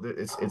proposal,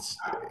 this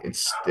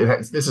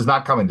is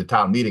not coming to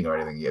town meeting or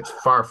anything. It's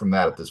far from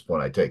that at this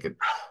point, I take it.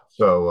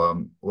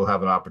 So we'll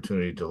have an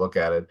opportunity to look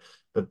at it.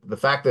 But the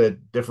fact that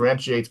it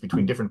differentiates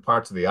between different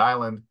parts of the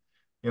island,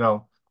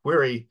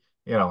 query,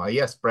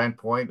 yes, Brant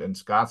Point and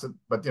Wisconsin,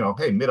 but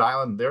hey, Mid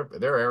Island, there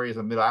are areas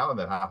of Mid Island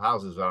that have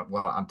houses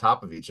on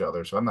top of each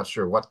other. So I'm not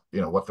sure what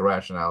the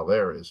rationale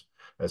there is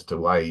as to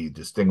why you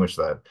distinguish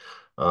that.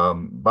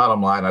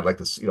 Bottom line, I'd like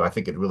to see, I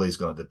think it really is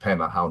going to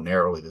depend on how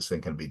narrowly this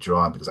thing can be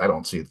drawn, because I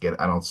don't see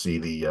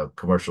the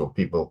commercial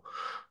people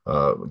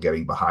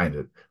getting behind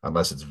it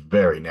unless it's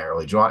very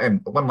narrowly drawn.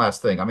 And one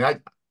last thing, I mean,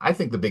 I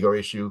think the bigger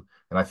issue,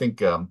 and I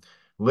think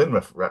Lynn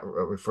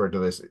referred to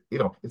this,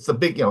 it's the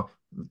big,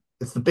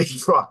 it's the big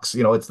trucks,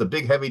 it's the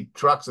big heavy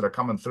trucks that are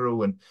coming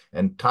through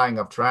and tying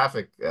up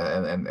traffic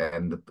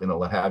and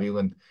what have you.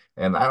 And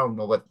I don't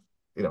know what,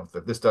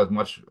 that this does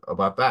much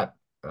about that,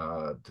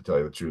 to tell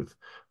you the truth.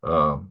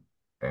 I'd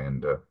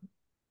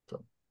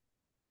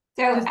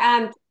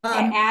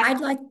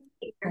like.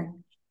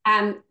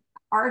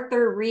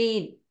 Arthur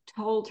Reed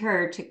told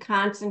her to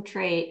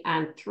concentrate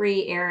on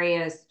 3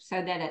 areas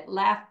so that it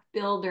left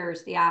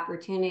builders the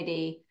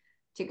opportunity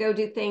to go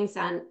do things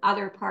on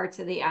other parts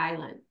of the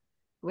island,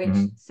 which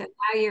so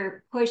now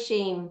you're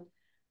pushing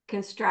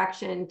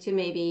construction to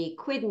maybe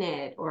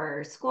Quidnet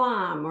or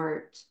Squam,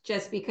 or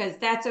just because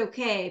that's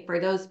okay for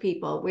those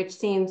people, which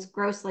seems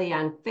grossly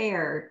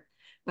unfair.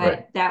 But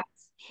right. That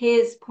was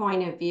his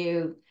point of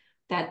view,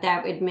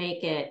 that would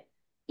make it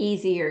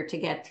easier to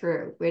get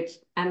through, which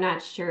I'm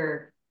not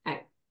sure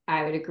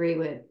I would agree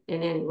with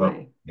in any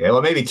way. Yeah,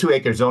 well, maybe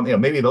 2-acre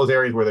zoning, maybe those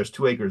areas where there's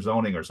 2-acre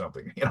zoning or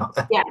something,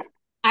 Yeah,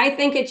 I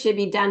think it should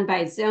be done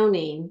by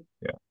zoning.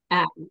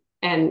 Yeah.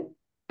 And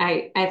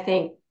I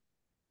think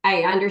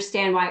I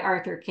understand why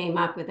Arthur came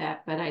up with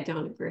that, but I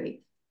don't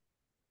agree.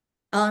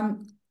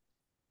 Lynn,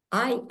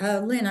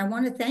 I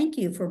want to thank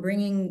you for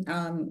bringing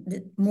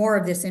more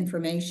of this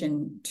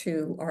information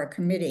to our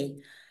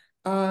committee.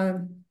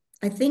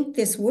 I think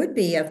this would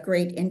be of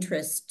great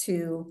interest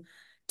to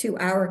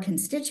our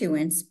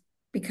constituents,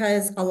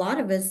 because a lot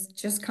of us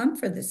just come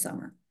for the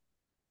summer.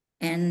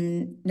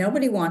 And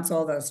nobody wants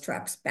all those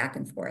trucks back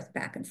and forth,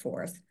 back and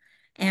forth.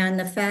 And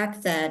the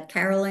fact that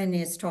Carolyn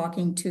is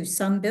talking to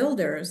some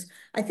builders,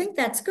 I think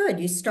that's good.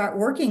 You start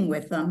working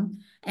with them.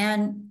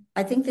 And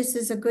I think this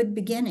is a good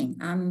beginning.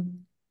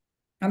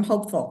 I'm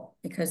hopeful,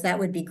 because that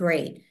would be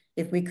great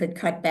if we could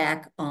cut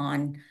back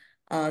on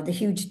the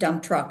huge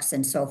dump trucks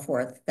and so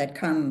forth that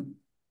come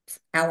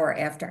hour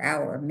after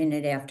hour,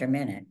 minute after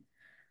minute.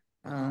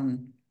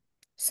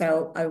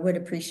 So I would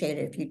appreciate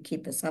it if you'd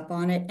keep us up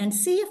on it and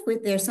see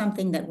if there's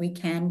something that we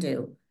can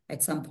do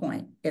at some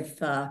point,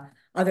 if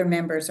other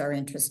members are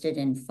interested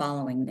in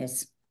following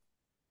this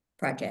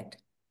project.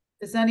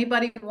 Does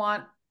anybody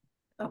want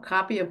a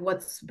copy of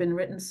what's been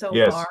written so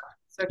far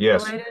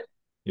circulated?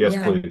 Yes,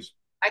 yeah. Please.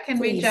 I can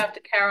reach out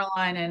to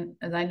Caroline, and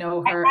as I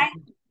know her,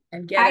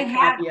 and get a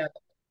copy of it.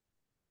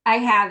 I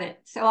have it.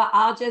 So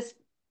I'll just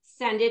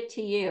send it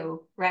to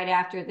you right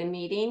after the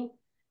meeting,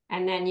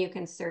 and then you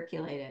can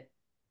circulate it.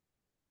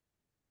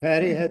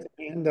 Patty had her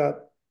hand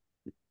up.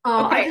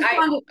 Okay,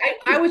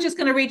 I was just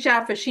going to reach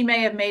out, for she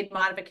may have made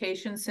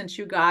modifications since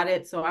you got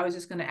it. So I was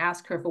just going to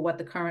ask her for what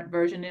the current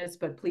version is,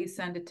 but please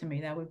send it to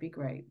me. That would be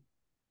great.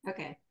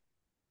 Okay.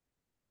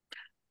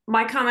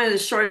 My comment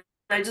is short.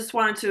 I just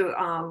wanted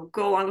to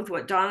go along with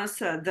what Donna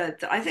said,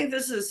 that I think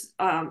this is,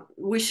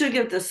 we should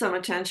give this some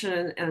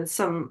attention and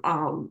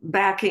some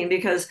backing,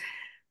 because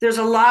there's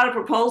a lot of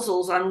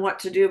proposals on what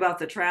to do about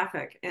the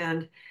traffic.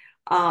 And,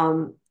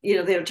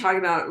 they were talking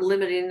about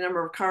limiting the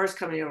number of cars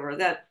coming over.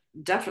 That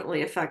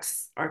definitely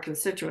affects our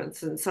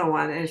constituents and so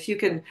on. And if you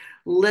can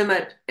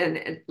limit,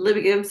 and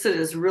Libby Gibson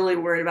is really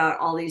worried about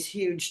all these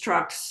huge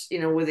trucks,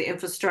 with the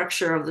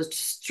infrastructure of the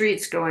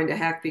streets going to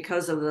heck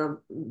because of the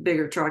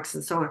bigger trucks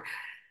and so on.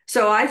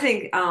 So I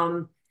think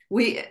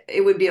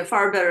it would be a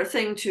far better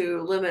thing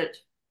to limit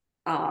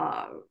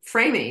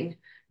framing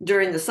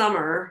during the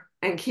summer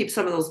and keep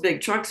some of those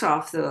big trucks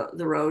off the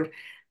road,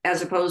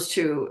 as opposed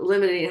to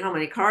limiting how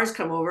many cars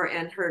come over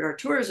and hurt our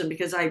tourism.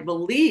 Because I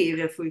believe,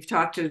 if we've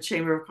talked to the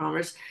Chamber of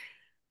Commerce,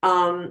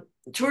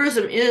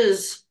 tourism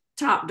is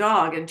top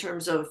dog in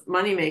terms of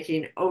money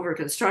making over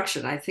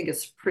construction. I think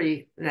it's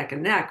pretty neck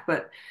and neck,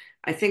 but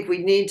I think we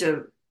need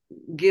to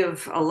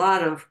give a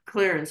lot of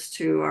clearance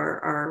to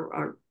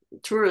our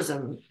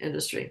tourism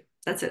industry.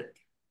 That's it.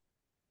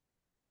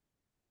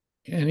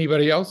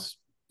 Anybody else?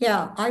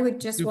 Yeah, I would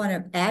just want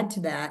to add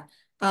to that.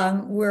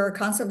 We're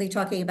constantly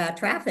talking about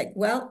traffic.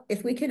 Well,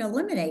 if we can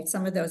eliminate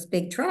some of those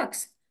big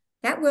trucks,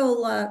 that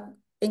will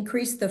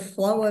increase the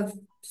flow of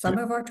some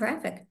of our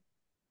traffic.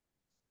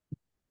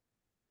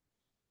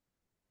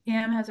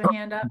 Pam has her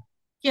hand up.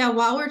 Yeah,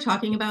 while we're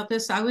talking about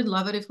this, I would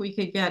love it if we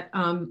could get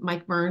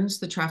Mike Burns,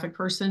 the traffic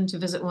person, to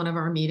visit one of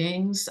our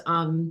meetings.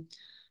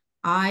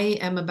 I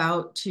am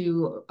about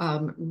to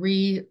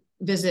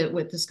revisit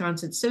with the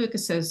Wisconsin Civic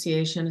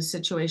Association a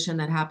situation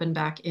that happened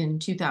back in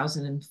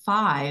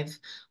 2005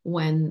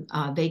 when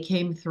they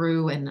came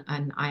through, and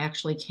I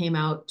actually came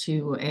out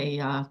to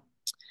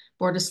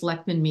Board of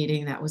Selectmen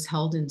meeting that was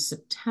held in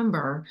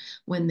September,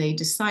 when they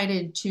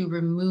decided to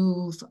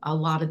remove a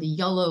lot of the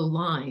yellow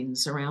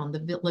lines around the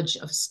village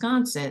of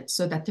Sconset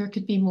so that there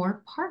could be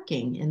more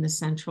parking in the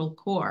central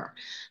core.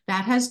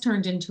 That has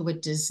turned into a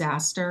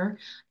disaster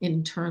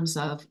in terms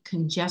of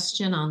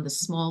congestion on the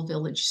small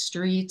village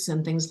streets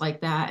and things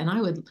like that. And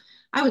I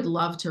would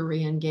love to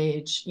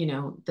re-engage,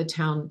 the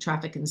town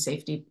traffic and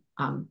safety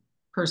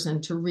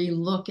person to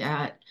relook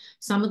at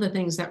some of the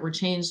things that were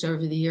changed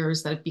over the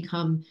years that have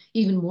become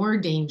even more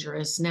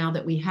dangerous now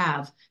that we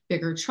have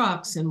bigger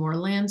trucks and more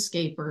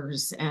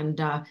landscapers.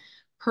 And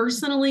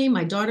personally,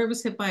 my daughter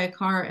was hit by a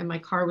car and my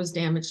car was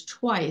damaged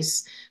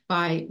twice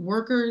by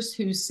workers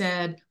who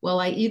said, well,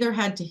 I either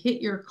had to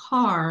hit your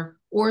car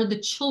or the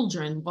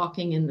children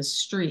walking in the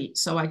street.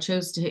 So I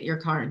chose to hit your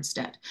car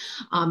instead.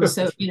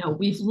 So,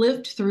 we've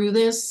lived through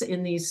this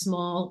in these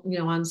small,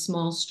 on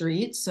small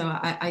streets. So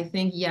I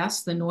think,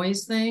 yes, the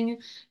noise thing.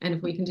 And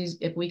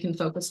if we can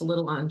focus a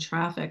little on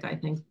traffic, I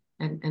think,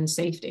 and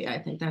safety, I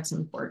think that's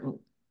important.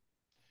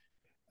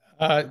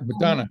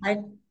 Donna.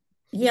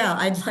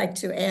 I'd like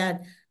to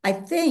add, I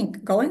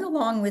think going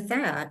along with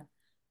that,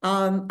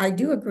 I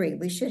do agree.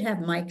 We should have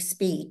Mike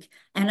speak.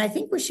 And I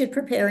think we should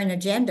prepare an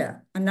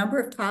agenda, a number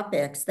of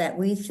topics that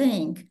we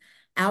think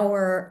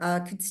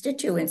our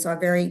constituents are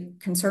very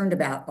concerned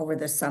about over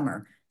the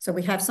summer. So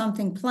we have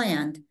something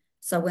planned.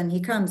 So when he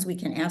comes, we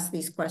can ask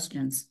these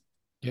questions.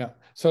 Yeah.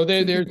 So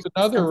there's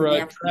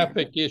another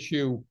traffic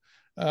issue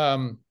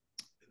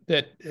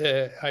that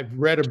I've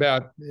read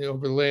about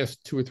over the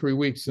last 2 or 3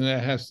 weeks, and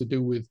that has to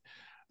do with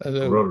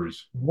the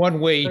rotaries,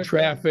 one-way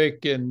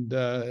traffic and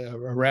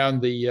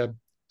around the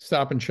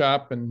Stop and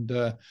Shop, and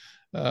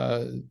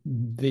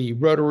the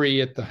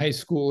Rotary at the high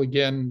school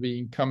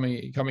again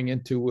coming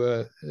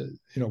into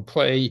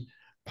play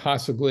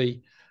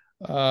possibly.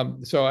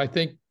 So I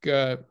think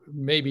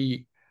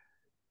maybe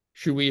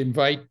should we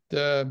invite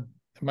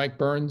Mike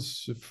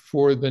Burns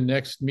for the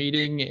next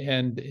meeting,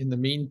 and in the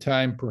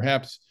meantime,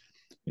 perhaps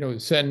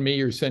send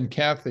me or send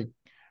Kathy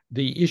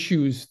the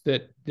issues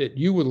that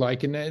you would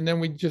like, and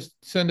then we just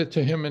send it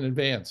to him in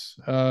advance.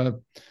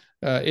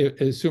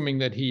 Assuming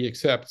that he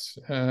accepts,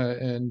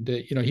 and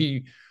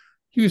he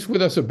was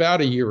with us about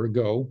a year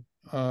ago,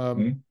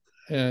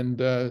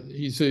 and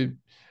he's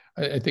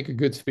I think a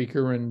good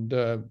speaker, and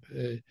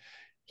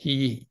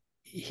he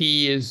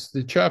is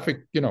the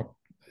traffic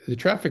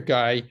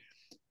guy,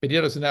 but he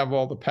doesn't have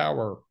all the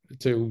power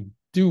to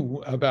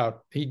do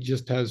about. He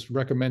just has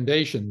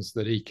recommendations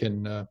that he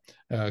can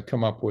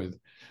come up with,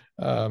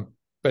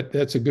 but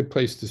that's a good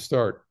place to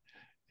start.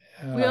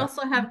 We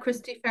also have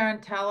Christy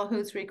Ferrantella,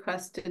 who's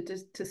requested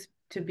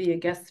to be a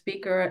guest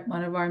speaker at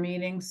one of our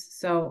meetings.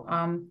 So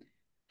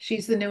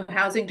she's the new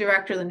housing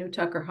director, the new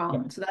Tucker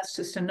Holland. Yeah. So that's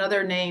just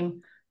another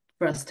name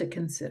for us to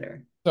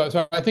consider.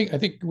 So I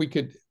think we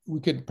could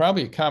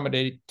probably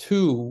accommodate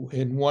 2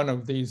 in one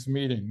of these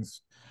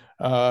meetings,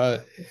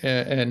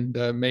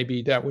 and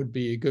maybe that would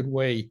be a good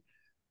way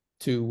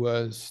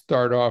to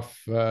start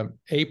off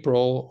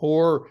April.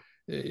 Or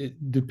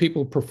do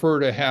people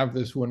prefer to have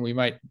this when we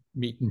might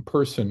meet in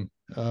person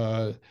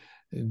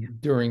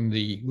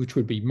which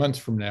would be months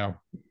from now,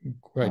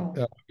 quite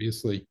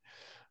obviously.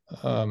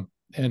 And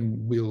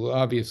we'll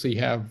obviously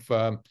have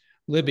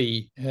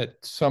Libby at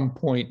some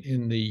point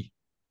in the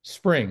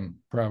spring,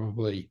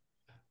 probably.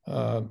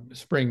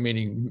 Spring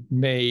meaning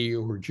May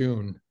or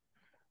June.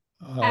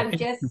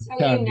 Just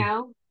so you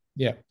know,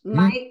 yeah.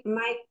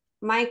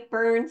 Mike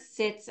Burns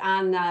sits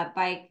on the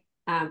bike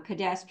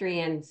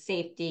pedestrian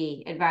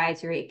safety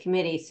advisory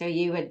committee, so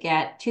you would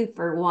get 2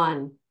 for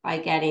 1 by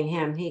getting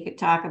him. He could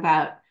talk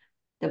about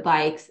the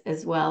bikes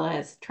as well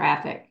as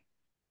traffic.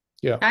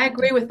 Yeah, I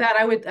agree with that.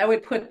 I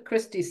would put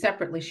Christy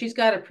separately. She's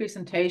got a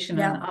presentation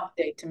and an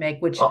update to make,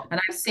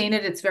 and I've seen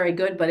it. It's very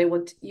good, but you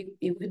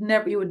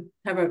would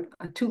have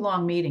a too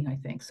long meeting, I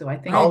think. So I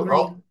think I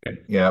agree.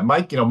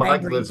 Mike.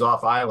 Mike lives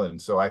off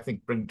island, so I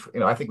think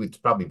I think it's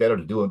probably better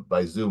to do it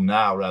by Zoom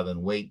now rather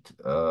than wait.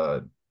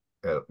 I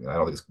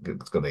don't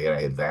think it's going to be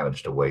any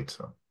advantage to wait.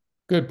 So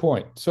good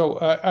point. So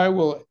I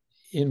will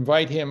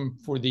invite him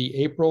for the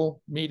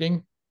April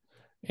meeting,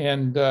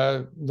 and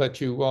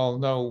let you all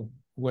know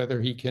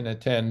whether he can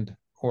attend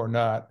or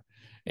not.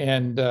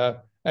 And I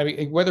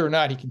mean, whether or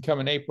not he can come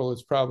in April,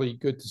 it's probably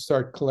good to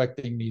start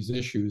collecting these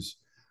issues,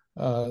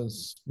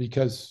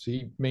 because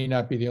he may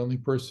not be the only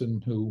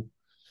person who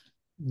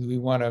we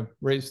want to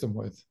raise them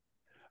with.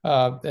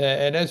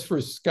 And as for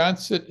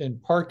Sconset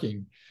and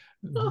parking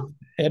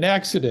and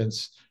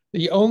accidents,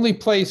 the only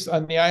place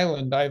on the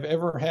island I've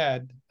ever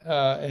had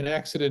an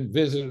accident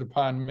visited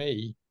upon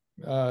me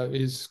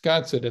is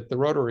Sconset at the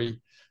Rotary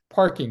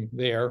parking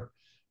there,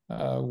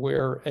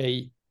 where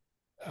a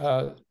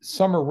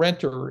summer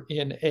renter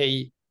in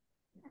a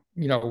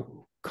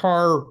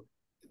car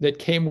that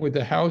came with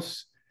the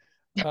house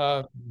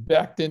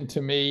backed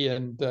into me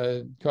and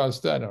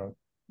caused, I don't know,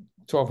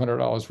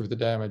 $1,200 worth of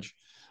damage,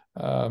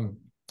 and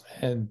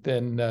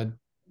then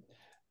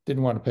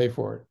didn't want to pay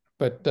for it.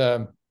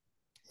 But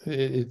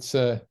it's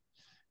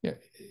Yeah,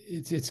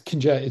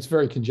 it's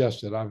very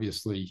congested,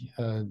 obviously,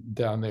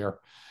 down there.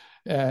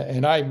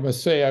 And I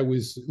must say, I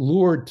was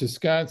lured to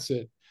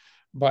Sconset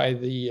by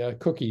the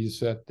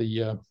cookies at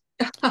the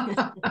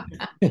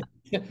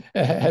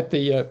at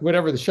the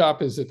whatever the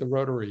shop is at the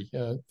Rotary.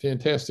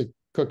 Fantastic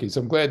cookies.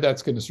 I'm glad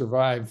that's going to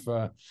survive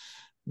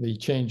the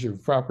change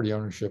of property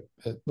ownership.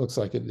 It looks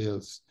like it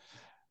is.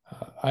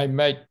 I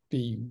might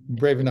be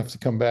brave enough to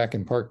come back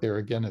and park there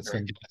again at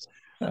some.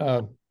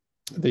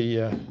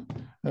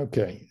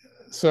 Okay,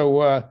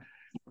 so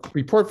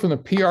report from the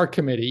PR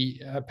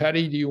committee.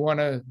 Patty, do you want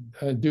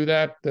to do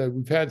that?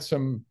 We've had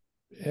some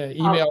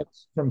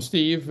emails from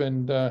Steve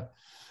and.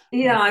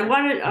 Yeah, I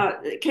wanted,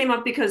 it came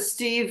up because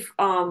Steve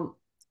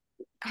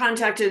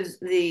contacted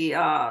the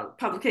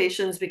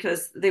publications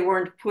because they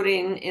weren't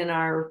putting in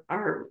our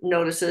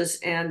notices,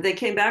 and they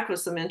came back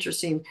with some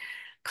interesting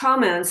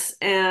comments.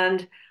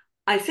 And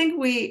I think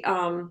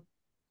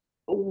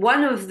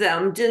one of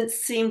them didn't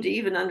seem to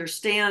even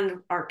understand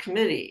our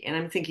committee. And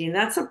I'm thinking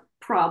that's a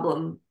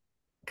problem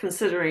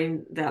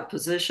considering that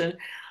position.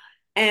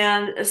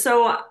 And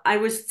so I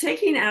was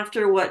taking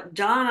after what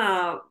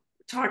Donna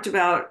talked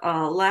about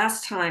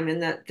last time,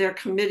 and that their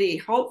committee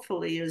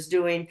hopefully is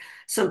doing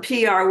some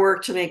PR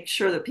work to make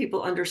sure that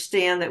people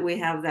understand that we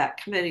have that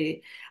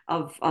committee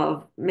of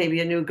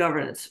maybe a new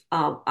governance.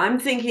 I'm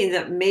thinking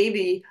that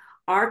maybe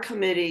our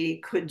committee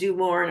could do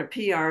more in a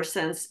PR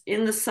sense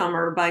in the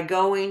summer by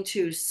going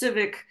to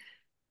civic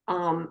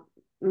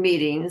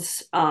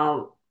meetings.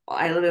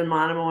 I live in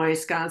Monomoy,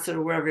 Wisconsin,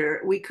 or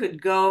wherever. We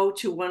could go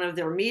to one of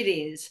their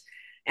meetings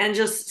and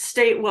just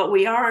state what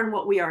we are and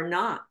what we are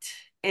not,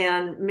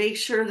 and make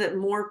sure that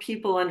more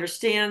people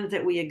understand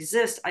that we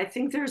exist. I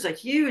think there's a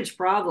huge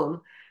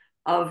problem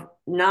of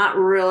not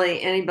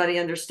really anybody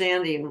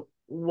understanding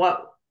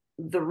what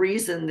the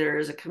reason there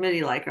is a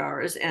committee like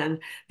ours, and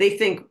they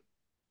think,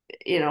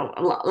 you know,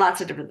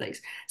 lots of different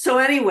things. So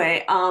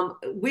anyway,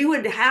 we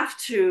would have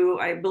to,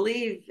 I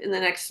believe, in the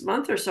next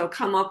month or so,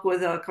 come up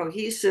with a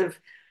cohesive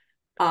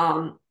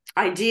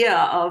idea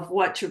of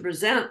what to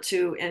present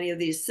to any of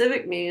these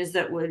civic meetings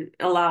that would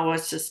allow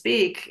us to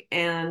speak,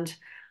 and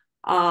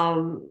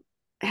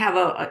have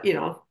a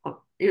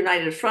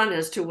united front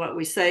as to what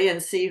we say,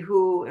 and see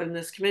who in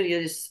this committee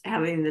is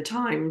having the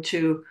time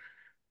to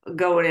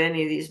go to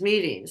any of these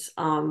meetings.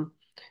 I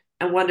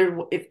wondered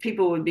if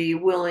people would be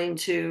willing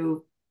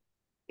to,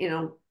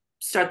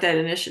 start that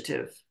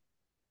initiative.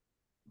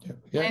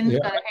 Lynn's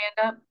got a hand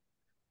up.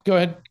 Go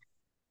ahead.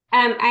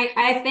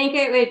 I think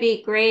it would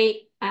be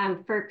great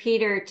for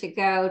Peter to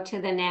go to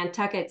the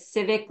Nantucket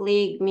Civic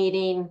League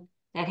meeting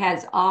that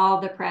has all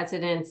the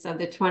presidents of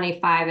the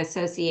 25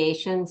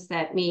 associations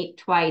that meet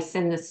twice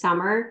in the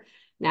summer,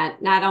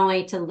 not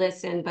only to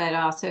listen, but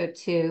also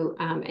to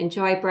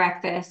enjoy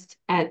breakfast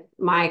at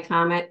my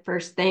Comet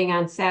first thing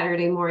on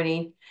Saturday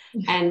morning,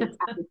 and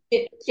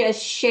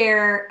just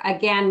share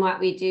again what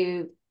we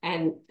do,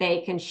 and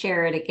they can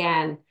share it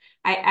again.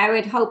 I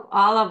would hope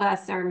all of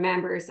us are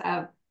members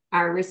of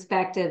our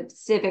respective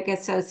civic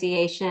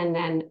association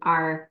and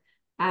are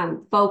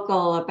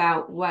vocal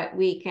about what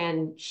we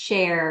can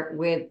share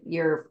with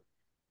your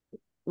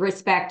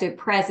respective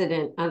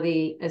president of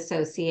the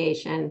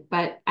association.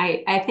 But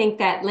I think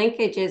that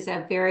linkage is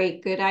a very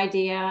good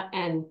idea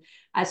and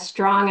a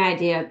strong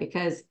idea,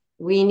 because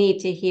we need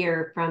to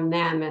hear from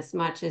them as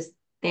much as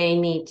they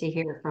need to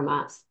hear from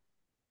us.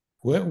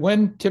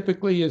 When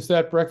typically is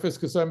that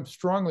breakfast? Because I'm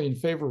strongly in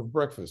favor of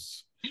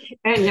breakfasts.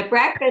 And the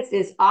breakfast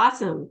is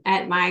awesome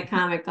at my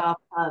Comet Golf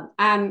Club.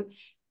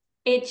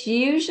 It's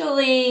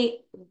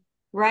usually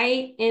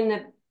right in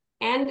the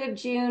end of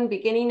June,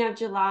 beginning of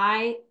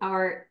July,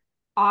 or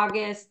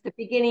August, the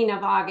beginning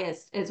of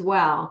August as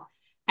well.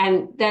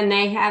 And then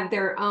they have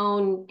their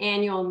own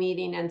annual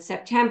meeting in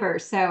September.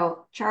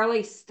 So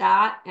Charlie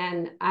Stott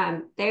and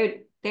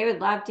they would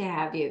love to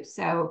have you.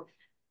 So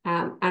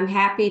I'm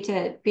happy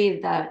to be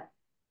the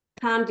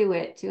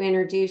conduit to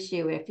introduce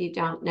you if you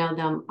don't know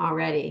them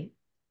already.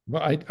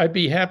 Well, I'd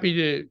be happy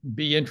to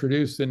be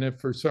introduced, and if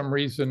for some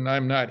reason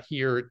I'm not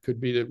here, it could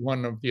be that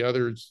one of the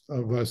others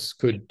of us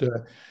could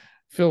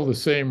fill the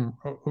same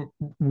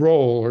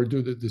role or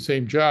do the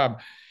same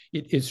job.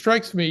 It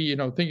strikes me,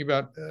 thinking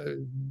about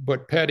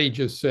what Patty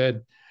just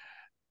said,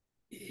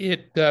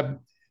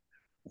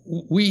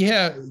 we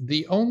have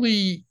the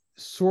only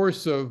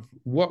source of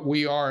what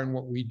we are and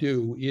what we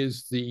do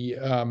is the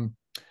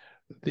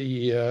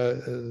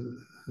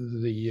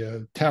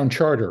town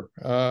charter,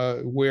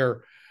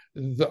 where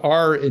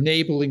our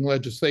enabling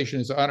legislation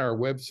is on our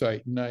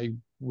website, and I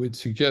would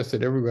suggest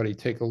that everybody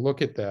take a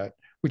look at that,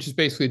 which is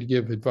basically to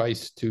give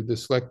advice to the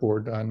select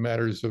board on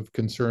matters of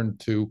concern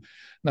to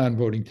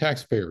non-voting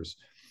taxpayers.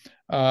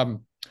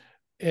 But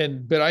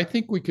I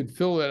think we could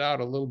fill that out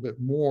a little bit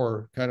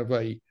more, kind of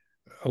a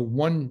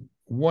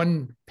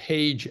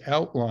one-page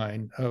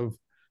outline of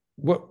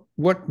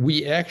what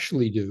we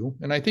actually do,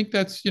 and I think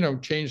that's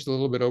changed a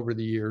little bit over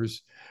the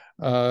years.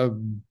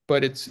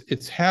 But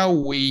it's how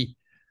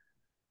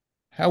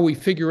we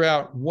figure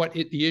out what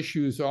the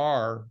issues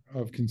are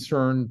of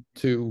concern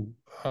to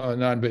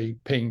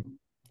non-paying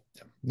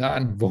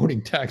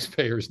non-voting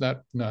taxpayers,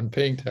 not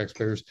non-paying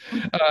taxpayers,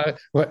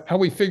 how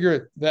we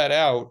figure that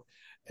out,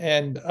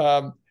 and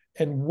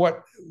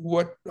what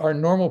our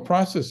normal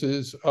process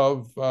is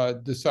of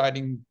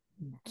deciding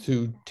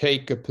to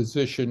take a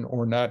position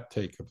or not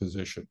take a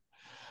position.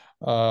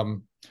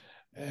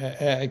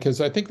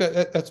 Because I think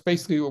that's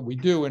basically what we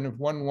do. And if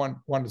one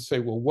want to say,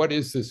 well, what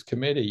is this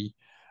committee?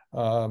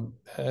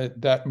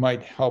 That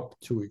might help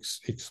to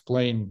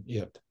explain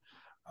it.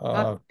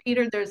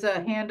 Peter, there's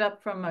a hand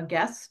up from a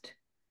guest.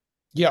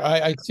 Yeah,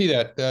 I see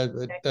that.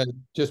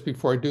 Just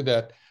before I do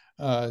that,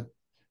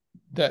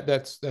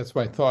 that's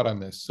my thought on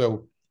this.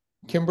 So,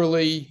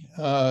 Kimberly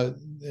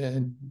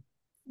and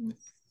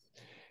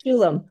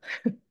Shulam.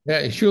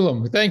 yeah,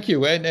 Shulam, thank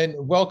you, and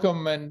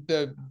welcome, and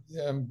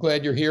I'm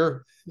glad you're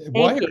here.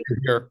 Why are you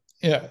here?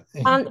 Yeah.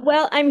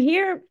 Well, I'm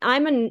here.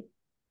 I'm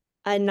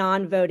a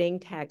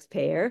non-voting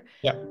taxpayer.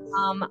 Yeah.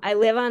 I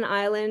live on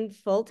island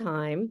full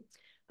time,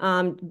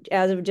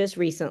 as of just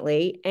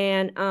recently,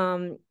 and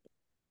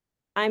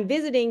I'm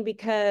visiting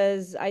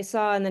because I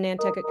saw in the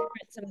Nantucket Current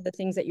some of the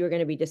things that you were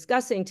going to be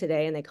discussing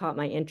today, and they caught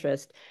my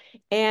interest.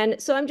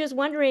 And so I'm just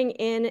wondering,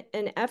 in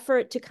an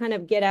effort to kind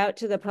of get out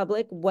to the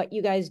public what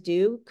you guys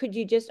do, could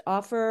you just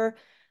offer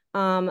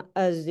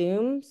a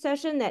Zoom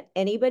session that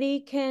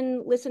anybody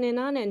can listen in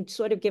on and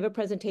sort of give a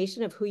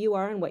presentation of who you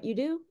are and what you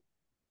do?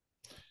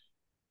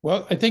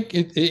 Well, I think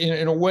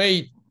in a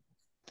way,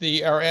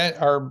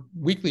 our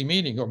weekly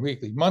meeting or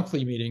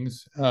monthly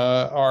meetings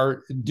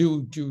are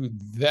do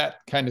that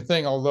kind of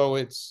thing. Although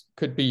it's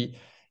could be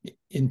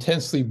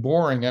intensely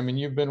boring. I mean,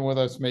 you've been with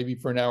us maybe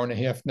for an hour and a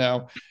half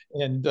now,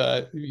 and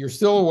you're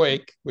still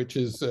awake, which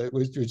is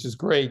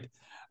great.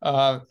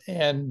 As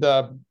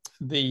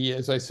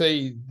I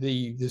say,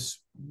 this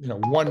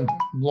one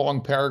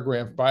long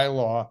paragraph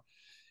bylaw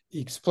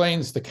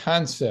explains the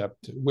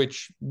concept,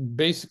 which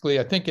basically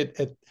I think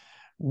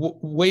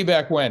way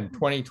back when,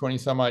 20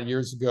 some odd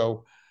years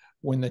ago,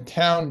 when the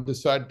town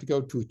decided to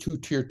go to a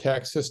two-tier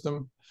tax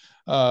system,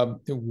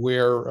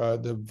 where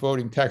the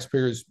voting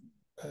taxpayers,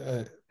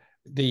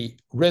 the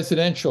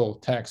residential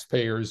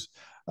taxpayers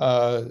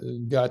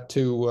got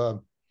to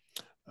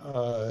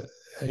a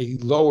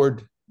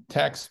lowered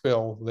tax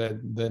bill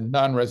than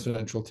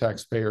non-residential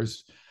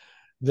taxpayers,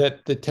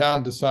 that the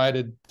town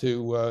decided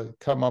to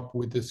come up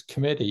with this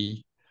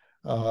committee,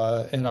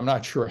 and I'm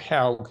not sure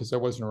how, because I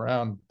wasn't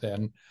around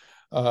then.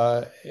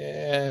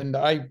 And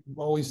I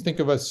always think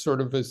of us sort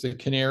of as a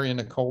canary in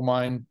a coal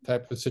mine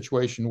type of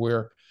situation,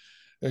 where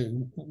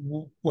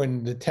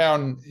when the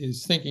town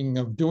is thinking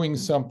of doing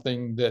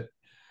something that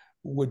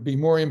would be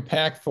more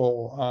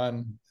impactful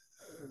on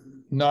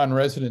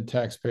non-resident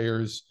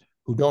taxpayers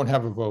who don't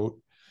have a vote,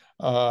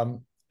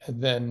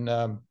 then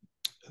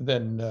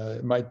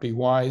it might be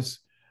wise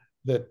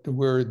that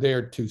we're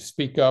there to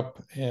speak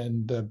up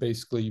and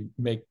basically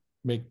make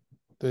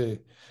the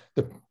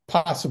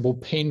possible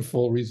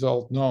painful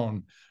result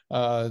known,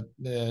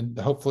 and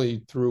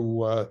hopefully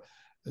through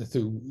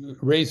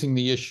raising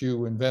the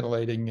issue and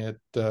ventilating it,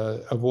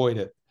 avoid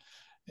it.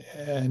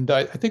 And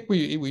I think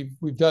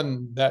we've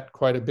done that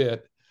quite a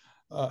bit.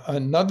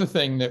 Another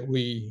thing that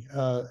we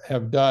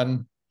have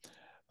done,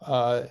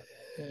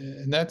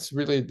 and that's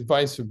really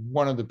advice of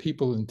one of the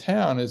people in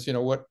town, is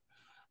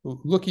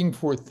looking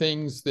for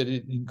things that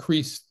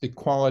increase the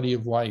quality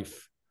of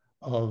life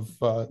of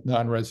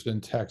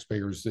non-resident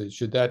taxpayers.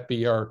 Should that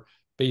be our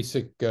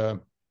basic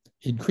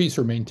increase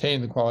or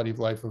maintain the quality of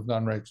life of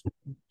non-residents?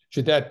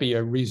 Should that be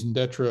a raison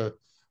d'etre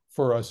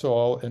for us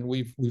all? And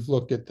we've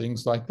looked at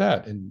things like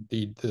that.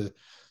 Indeed,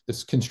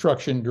 this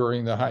construction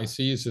during the high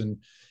season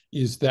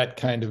is that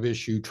kind of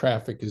issue.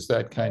 Traffic is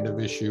that kind of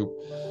issue.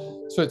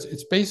 So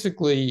it's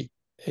basically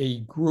a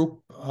group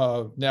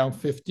of now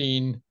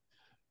 15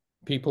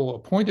 people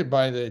appointed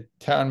by the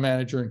town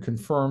manager and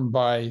confirmed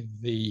by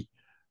the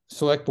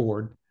select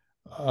board,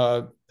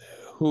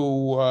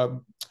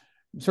 who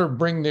sort of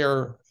bring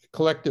their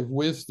collective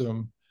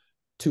wisdom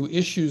to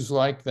issues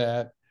like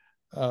that,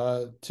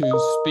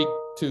 to speak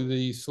to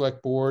the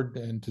select board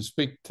and to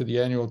speak to the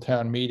annual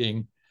town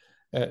meeting.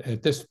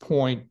 At this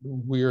point,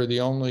 we are the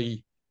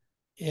only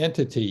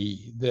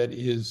entity that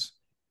is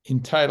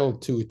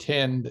entitled to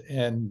attend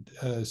and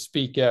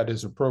speak at,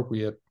 as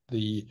appropriate,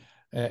 the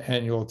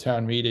annual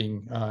town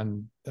meeting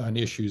on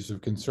issues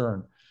of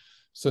concern.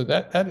 So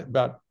that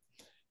about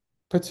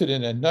puts it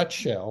in a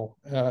nutshell.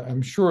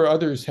 I'm sure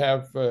others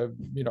have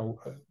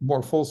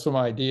more fulsome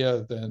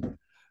idea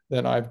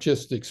than I've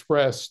just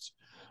expressed,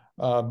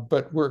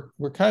 but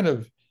we're kind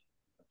of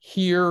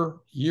here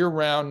year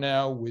round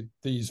now with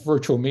these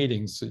virtual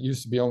meetings that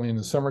used to be only in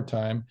the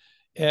summertime.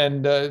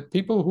 And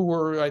people who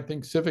are, I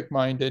think, civic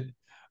minded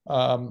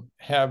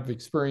have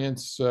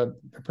experience,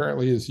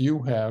 apparently as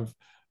you have,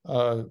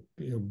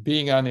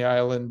 being on the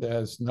island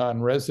as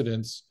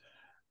non-residents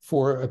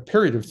for a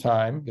period of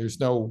time. There's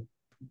no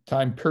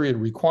time period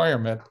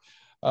requirement,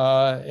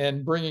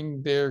 and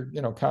bringing their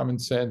common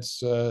sense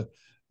to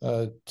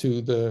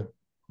the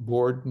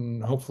board,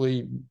 and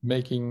hopefully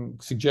making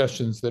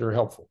suggestions that are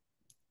helpful.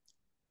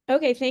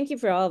 Okay, thank you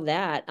for all of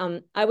that.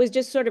 I was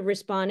just sort of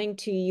responding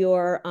to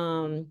your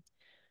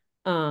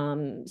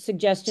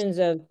suggestions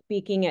of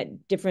speaking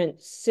at different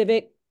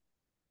civic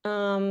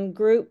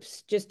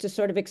groups, just to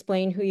sort of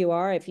explain who you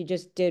are. If you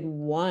just did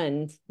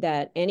one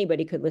that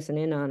anybody could listen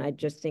in on, I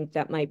just think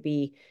that might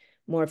be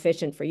more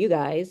efficient for you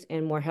guys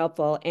and more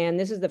helpful. And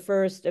this is the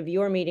first of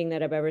your meeting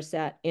that I've ever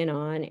sat in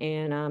on,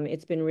 and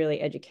it's been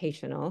really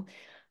educational.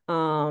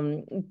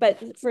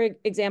 But for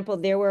example,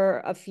 there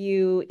were a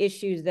few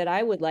issues that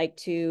I would like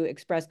to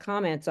express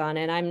comments on,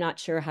 and I'm not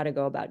sure how to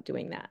go about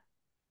doing that.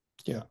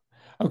 Yeah.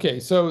 Okay.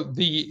 So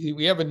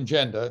we have an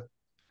agenda,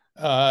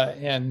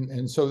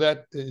 and so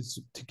that is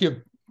to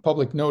give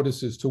public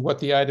notice as to what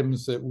the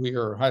items that we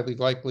are highly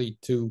likely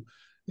to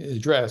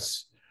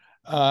address.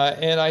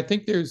 And I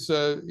think there's,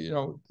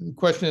 the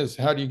question is,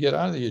 how do you get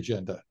on the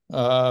agenda?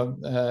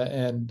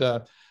 And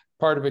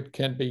part of it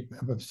can be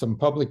some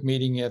public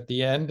meeting at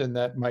the end, and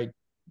that might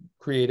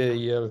create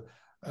a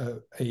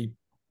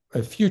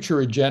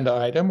future agenda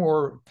item,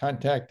 or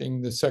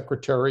contacting the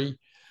secretary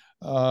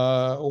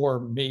or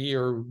me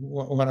or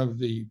one of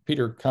the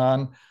Peter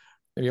Kahn.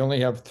 We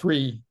only have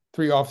three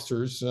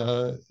officers,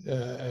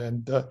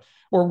 and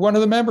or one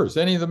of the members,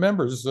 any of the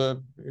members,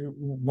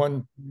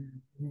 one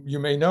you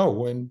may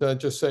know, and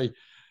just say,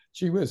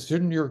 "Gee whiz,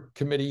 shouldn't your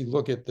committee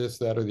look at this,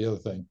 that, or the other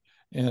thing?"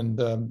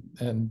 And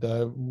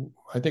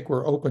I think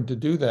we're open to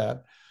do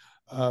that.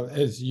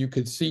 As you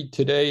could see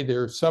today,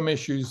 there are some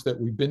issues that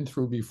we've been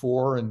through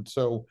before, and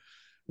so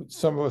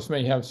some of us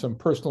may have some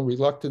personal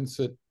reluctance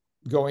at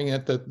going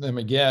at them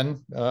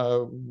again,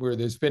 where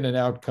there's been an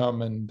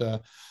outcome, and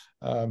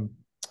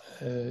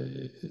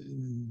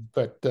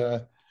but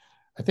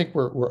I think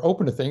we're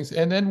open to things.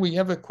 And then we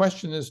have a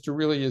question as to,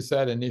 really, is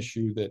that an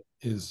issue that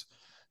is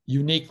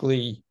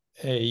uniquely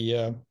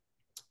a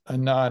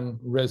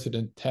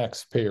non-resident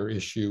taxpayer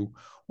issue,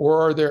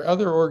 or are there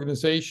other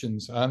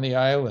organizations on the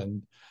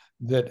island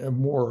that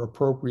more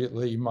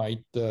appropriately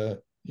might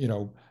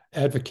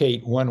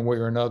advocate one way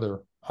or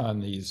another on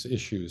these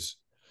issues?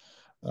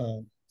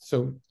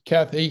 So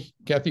Kathy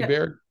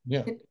Baird,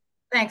 yeah.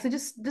 Thanks. So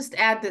just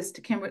add this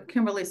to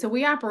Kimberly. So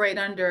we operate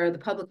under the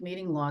public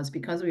meeting laws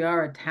because we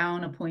are a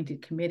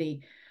town-appointed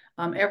committee.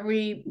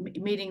 Every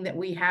meeting that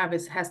we have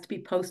has to be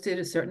posted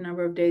a certain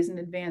number of days in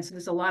advance. So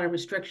there's a lot of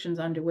restrictions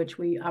under which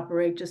we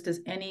operate, just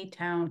as any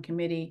town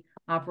committee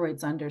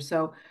operates under.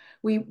 So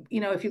we,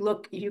 if you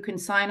look, you can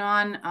sign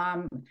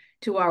on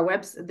to our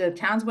the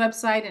town's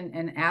website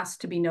and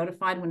ask to be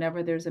notified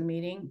whenever there's a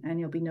meeting, and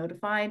you'll be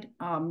notified,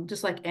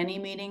 just like any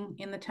meeting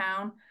in the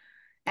town.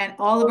 And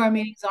all of our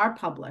meetings are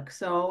public.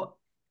 So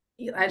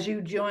as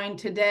you joined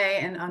today,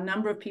 and a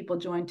number of people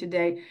joined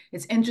today,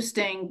 it's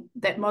interesting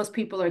that most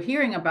people are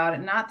hearing about it,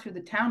 not through the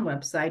town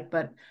website,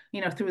 but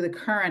through the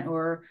Current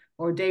or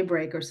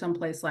Daybreak or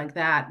someplace like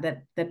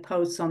that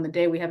posts on the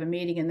day we have a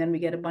meeting, and then we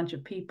get a bunch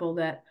of people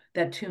that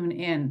tune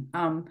in.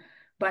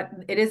 But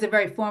it is a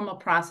very formal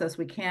process.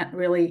 We can't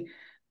really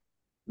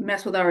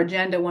mess with our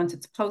agenda once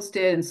it's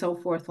posted and so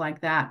forth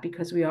like that,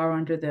 because we are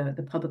under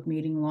the public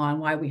meeting law,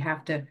 and why we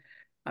have to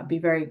be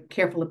very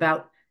careful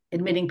about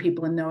admitting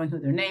people and knowing who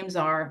their names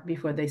are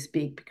before they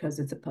speak, because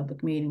it's a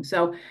public meeting.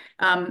 So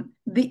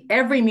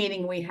every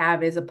meeting we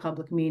have is a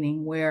public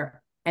meeting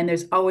and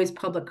there's always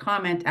public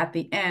comment at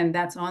the end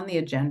that's on the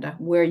agenda,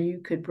 where you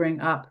could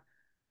bring up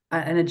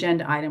an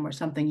agenda item or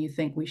something you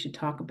think we should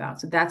talk about.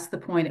 So that's the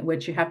point at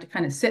which you have to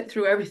kind of sit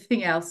through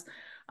everything else,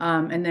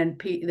 and then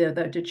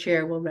the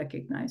chair will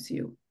recognize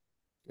you.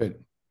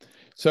 Good.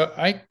 So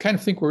I kind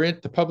of think we're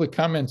at the public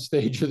comment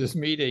stage of this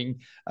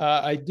meeting.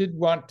 I did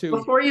want to...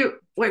 Before you...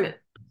 Wait a minute.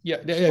 Yeah,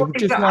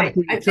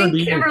 I think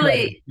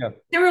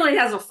Kimberly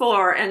has a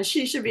floor, and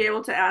she should be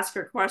able to ask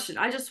her question.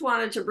 I just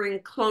wanted to bring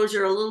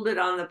closure a little bit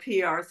on the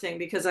PR thing,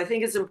 because I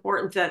think it's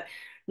important that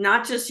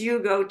not just you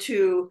go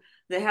to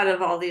the head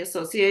of all the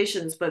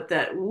associations, but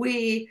that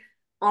we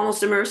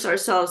almost immerse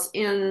ourselves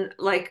in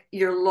like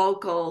your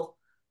local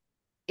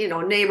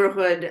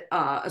neighborhood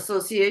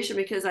association,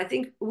 because I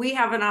think we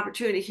have an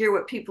opportunity to hear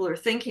what people are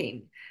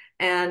thinking.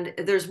 And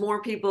there's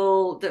more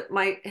people that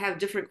might have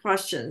different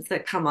questions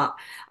that come up.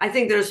 I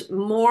think there's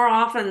more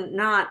often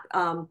not,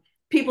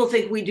 people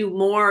think we do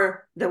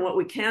more than what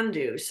we can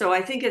do. So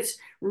I think it's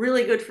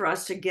really good for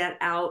us to get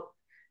out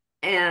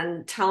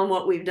and tell them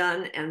what we've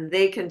done, and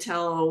they can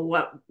tell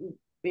what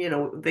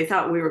they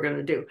thought we were going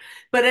to do.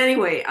 But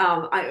anyway,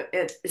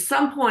 at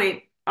some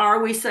point,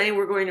 are we saying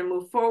we're going to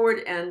move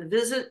forward and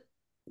visit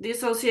the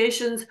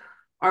associations?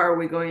 Or are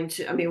we going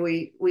to, I mean,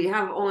 we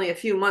have only a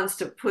few months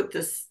to put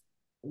this,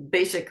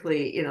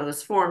 basically,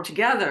 this forum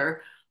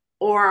together,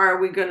 or are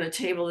we going to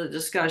table the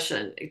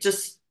discussion?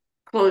 Just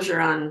closure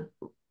on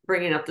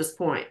bringing up this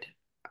point.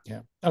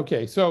 Yeah.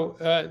 Okay. So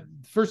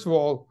first of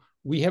all,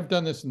 we have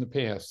done this in the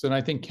past, and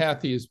I think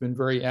Kathy has been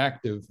very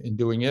active in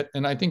doing it,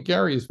 and I think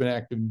Gary has been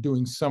active in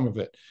doing some of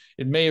it.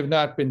 It may have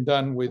not been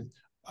done with,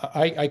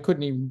 I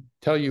couldn't even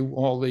tell you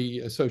all the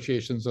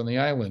associations on the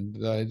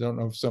island. I don't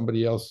know if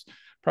somebody else,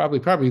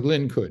 probably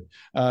Lynn could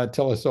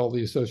tell us all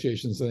the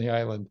associations on the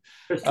island.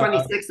 There's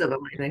 26 of them,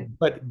 I think.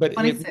 But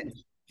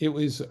it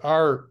was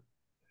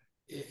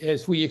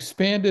as we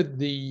expanded,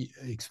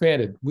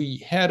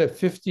 we had a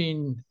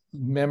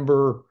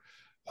 15-member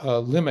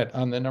limit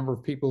on the number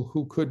of people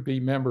who could be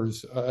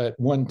members at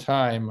one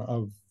time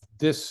of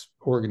this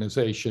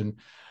organization.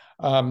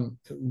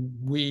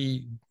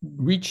 We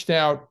reached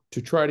out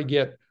to try to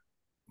get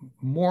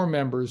more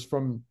members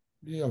from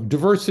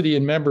diversity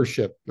in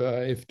membership,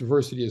 if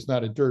diversity is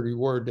not a dirty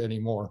word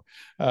anymore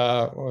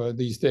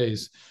these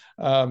days.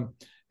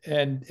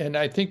 And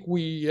I think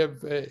we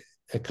have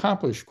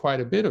accomplished quite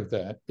a bit of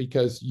that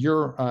because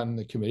you're on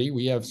the committee.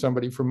 We have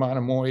somebody from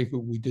Monomoy who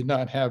we did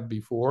not have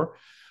before.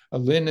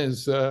 Lynn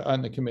is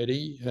on the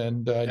committee,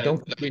 and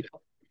don't think we,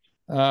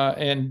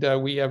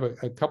 we have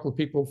a couple of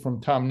people from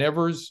Tom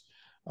Nevers.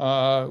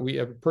 We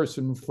have a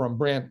person from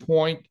Brant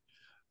Point.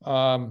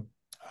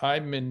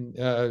 I'm in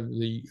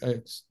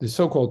the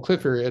so-called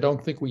Cliff area. I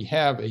don't think we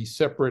have a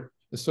separate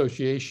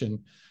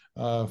association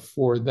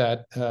for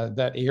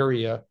that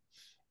area,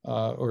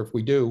 or if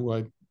we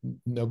do,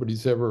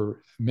 nobody's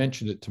ever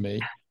mentioned it to me.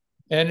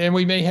 And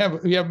we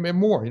have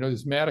more.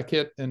 There's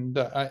Mattakit, and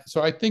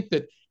so I think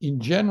that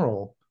in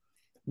general,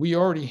 we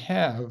already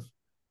have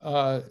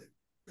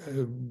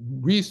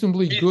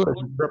reasonably good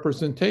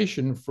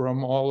representation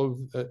from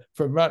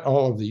from not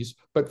all of these,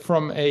 but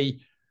from a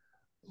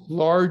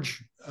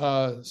large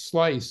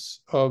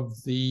slice of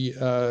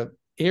the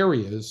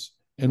areas,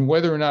 and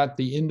whether or not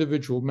the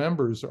individual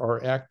members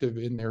are active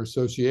in their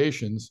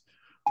associations,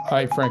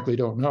 I frankly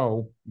don't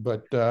know.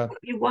 But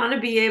you want to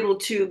be able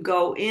to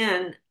go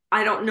in.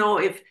 I don't know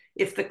if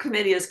the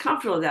committee is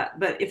comfortable with that,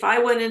 but if I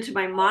went into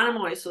my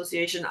Monomoy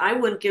association, I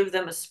wouldn't give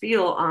them a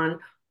spiel on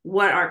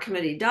what our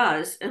committee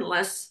does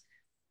unless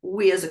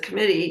we as a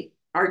committee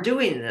are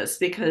doing this,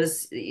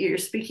 because you're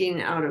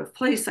speaking out of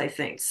place, I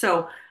think.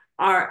 So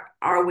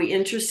are we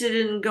interested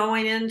in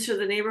going into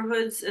the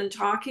neighborhoods and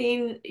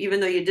talking, even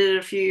though you did it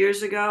a few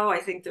years ago? I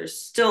think there's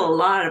still a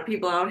lot of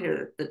people out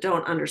here that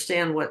don't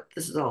understand what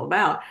this is all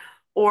about.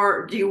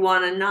 Or do you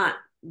want to not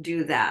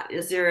do that?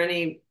 Is there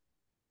any,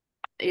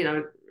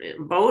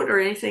 vote or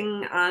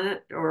anything on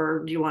it?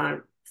 Or do you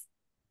want to?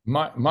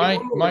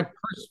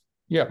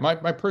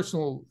 My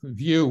personal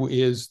view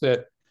is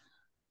that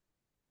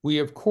we,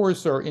 of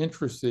course, are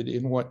interested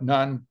in what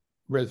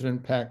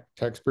non-resident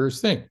taxpayers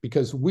think,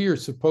 because we are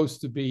supposed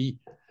to be,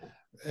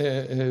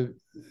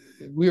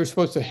 we are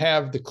supposed to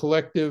have the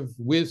collective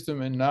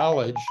wisdom and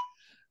knowledge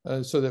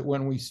so that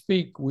when we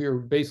speak, we are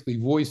basically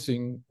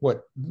voicing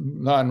what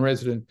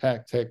non-resident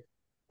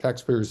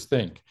taxpayers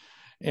think.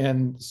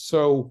 And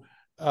so,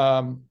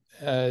 when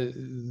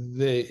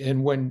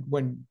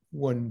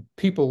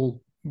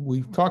people,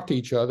 we talk to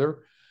each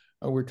other,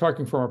 we're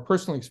talking from our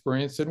personal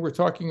experience, and we're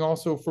talking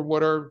also from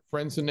what our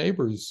friends and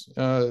neighbors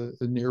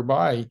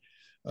nearby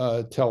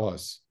tell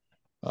us.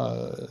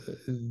 I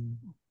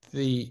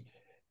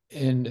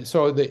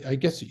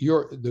guess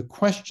the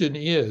question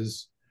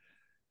is,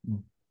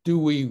 do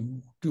we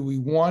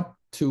want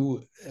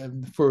to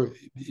for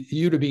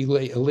you to be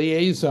a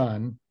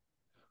liaison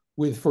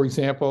with, for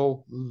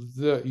example,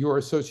 your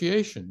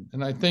association?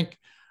 And I think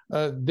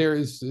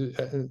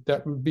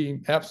that would be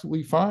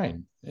absolutely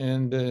fine.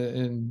 And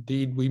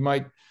indeed, we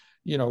might,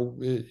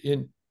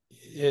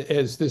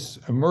 as this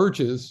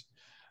emerges,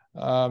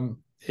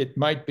 it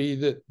might be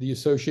that the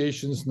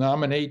associations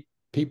nominate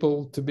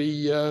people to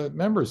be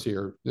members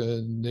here.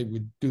 They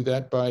would do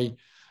that by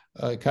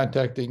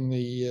contacting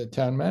the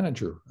town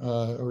manager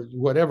or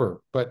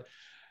whatever. But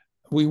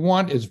we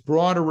want as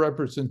broad a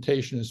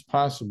representation as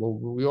possible.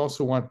 But we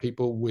also want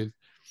people with,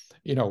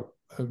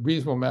 a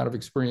reasonable amount of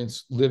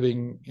experience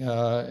living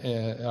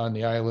on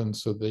the island,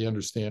 so they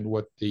understand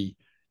what the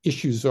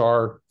issues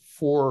are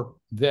for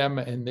them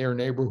and their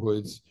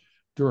neighborhoods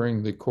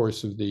during the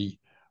course of the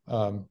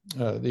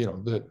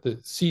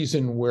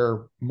season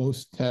where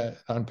most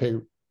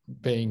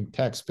non-paying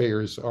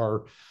taxpayers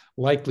are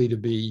likely to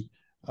be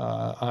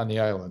on the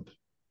island.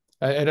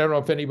 I don't know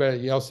if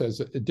anybody else has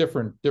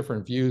different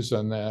views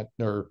on that,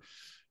 or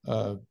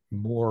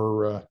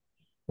more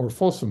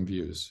fulsome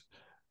views.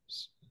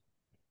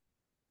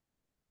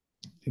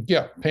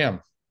 Yeah,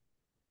 Pam.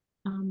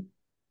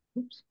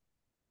 Oops.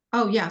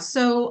 Oh, yeah.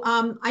 So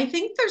I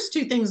think there's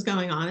two things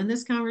going on in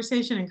this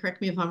conversation, and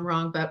correct me if I'm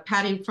wrong, but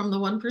Patty, from the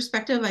one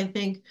perspective, I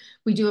think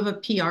we do have a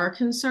PR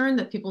concern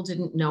that people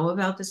didn't know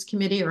about this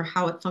committee or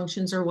how it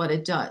functions or what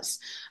it does.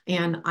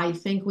 And I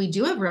think we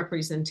do have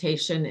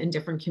representation in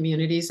different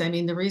communities. I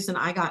mean, the reason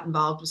I got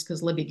involved was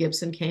because Libby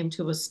Gibson came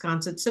to a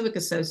Wisconsin Civic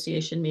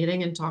Association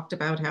meeting and talked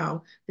about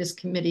how this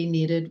committee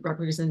needed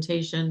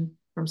representation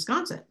from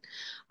Wisconsin.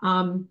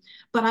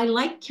 But I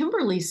like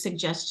Kimberly's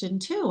suggestion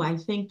too. I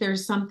think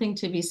there's something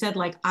to be said.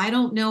 Like, I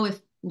don't know if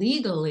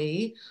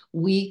legally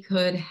we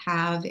could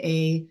have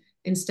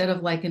instead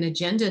of like an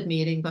agenda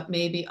meeting, but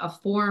maybe a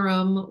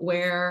forum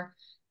where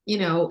you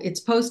know,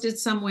 it's posted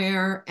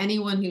somewhere.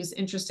 Anyone who's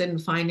interested in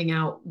finding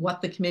out what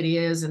the committee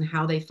is and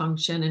how they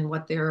function and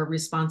what their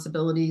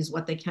responsibilities,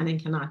 what they can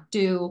and cannot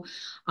do.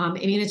 I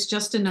mean, it's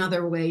just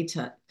another way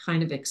to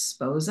kind of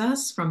expose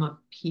us from a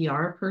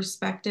PR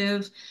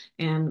perspective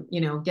and, you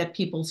know, get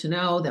people to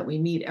know that we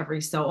meet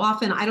every so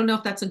often. I don't know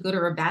if that's a good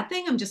or a bad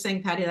thing. I'm just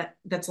saying, Patty,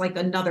 that's like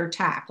another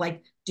tack,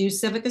 like do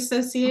civic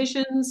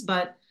associations,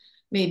 but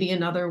maybe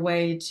another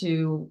way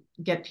to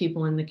get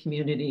people in the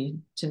community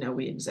to know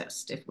we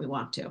exist if we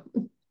want to.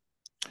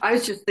 I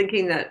was just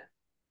thinking that,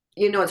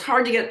 you know, it's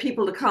hard to get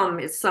people to come.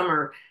 It's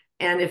summer.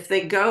 And if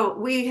they go,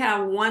 we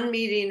have one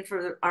meeting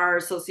for our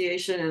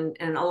association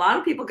and a lot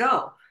of people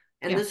go.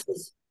 And this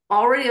is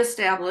already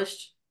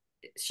established.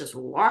 It's just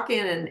walk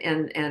in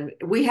and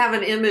we have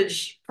an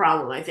image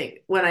problem, I think.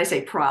 When I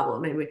say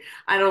problem, maybe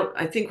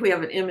I think we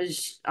have an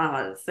image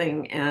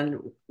thing, and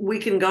we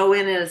can go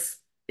in as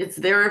it's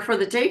there for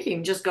the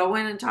taking. Just go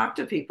in and talk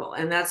to people.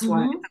 And that's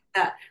why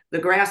that the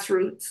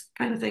grassroots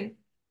kind of thing.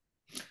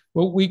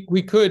 Well,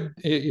 we could,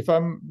 if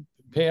I'm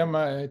Pam,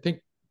 I think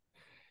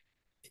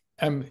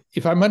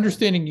if I'm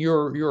understanding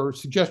your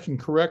suggestion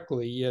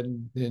correctly,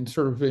 and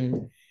sort of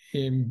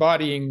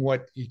embodying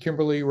what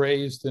Kimberly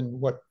raised and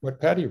what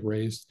Patty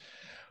raised,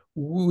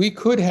 we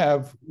could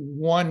have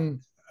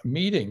one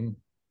meeting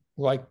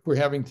like we're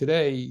having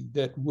today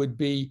that would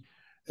be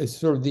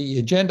sort of the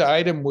agenda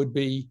item would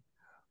be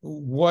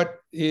what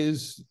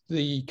is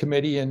the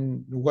committee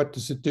and what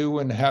does it do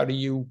and how do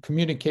you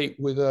communicate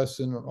with us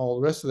and all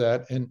the rest of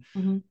that.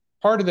 And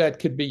part of that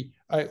could be,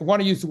 I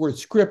want to use the word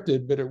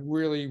scripted, but it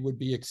really would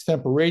be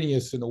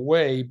extemporaneous in a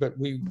way, but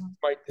we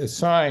might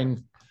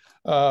assign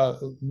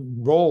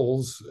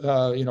roles,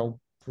 you know,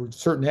 for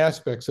certain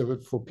aspects of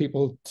it for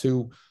people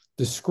to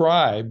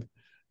describe.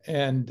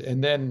 And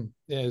then,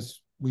 as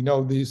we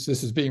know, this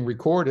is being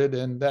recorded,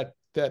 and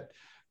that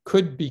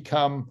could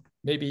become,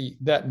 maybe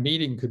that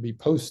meeting could be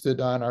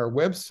posted on our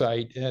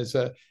website as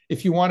a,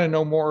 if you want to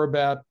know more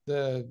about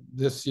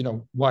this, you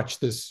know, watch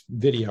this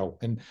video.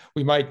 And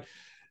we might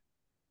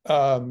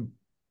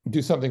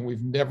do something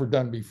we've never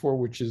done before,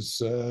 which is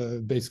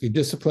basically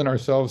discipline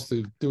ourselves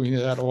to doing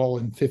that all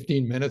in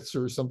 15 minutes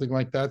or something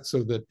like that,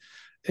 so that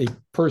a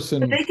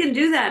person... But they can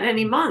do that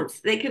any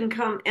month. They can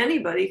come,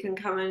 anybody can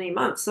come any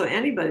month. So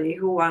anybody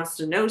who wants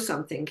to know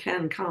something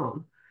can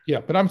come. Yeah,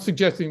 but I'm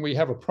suggesting we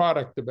have a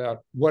product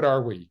about what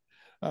are we?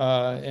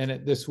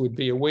 And this would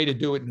be a way to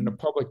do it in a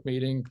public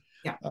meeting,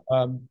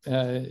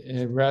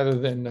 and rather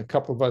than a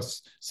couple of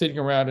us sitting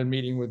around and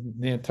meeting with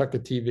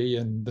Nantucket TV.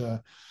 And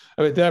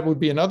I mean, that would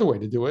be another way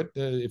to do it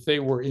if they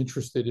were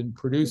interested in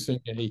producing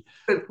a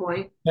good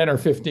point 10 or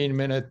 15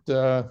 minute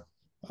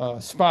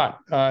spot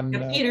on.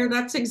 Peter,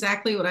 that's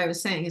exactly what I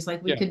was saying. Is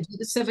like we could do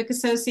the civic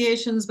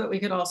associations, but we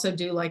could also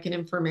do like an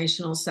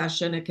informational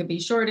session. It could be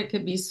short, it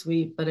could be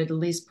sweet, but it at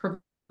least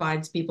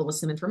provides people with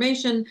some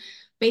information.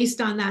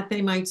 Based on that,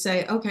 they might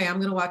say, okay, I'm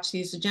going to watch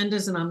these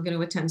agendas and I'm going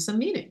to attend some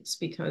meetings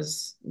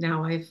because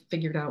now I've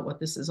figured out what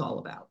this is all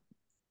about.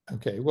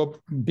 Okay, well,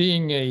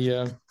 being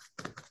a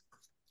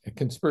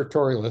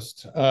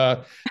conspiratorialist,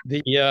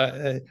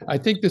 I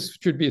think this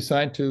should be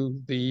assigned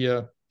to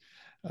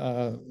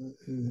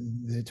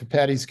to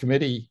Patty's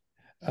committee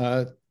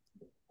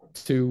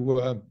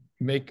to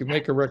make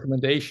a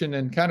recommendation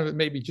and kind of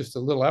maybe just a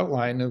little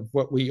outline of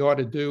what we ought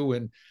to do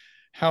and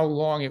how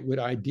long it would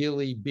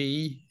ideally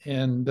be,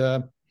 and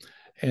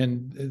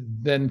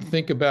then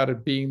think about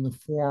it being the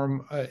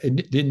form.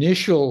 The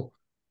initial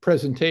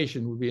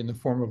presentation would be in the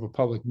form of a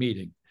public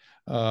meeting,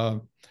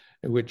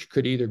 which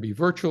could either be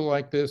virtual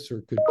like this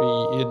or could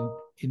be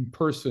in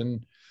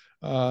person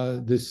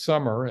this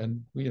summer.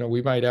 And you know,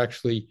 we might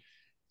actually,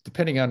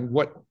 depending on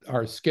what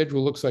our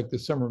schedule looks like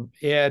this summer,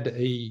 add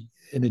an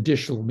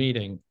additional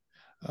meeting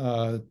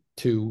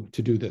to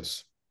do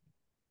this.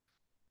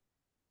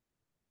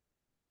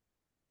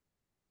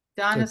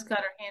 Donna's got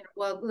her hand.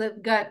 Well,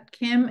 we've got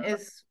Kim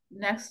is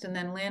next, and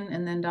then Lynn,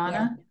 and then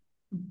Donna.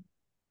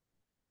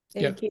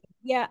 Thank you.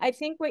 Yeah, I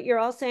think what you're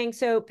all saying.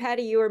 So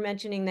Patty, you were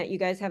mentioning that you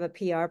guys have a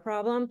PR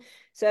problem.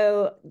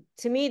 So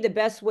to me, the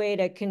best way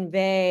to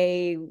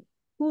convey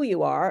who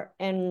you are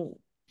and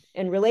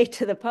relate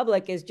to the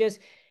public is just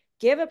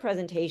give a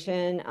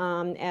presentation,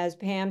 as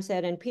Pam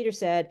said and Peter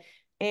said,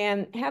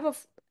 and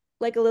have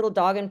like a little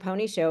dog and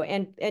pony show,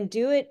 and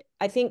do it,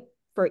 I think,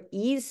 for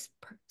ease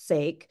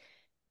sake,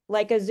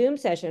 like a Zoom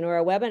session or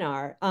a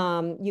webinar.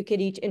 You could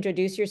each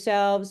introduce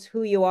yourselves,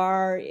 who you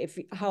are,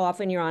 how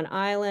often you're on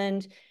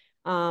island,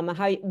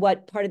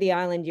 what part of the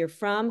island you're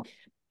from.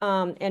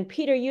 And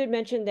Peter, you had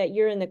mentioned that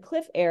you're in the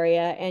Cliff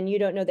area and you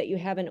don't know that you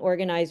have an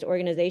organized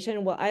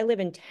organization. Well, I live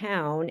in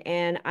town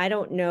and I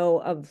don't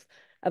know of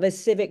a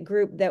civic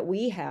group that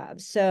we have.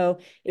 So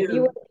if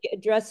you were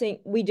addressing,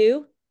 we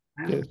do?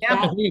 Yes. Yeah.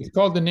 I think it's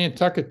called the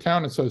Nantucket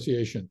Town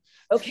Association.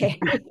 Okay.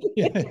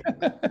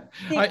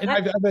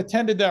 I've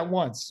attended that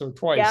once or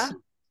twice.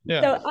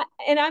 Yeah. So,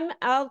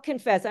 I'll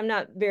confess, I'm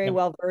not very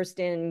well versed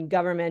in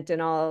government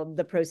and all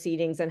the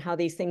proceedings and how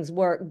these things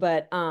work.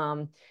 But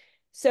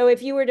so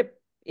if you were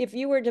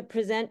to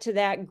present to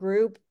that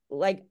group,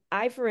 like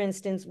I, for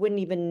instance,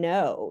 wouldn't even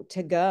know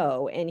to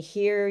go and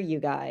hear you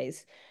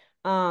guys.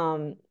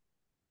 So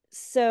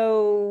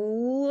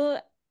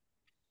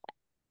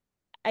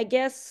I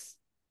guess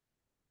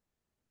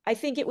I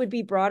think it would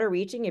be broader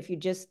reaching if you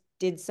just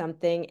did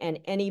something and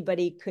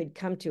anybody could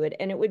come to it.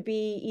 And it would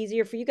be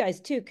easier for you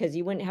guys too, because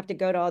you wouldn't have to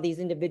go to all these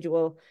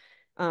individual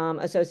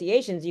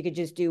associations. You could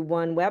just do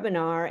one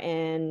webinar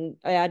and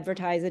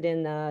advertise it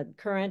in the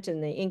Current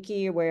and the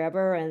Inky or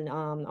wherever, and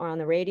or on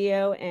the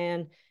radio.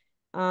 And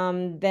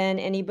then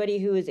anybody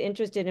who is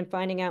interested in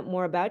finding out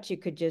more about you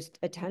could just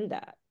attend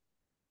that.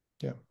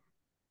 Yeah.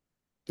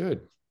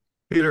 Good.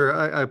 Peter,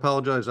 I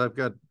apologize. I've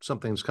got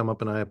something's come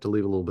up and I have to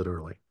leave a little bit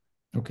early.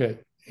 Okay.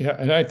 Yeah,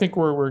 and I think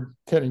we're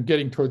kind of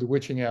getting toward the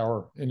witching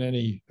hour in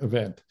any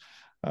event.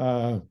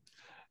 Lynn's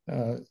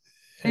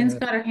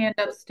got her hand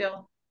up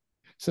still.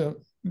 So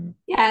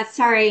yeah,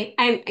 sorry.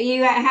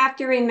 You have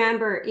to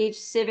remember each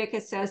civic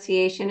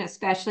association,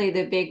 especially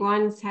the big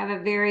ones, have a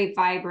very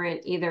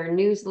vibrant either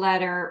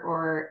newsletter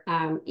or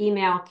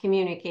email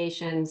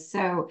communications.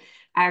 So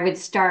I would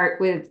start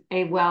with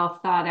a well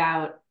thought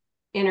out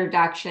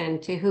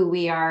introduction to who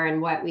we are and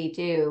what we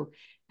do,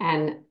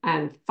 and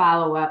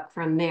follow up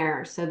from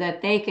there so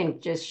that they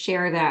can just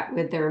share that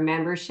with their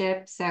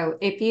membership. So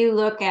if you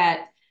look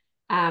at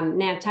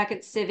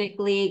Nantucket Civic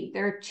League,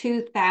 there are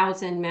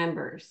 2,000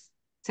 members.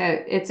 So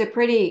it's a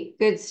pretty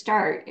good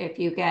start if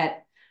you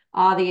get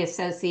all the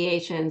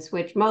associations,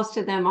 which most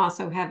of them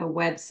also have a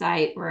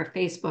website or a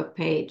Facebook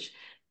page.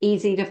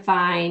 Easy to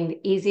find,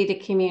 easy to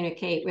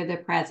communicate with the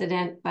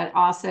president, but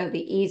also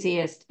the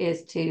easiest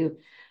is to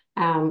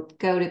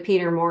go to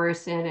Peter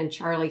Morrison and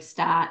Charlie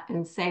Stott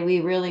and say,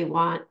 we really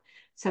want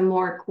some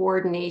more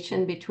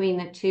coordination between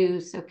the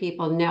two so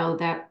people know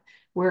that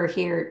we're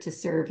here to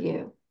serve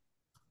you.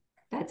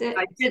 That's it.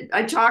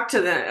 I talked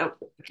to them.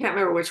 I can't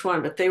remember which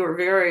one, but they were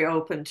very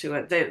open to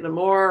it. The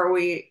more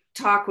we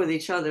talk with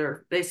each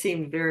other, they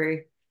seemed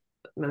very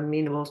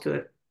amenable to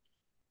it.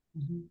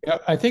 Yeah,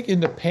 I think in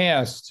the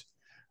past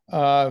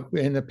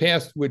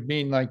would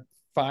mean like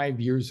 5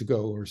 years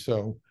ago or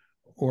so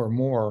or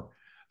more,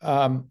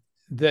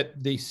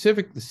 that the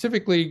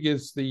Civic League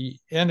is the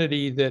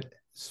entity that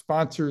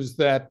sponsors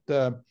that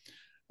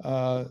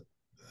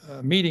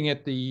meeting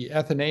at the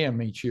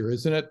Athenaeum each year,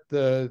 isn't it?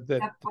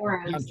 That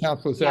town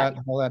council is at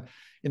and all that.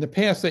 In the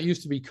past, that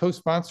used to be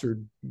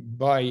co-sponsored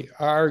by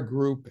our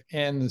group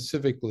and the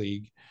Civic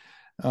League.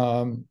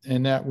 And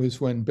that was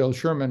when Bill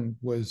Sherman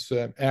was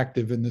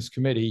active in this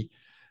committee,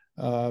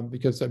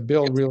 because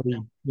Bill really,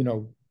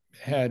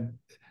 had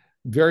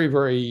very,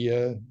 very,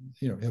 a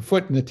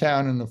foot in the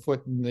town and a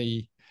foot in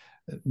the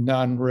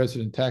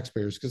non-resident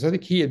taxpayers, because I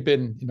think he had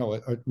been,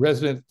 a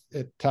resident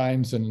at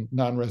times and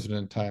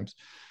non-resident at times.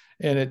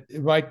 And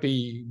it might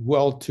be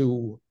well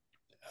to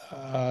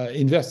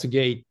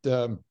investigate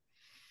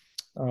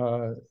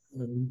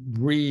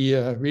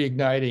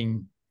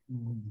reigniting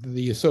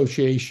the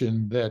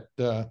association that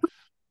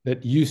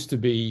used to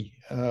be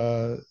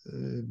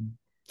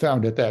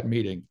found at that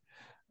meeting.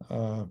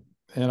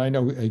 And I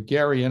know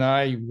Gary and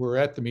I were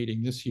at the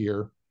meeting this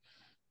year,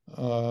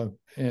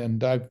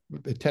 and I've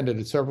attended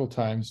it several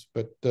times,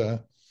 but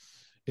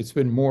it's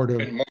been more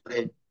to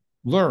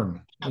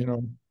learn,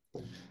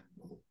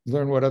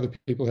 learn what other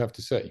people have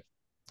to say.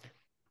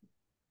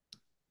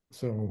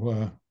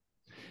 So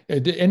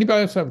did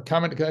anybody else have a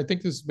comment? I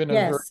think this has been a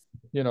very,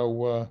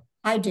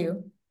 I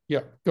do.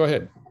 Yeah, go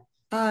ahead.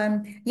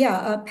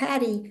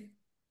 Patty,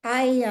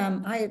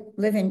 I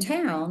live in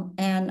town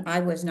and I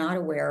was not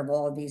aware of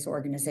all of these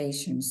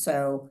organizations.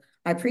 So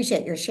I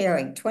appreciate your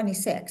sharing.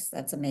 26,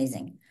 that's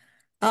amazing.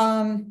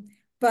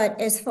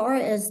 But as far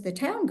as the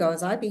town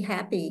goes, I'd be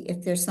happy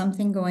if there's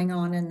something going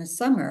on in the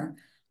summer.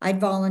 I'd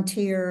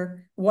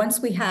volunteer once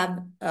we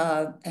have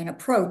an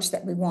approach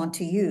that we want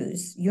to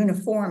use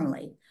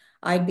uniformly.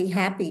 I'd be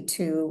happy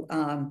to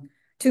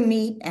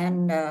meet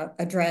and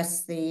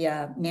address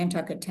the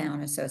Nantucket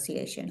Town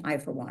Association, I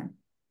for one.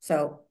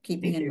 So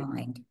keeping in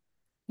mind,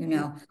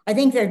 I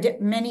think there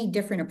are many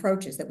different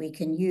approaches that we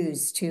can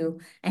use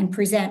and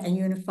present a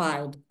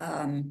unified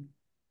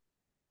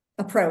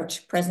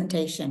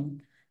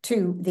presentation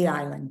to the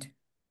island.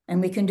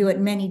 And we can do it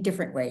many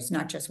different ways,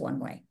 not just one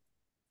way.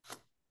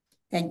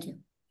 Thank you.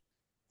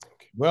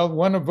 Well,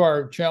 one of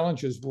our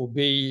challenges will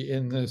be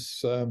in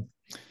this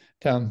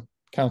town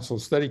council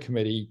study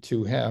committee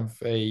to have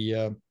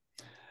to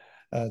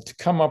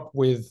come up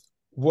with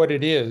what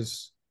it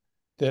is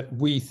that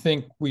we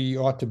think we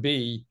ought to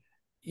be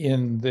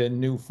in the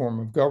new form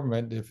of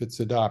government if it's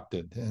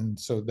adopted. And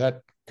so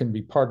that can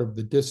be part of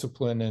the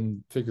discipline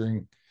in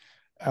figuring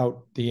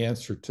out the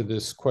answer to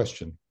this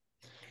question.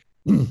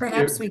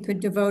 Perhaps we could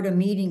devote a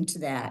meeting to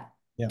that.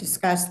 Yeah.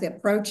 Discuss the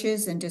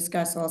approaches and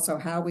discuss also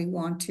how we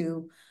want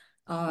to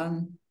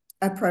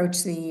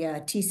approach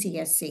the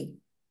TCSC.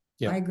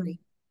 Yeah. I agree.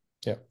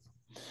 Yeah.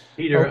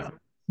 Peter.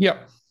 Yeah.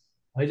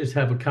 I just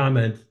have a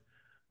comment.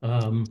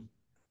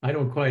 I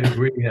don't quite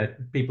agree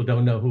that people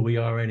don't know who we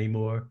are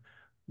anymore.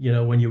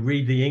 When you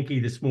read the Inky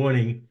this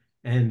morning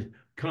and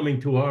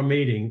coming to our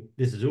meeting,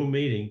 this Zoom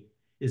meeting,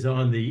 is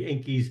on the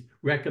Inky's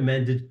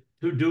recommended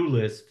to-do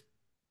list.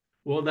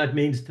 All that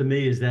means to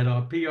me is that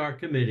our PR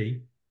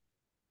committee,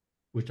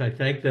 which I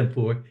thank them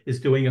for,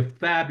 is doing a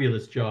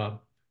fabulous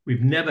job.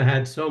 We've never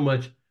had so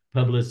much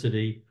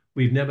publicity.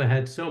 We've never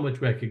had so much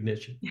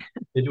recognition.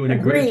 They're doing a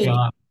great Agreed.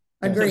 job.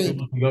 If some Agreed.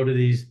 people can go to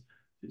these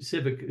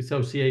civic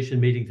association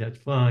meetings, that's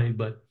fine,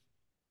 but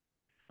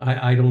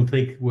I don't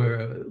think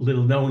we're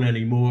little known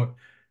anymore.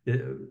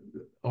 The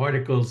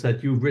articles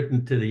that you've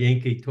written to the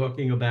Inky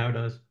talking about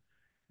us,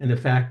 and the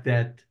fact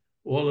that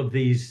all of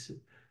these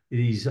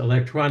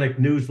electronic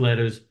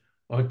newsletters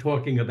are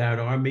talking about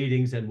our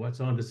meetings and what's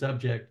on the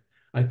subject,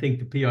 I think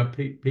the PR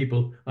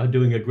people are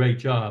doing a great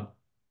job.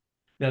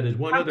 Now, there's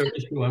one other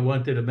issue I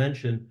wanted to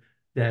mention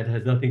that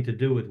has nothing to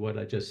do with what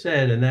I just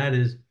said, and that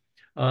is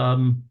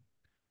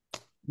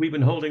we've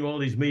been holding all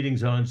these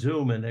meetings on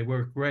Zoom and they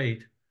work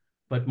great.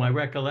 But my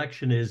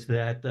recollection is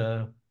that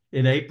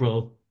in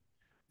April,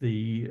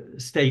 the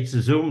state's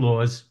Zoom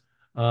laws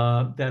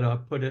that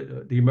are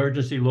the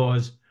emergency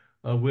laws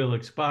will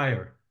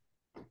expire.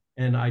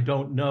 And I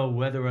don't know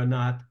whether or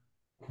not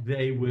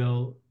they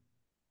will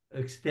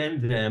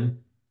extend them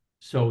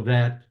so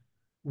that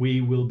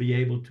we will be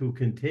able to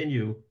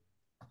continue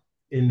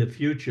in the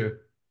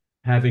future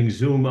having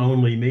Zoom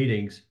only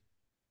meetings.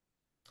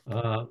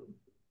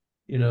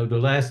 You know, the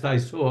last I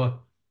saw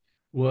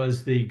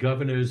was the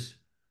governor's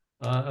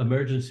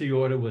emergency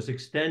order was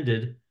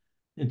extended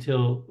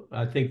until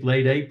I think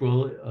late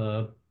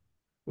April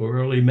or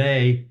early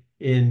May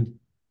in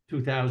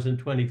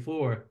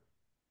 2024.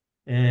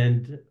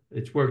 And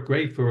it's worked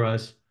great for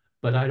us,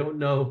 but I don't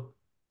know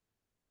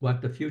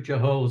what the future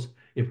holds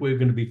if we're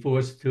going to be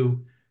forced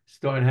to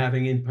start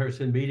having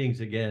in-person meetings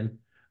again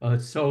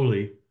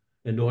solely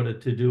in order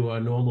to do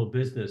our normal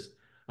business.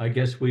 I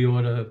guess we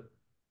ought to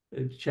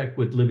check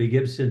with Libby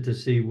Gibson to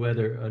see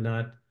whether or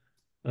not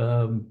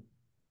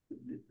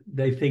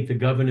they think the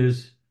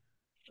governor's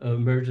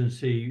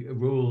emergency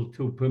rule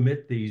to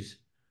permit these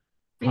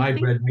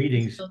hybrid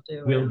meetings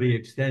will be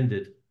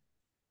extended.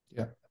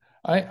 Yeah,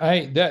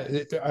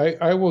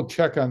 I will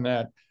check on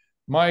that.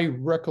 My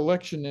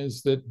recollection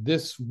is that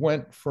this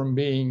went from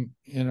being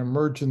an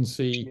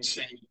emergency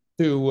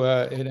to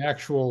an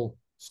actual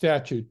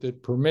statute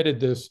that permitted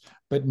this,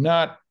 but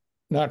not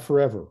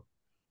forever,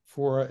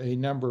 for a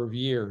number of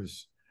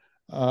years.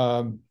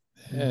 And,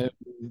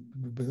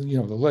 you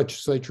know, the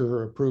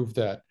legislature approved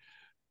that,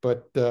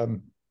 but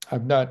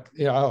I'm not,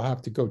 I'll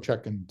have to go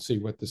check and see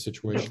what the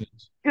situation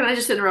is. Can I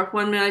just interrupt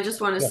 1 minute? I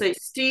just want to say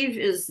Steve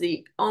is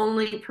the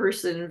only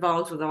person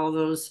involved with all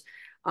those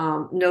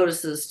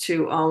notices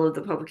to all of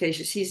the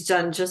publications. He's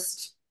done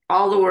just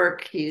all the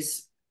work.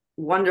 He's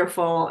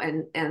wonderful.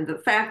 And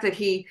the fact that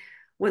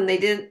when they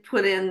didn't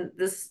put in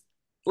this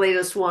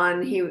latest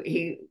one,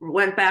 he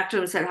went back to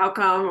him and said, how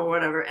come, or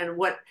whatever. And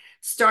what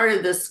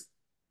started this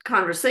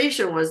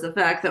conversation was the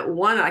fact that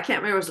one, I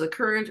can't remember, was the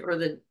Current or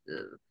the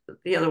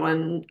other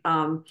one.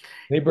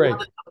 Daybreak.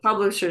 One of the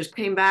publishers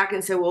came back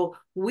and said, well,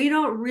 we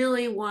don't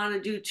really want to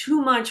do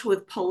too much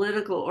with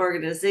political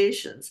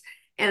organizations.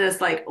 And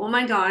it's like, oh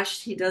my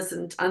gosh, he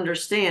doesn't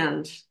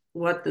understand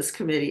what this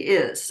committee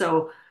is.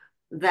 So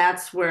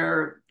that's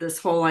where this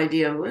whole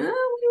idea of, well, we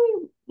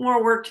have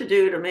more work to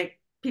do to make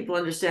people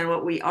understand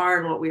what we are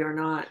and what we are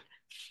not.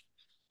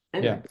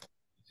 Anyway.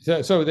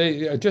 Yeah. So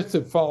they just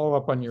to follow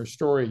up on your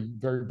story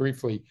very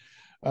briefly,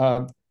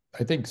 I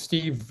think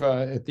Steve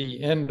at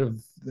the end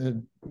of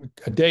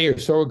a day or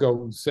so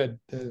ago said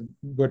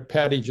what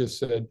Patty just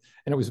said,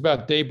 and it was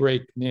about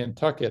Daybreak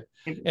Nantucket,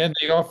 and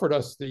they offered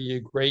us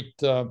the great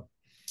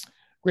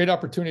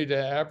opportunity to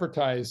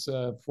advertise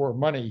for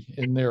money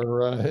in their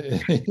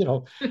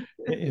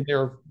in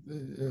their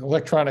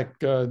electronic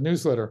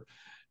newsletter.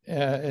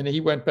 And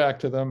he went back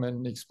to them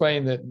and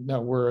explained that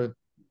no, we're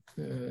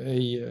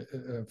a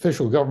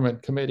official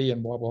government committee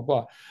and blah, blah,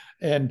 blah.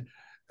 And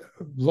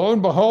lo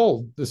and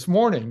behold, this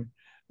morning,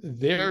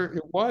 there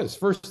it was,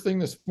 first thing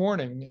this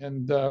morning.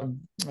 And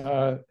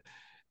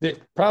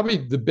probably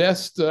the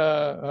best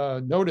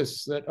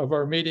notice of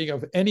our meeting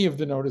of any of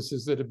the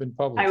notices that have been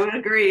published. I would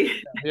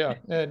agree. Yeah.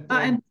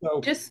 And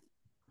so, just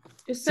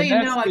so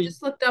you know, I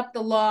just looked up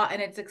the law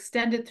and it's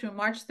extended through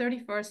March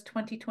 31st,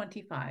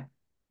 2025.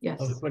 Yes.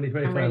 Oh,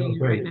 2025. I'm reading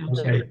it right now.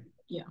 Okay.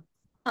 Yeah.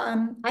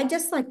 I'd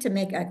just like to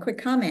make a quick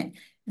comment.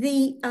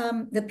 The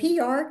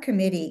PR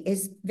committee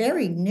is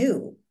very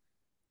new.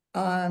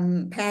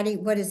 Patty,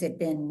 what has it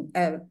been?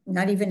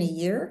 Not even a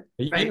year?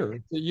 A year.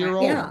 It's a year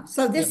old. Yeah.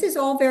 So this is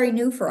all very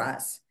new for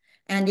us.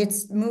 And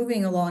it's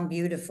moving along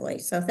beautifully.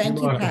 So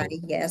thank you,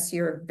 Patty. Yes,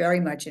 you're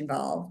very much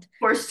involved.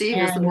 Poor Steve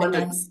is the one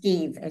and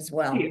Steve as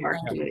well.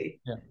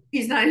 Yeah.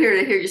 He's not here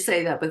to hear you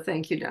say that, but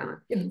thank you, Donna.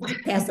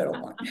 Pass it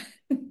along.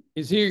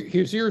 His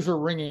ears are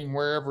ringing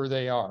wherever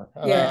they are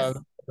yes.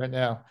 Right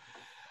now.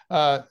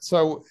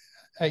 So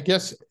I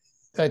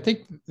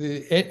think,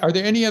 are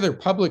there any other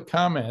public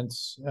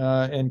comments?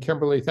 And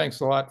Kimberly,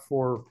 thanks a lot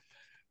for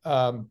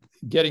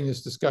getting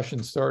this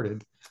discussion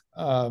started.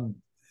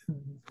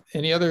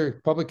 Any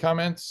other public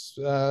comments?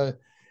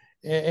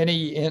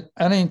 any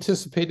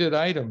unanticipated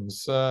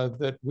items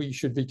that we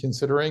should be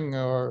considering,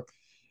 or?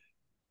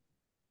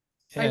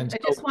 I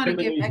just want to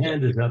give. Kimberly's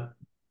hand is up.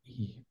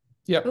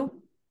 Yep. Oh,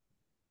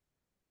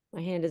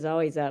 My hand is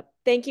always up.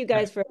 Thank you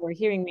guys for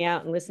hearing me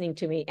out and listening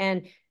to me.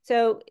 And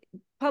so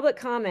public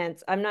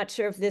comments, I'm not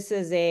sure if this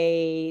is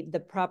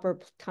the proper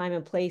time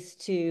and place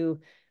to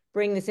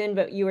bring this in,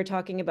 but you were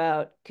talking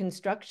about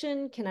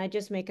construction. Can I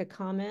just make a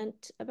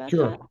comment about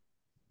Sure. that?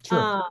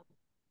 Sure.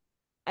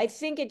 I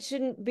think it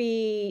shouldn't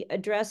be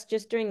addressed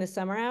just during the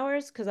summer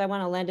hours because I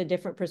want to lend a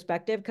different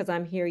perspective because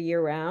I'm here year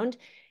round.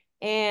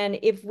 And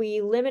if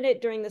we limit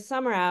it during the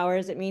summer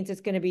hours, it means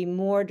it's going to be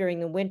more during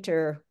the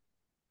winter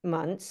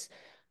months.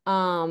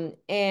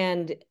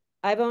 And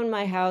I've owned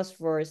my house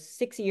for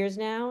 6 years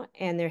now,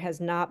 and there has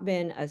not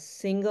been a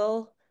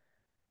single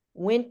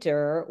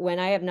winter when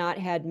I have not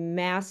had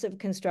massive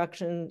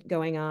construction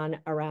going on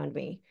around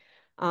me.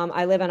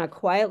 I live on a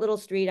quiet little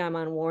street. I'm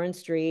on Warren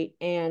Street,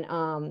 and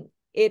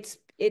it's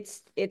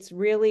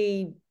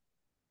really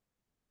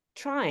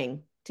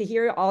trying to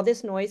hear all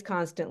this noise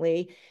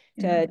constantly,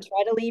 to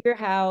try to leave your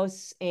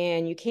house,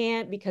 and you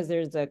can't because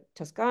there's a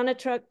Toscana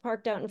truck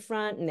parked out in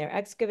front and they're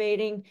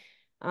excavating.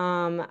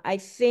 I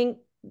think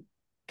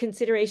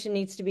consideration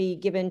needs to be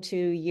given to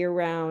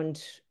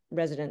year-round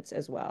residents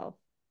as well.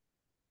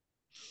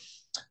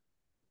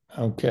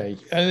 Okay,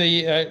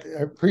 I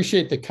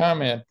appreciate the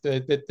comment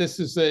that this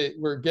is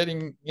we're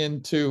getting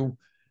into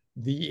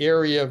the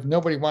area of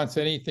nobody wants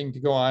anything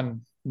to go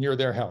on near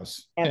their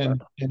house. Ever.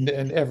 And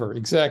ever,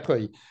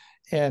 exactly.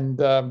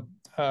 And I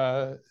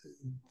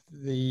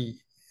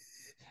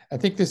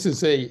think this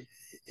is an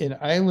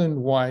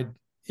island-wide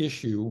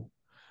issue,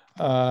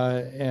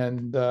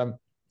 and our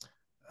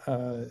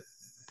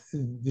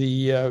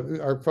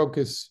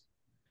focus,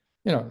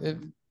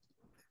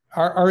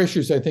 our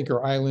issues, I think,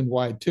 are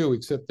island-wide too,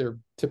 except they're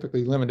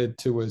typically limited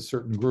to a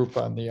certain group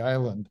on the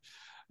island.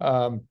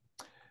 I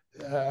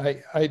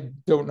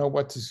don't know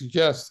what to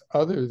suggest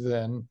other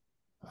than,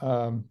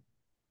 I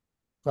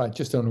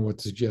just don't know what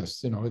to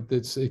suggest.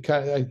 It's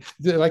kind of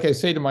like I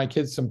say to my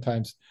kids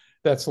sometimes,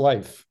 that's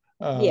life.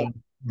 Yeah.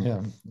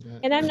 Yeah.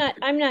 And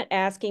I'm not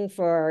asking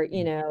for,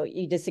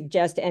 you to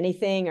suggest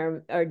anything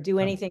or do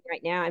anything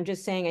right now. I'm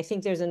just saying, I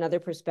think there's another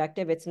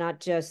perspective. It's not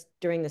just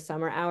during the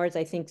summer hours.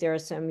 I think there are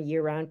some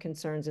year-round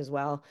concerns as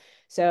well.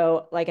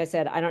 So like I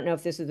said, I don't know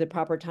if this is the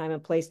proper time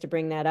and place to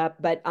bring that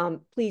up, but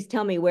please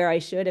tell me where I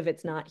should if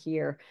it's not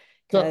here.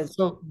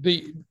 So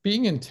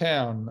being in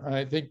town,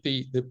 I think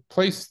the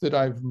place that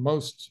I've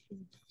most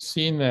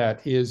seen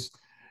that is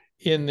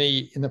in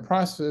the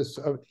process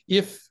of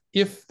if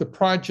the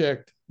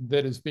project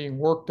that is being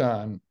worked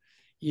on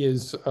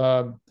is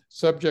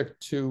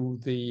subject to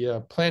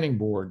the planning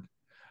board.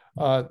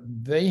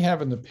 They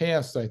have in the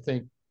past, I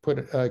think,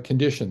 put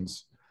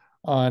conditions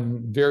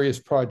on various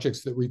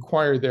projects that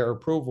require their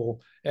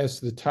approval as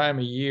to the time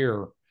of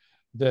year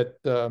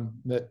that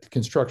that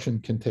construction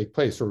can take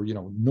place, or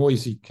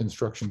noisy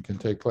construction can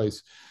take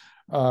place.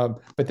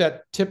 But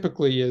that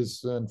typically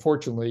is,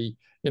 unfortunately,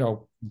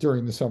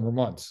 during the summer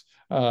months.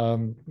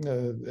 But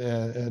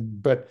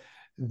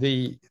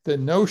the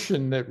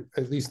notion that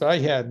at least I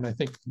had, and I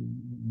think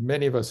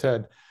many of us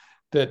had,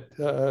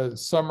 that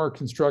summer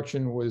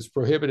construction was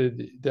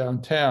prohibited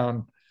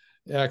downtown,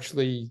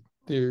 actually,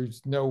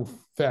 there's no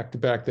fact to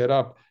back that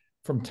up.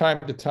 From time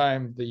to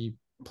time, the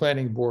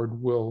planning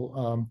board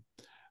will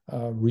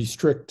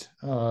restrict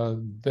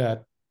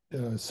that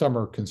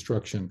summer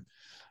construction.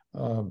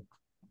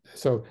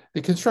 So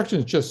the construction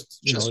is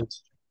just,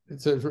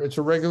 it's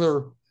a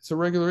regular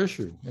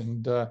issue,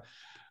 and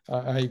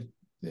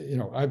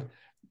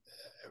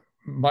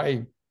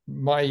my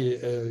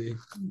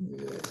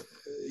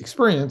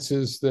experience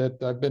is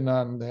that I've been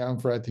on the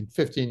island for, I think,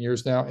 15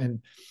 years now, and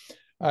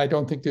I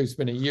don't think there's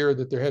been a year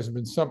that there hasn't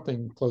been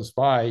something close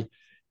by.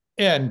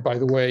 And by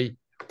the way,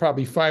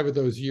 probably 5 of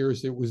those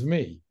years it was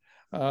me.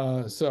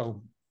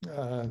 So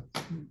I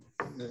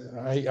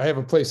have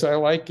a place I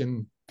like,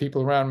 and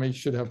people around me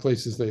should have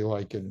places they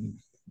like. And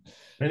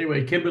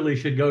anyway, Kimberly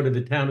should go to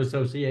the town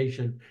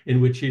association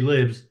in which she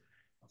lives.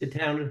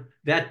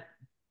 That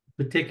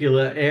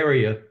particular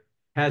area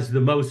has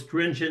the most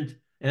stringent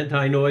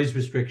anti-noise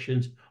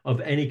restrictions of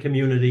any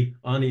community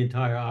on the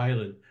entire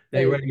island.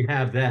 They already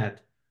have that.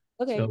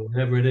 Okay. So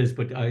whatever it is,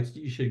 but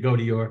you should go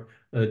to your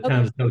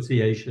town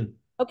association.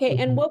 Okay,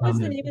 and what was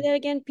the name of that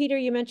again? Peter,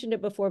 you mentioned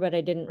it before, but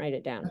I didn't write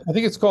it down. I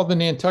think it's called the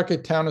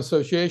Nantucket Town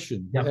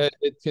Association. Yep.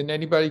 Can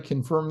anybody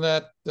confirm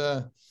that?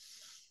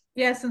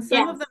 Yes, and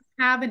some of them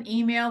have an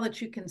email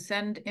that you can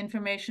send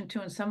information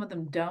to, and some of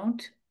them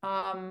don't.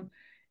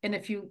 And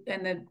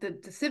the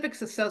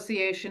Civics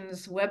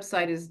Association's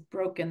website is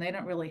broken. They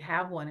don't really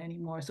have one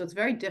anymore. So it's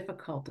very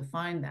difficult to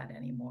find that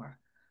anymore.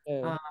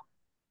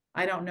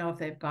 I don't know if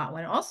they've got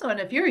one. Also, and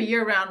if you're a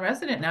year-round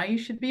resident now, you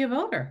should be a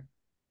voter.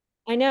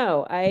 I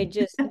know. I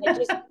just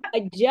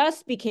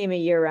became a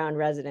year-round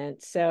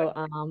resident. So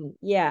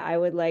yeah, I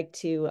would like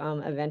to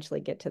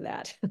eventually get to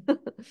that.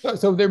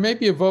 So there may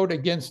be a vote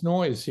against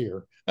noise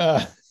here.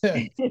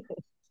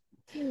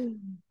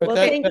 Well,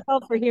 thank you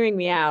all for hearing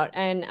me out,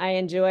 and I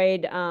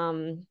enjoyed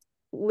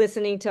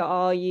listening to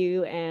all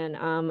you,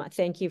 and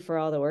thank you for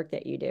all the work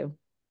that you do.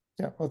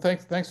 Yeah, well,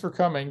 thanks for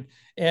coming.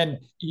 And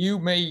you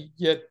may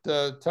get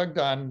tugged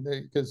on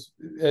because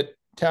at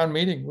town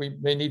meeting, we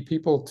may need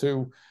people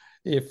to,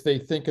 if they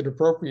think it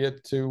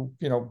appropriate to,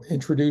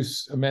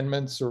 introduce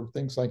amendments or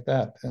things like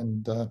that.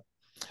 And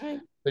right.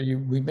 so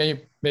we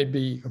may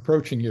be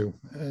approaching you.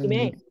 You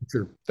may.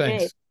 Future.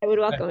 Thanks. I would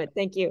welcome it.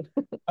 Thank you.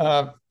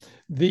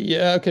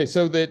 Okay,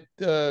 so that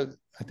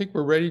I think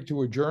we're ready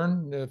to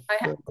adjourn.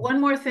 I have one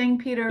more thing,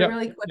 Peter, Yep,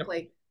 really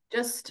quickly.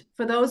 Just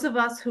for those of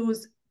us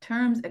whose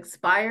terms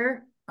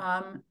expire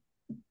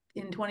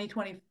in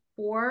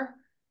 2024,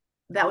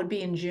 that would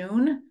be in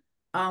June.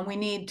 We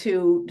need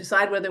to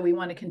decide whether we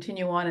want to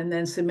continue on and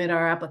then submit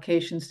our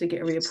applications to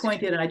get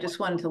reappointed. And I just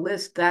wanted to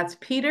list, that's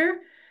Peter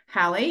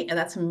Halley, and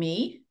that's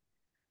me.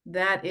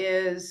 That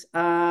is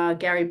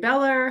Gary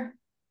Beller,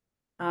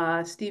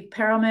 Steve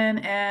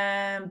Perelman,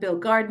 and Bill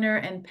Gardner,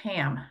 and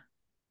Pam,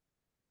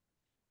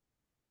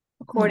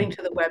 according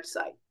to the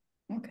website.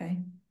 Okay.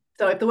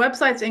 So if the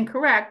website's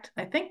incorrect,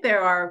 I think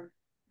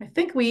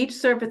we each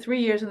serve for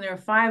 3 years and there are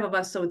 5 of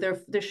us. So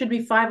there should be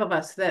 5 of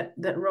us that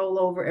roll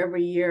over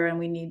every year, and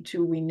we need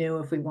to renew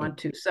if we want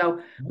to. So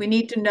we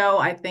need to know,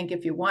 I think,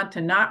 if you want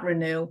to not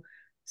renew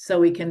so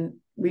we can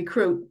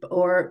recruit,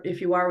 or if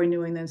you are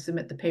renewing, then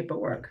submit the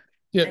paperwork.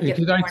 Yeah,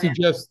 because I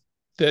suggest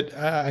that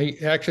I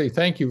actually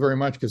thank you very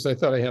much, because I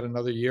thought I had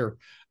another year.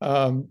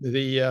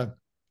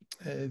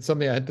 It's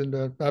something I had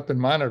not been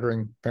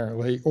monitoring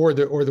apparently, or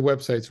the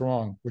website's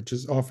wrong, which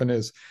is often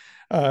is.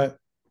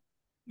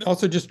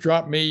 Also, just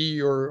drop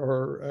me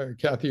or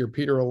Kathy or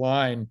Peter a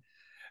line.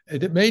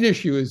 The main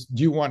issue is,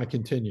 do you want to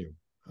continue?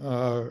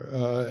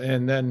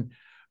 And then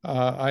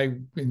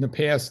in the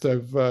past,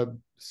 I've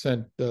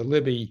sent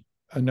Libby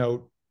a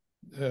note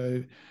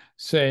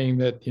saying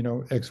that,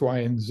 X, Y,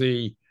 and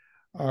Z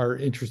are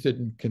interested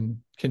in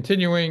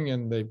continuing,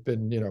 and they've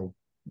been,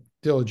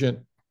 diligent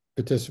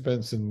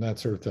participants and that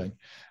sort of thing.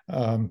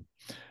 Of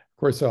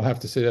course, I'll have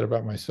to say that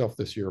about myself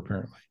this year,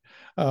 apparently.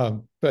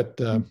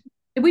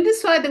 Did we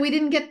decide that we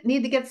didn't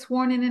need to get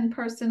sworn in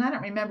person? I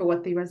don't remember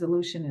what the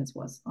resolution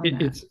was on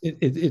that.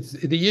 It's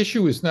the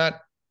issue is not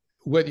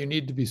whether you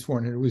need to be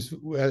sworn in. It was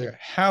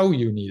how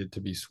you needed to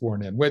be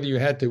sworn in, whether you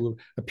had to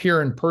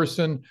appear in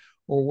person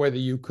or whether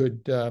you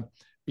could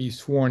be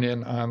sworn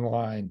in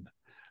online.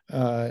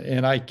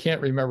 And I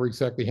can't remember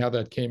exactly how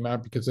that came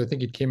out, because I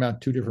think it came out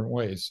 2 different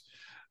ways,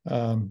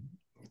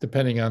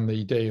 depending on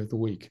the day of the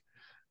week.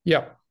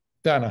 Yeah,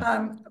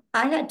 Donna.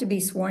 I had to be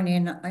sworn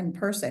in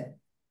person.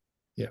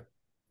 Yeah.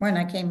 When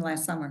I came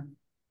last summer.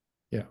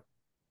 Yeah.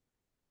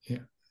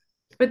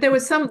 But there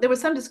was some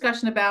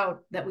discussion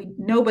about that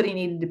nobody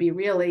needed to be,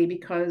 really,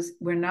 because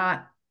we're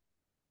not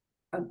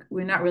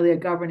really a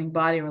governing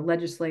body or a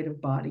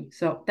legislative body.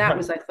 So that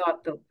was, I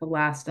thought, the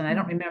last, and I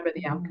don't remember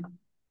the outcome.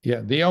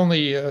 Yeah, the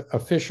only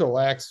official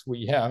acts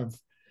we have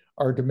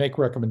are to make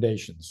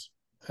recommendations,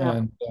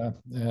 and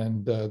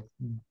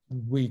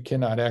we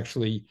cannot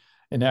actually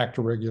enact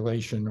a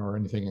regulation or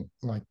anything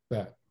like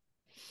that.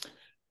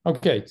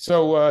 Okay,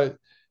 so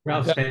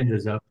Ralph's hand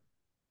is up.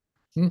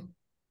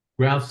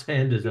 Ralph's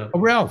hand is up. Oh,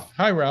 Ralph.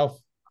 Hi,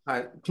 Ralph.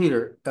 Hi,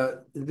 Peter.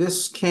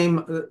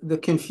 The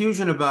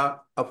confusion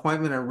about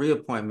appointment and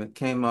reappointment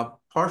came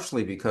up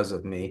partially because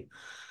of me.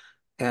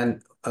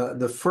 And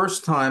the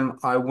first time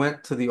I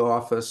went to the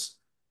office,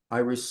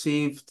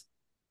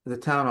 the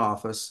town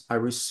office, I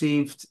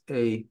received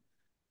a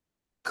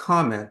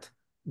comment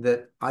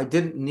that I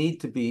didn't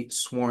need to be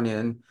sworn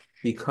in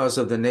because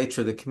of the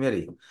nature of the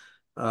committee.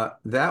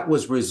 That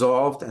was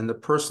resolved, and the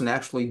person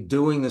actually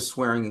doing the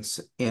swearing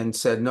in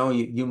said, no,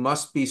 you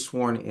must be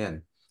sworn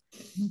in.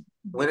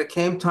 When it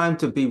came time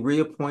to be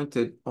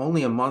reappointed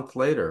only a month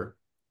later,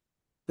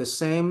 the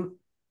same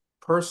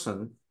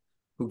person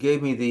who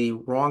gave me the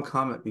wrong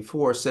comment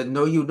before said,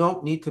 no, you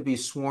don't need to be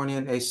sworn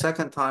in a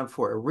second time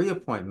for a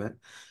reappointment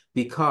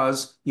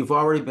because you've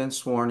already been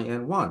sworn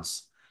in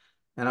once.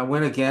 And I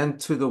went again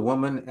to the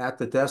woman at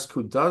the desk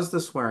who does the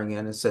swearing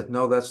in and said,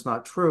 no, that's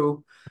not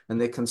true. And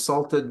they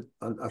consulted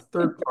a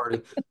third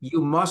party.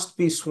 You must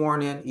be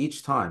sworn in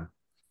each time.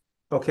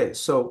 Okay,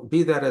 so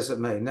be that as it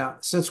may. Now,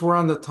 since we're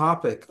on the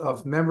topic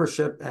of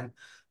membership and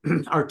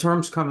our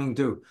terms coming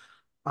due,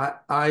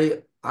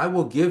 I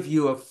will give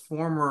you a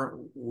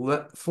formal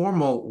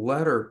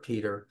letter,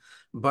 Peter,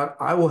 but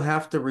I will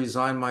have to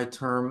resign my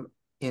term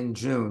in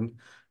June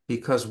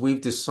because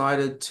we've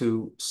decided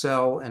to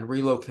sell and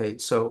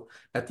relocate. So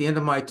at the end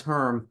of my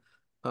term,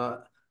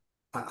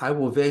 I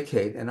will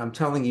vacate, and I'm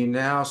telling you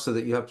now so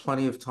that you have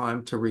plenty of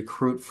time to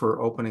recruit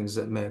for openings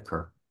that may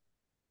occur.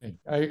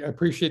 I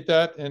appreciate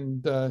that,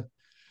 and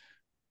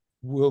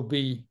we'll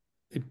be,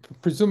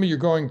 presuming you're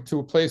going to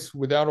a place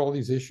without all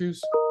these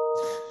issues.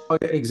 Oh,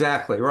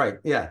 exactly, right,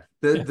 yeah.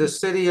 The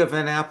city of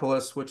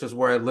Annapolis, which is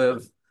where I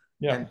live,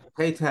 and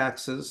pay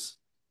taxes,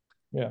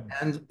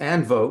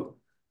 and vote,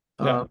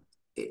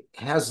 it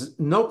has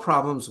no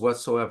problems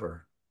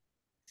whatsoever,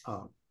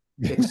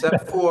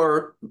 except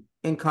for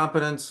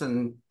incompetence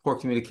and poor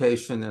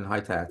communication and high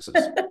taxes.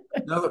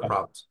 No other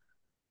problems.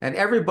 And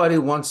everybody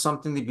wants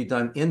something to be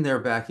done in their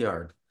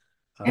backyard.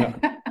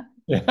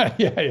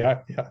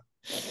 Yeah.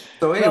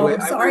 So anyway,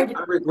 Well, sorry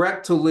I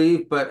regret to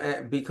leave,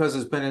 but because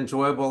it's been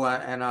enjoyable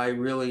and I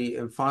really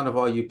am fond of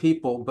all you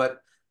people, but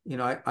you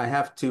know, I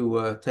have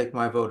to take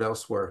my vote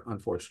elsewhere,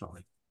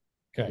 unfortunately.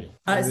 Okay.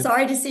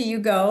 Sorry to see you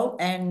go,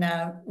 and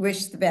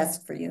wish the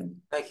best for you.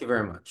 Thank you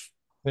very much.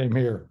 Same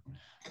here.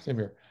 Same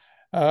here.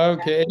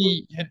 Okay.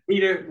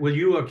 Peter, will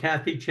you or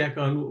Kathy check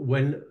on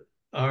when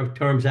our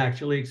terms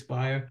actually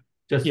expire,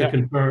 just to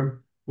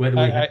confirm whether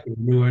we have to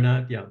renew or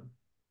not? Yeah.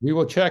 We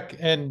will check,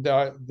 and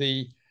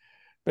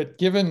but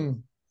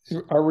given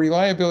our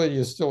reliability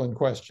is still in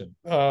question,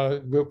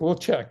 we'll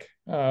check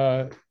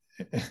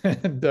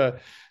and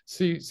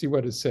see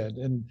what is said,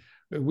 and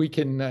we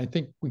can. I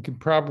think we could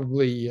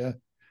probably.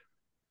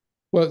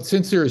 Well,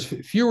 since there's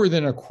fewer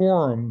than a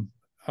quorum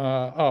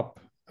up,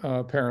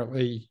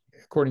 apparently,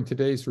 according to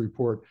today's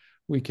report,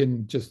 we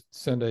can just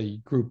send a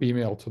group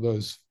email to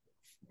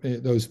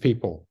those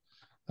people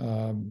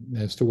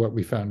as to what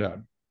we found out.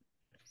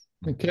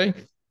 Okay.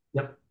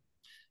 Yep.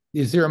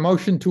 Is there a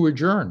motion to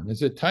adjourn?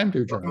 Is it time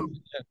to adjourn?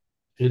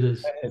 It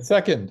is.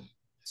 Second.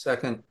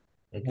 Second.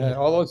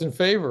 All those in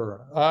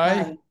favor?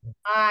 Aye.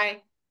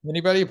 Aye.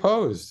 Anybody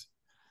opposed?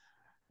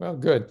 Well,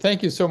 good.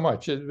 Thank you so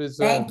much. It was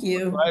Thank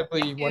you.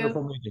 lively,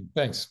 wonderful meeting.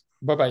 Thanks.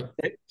 Bye-bye.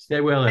 Stay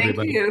well,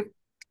 everybody. Thank you.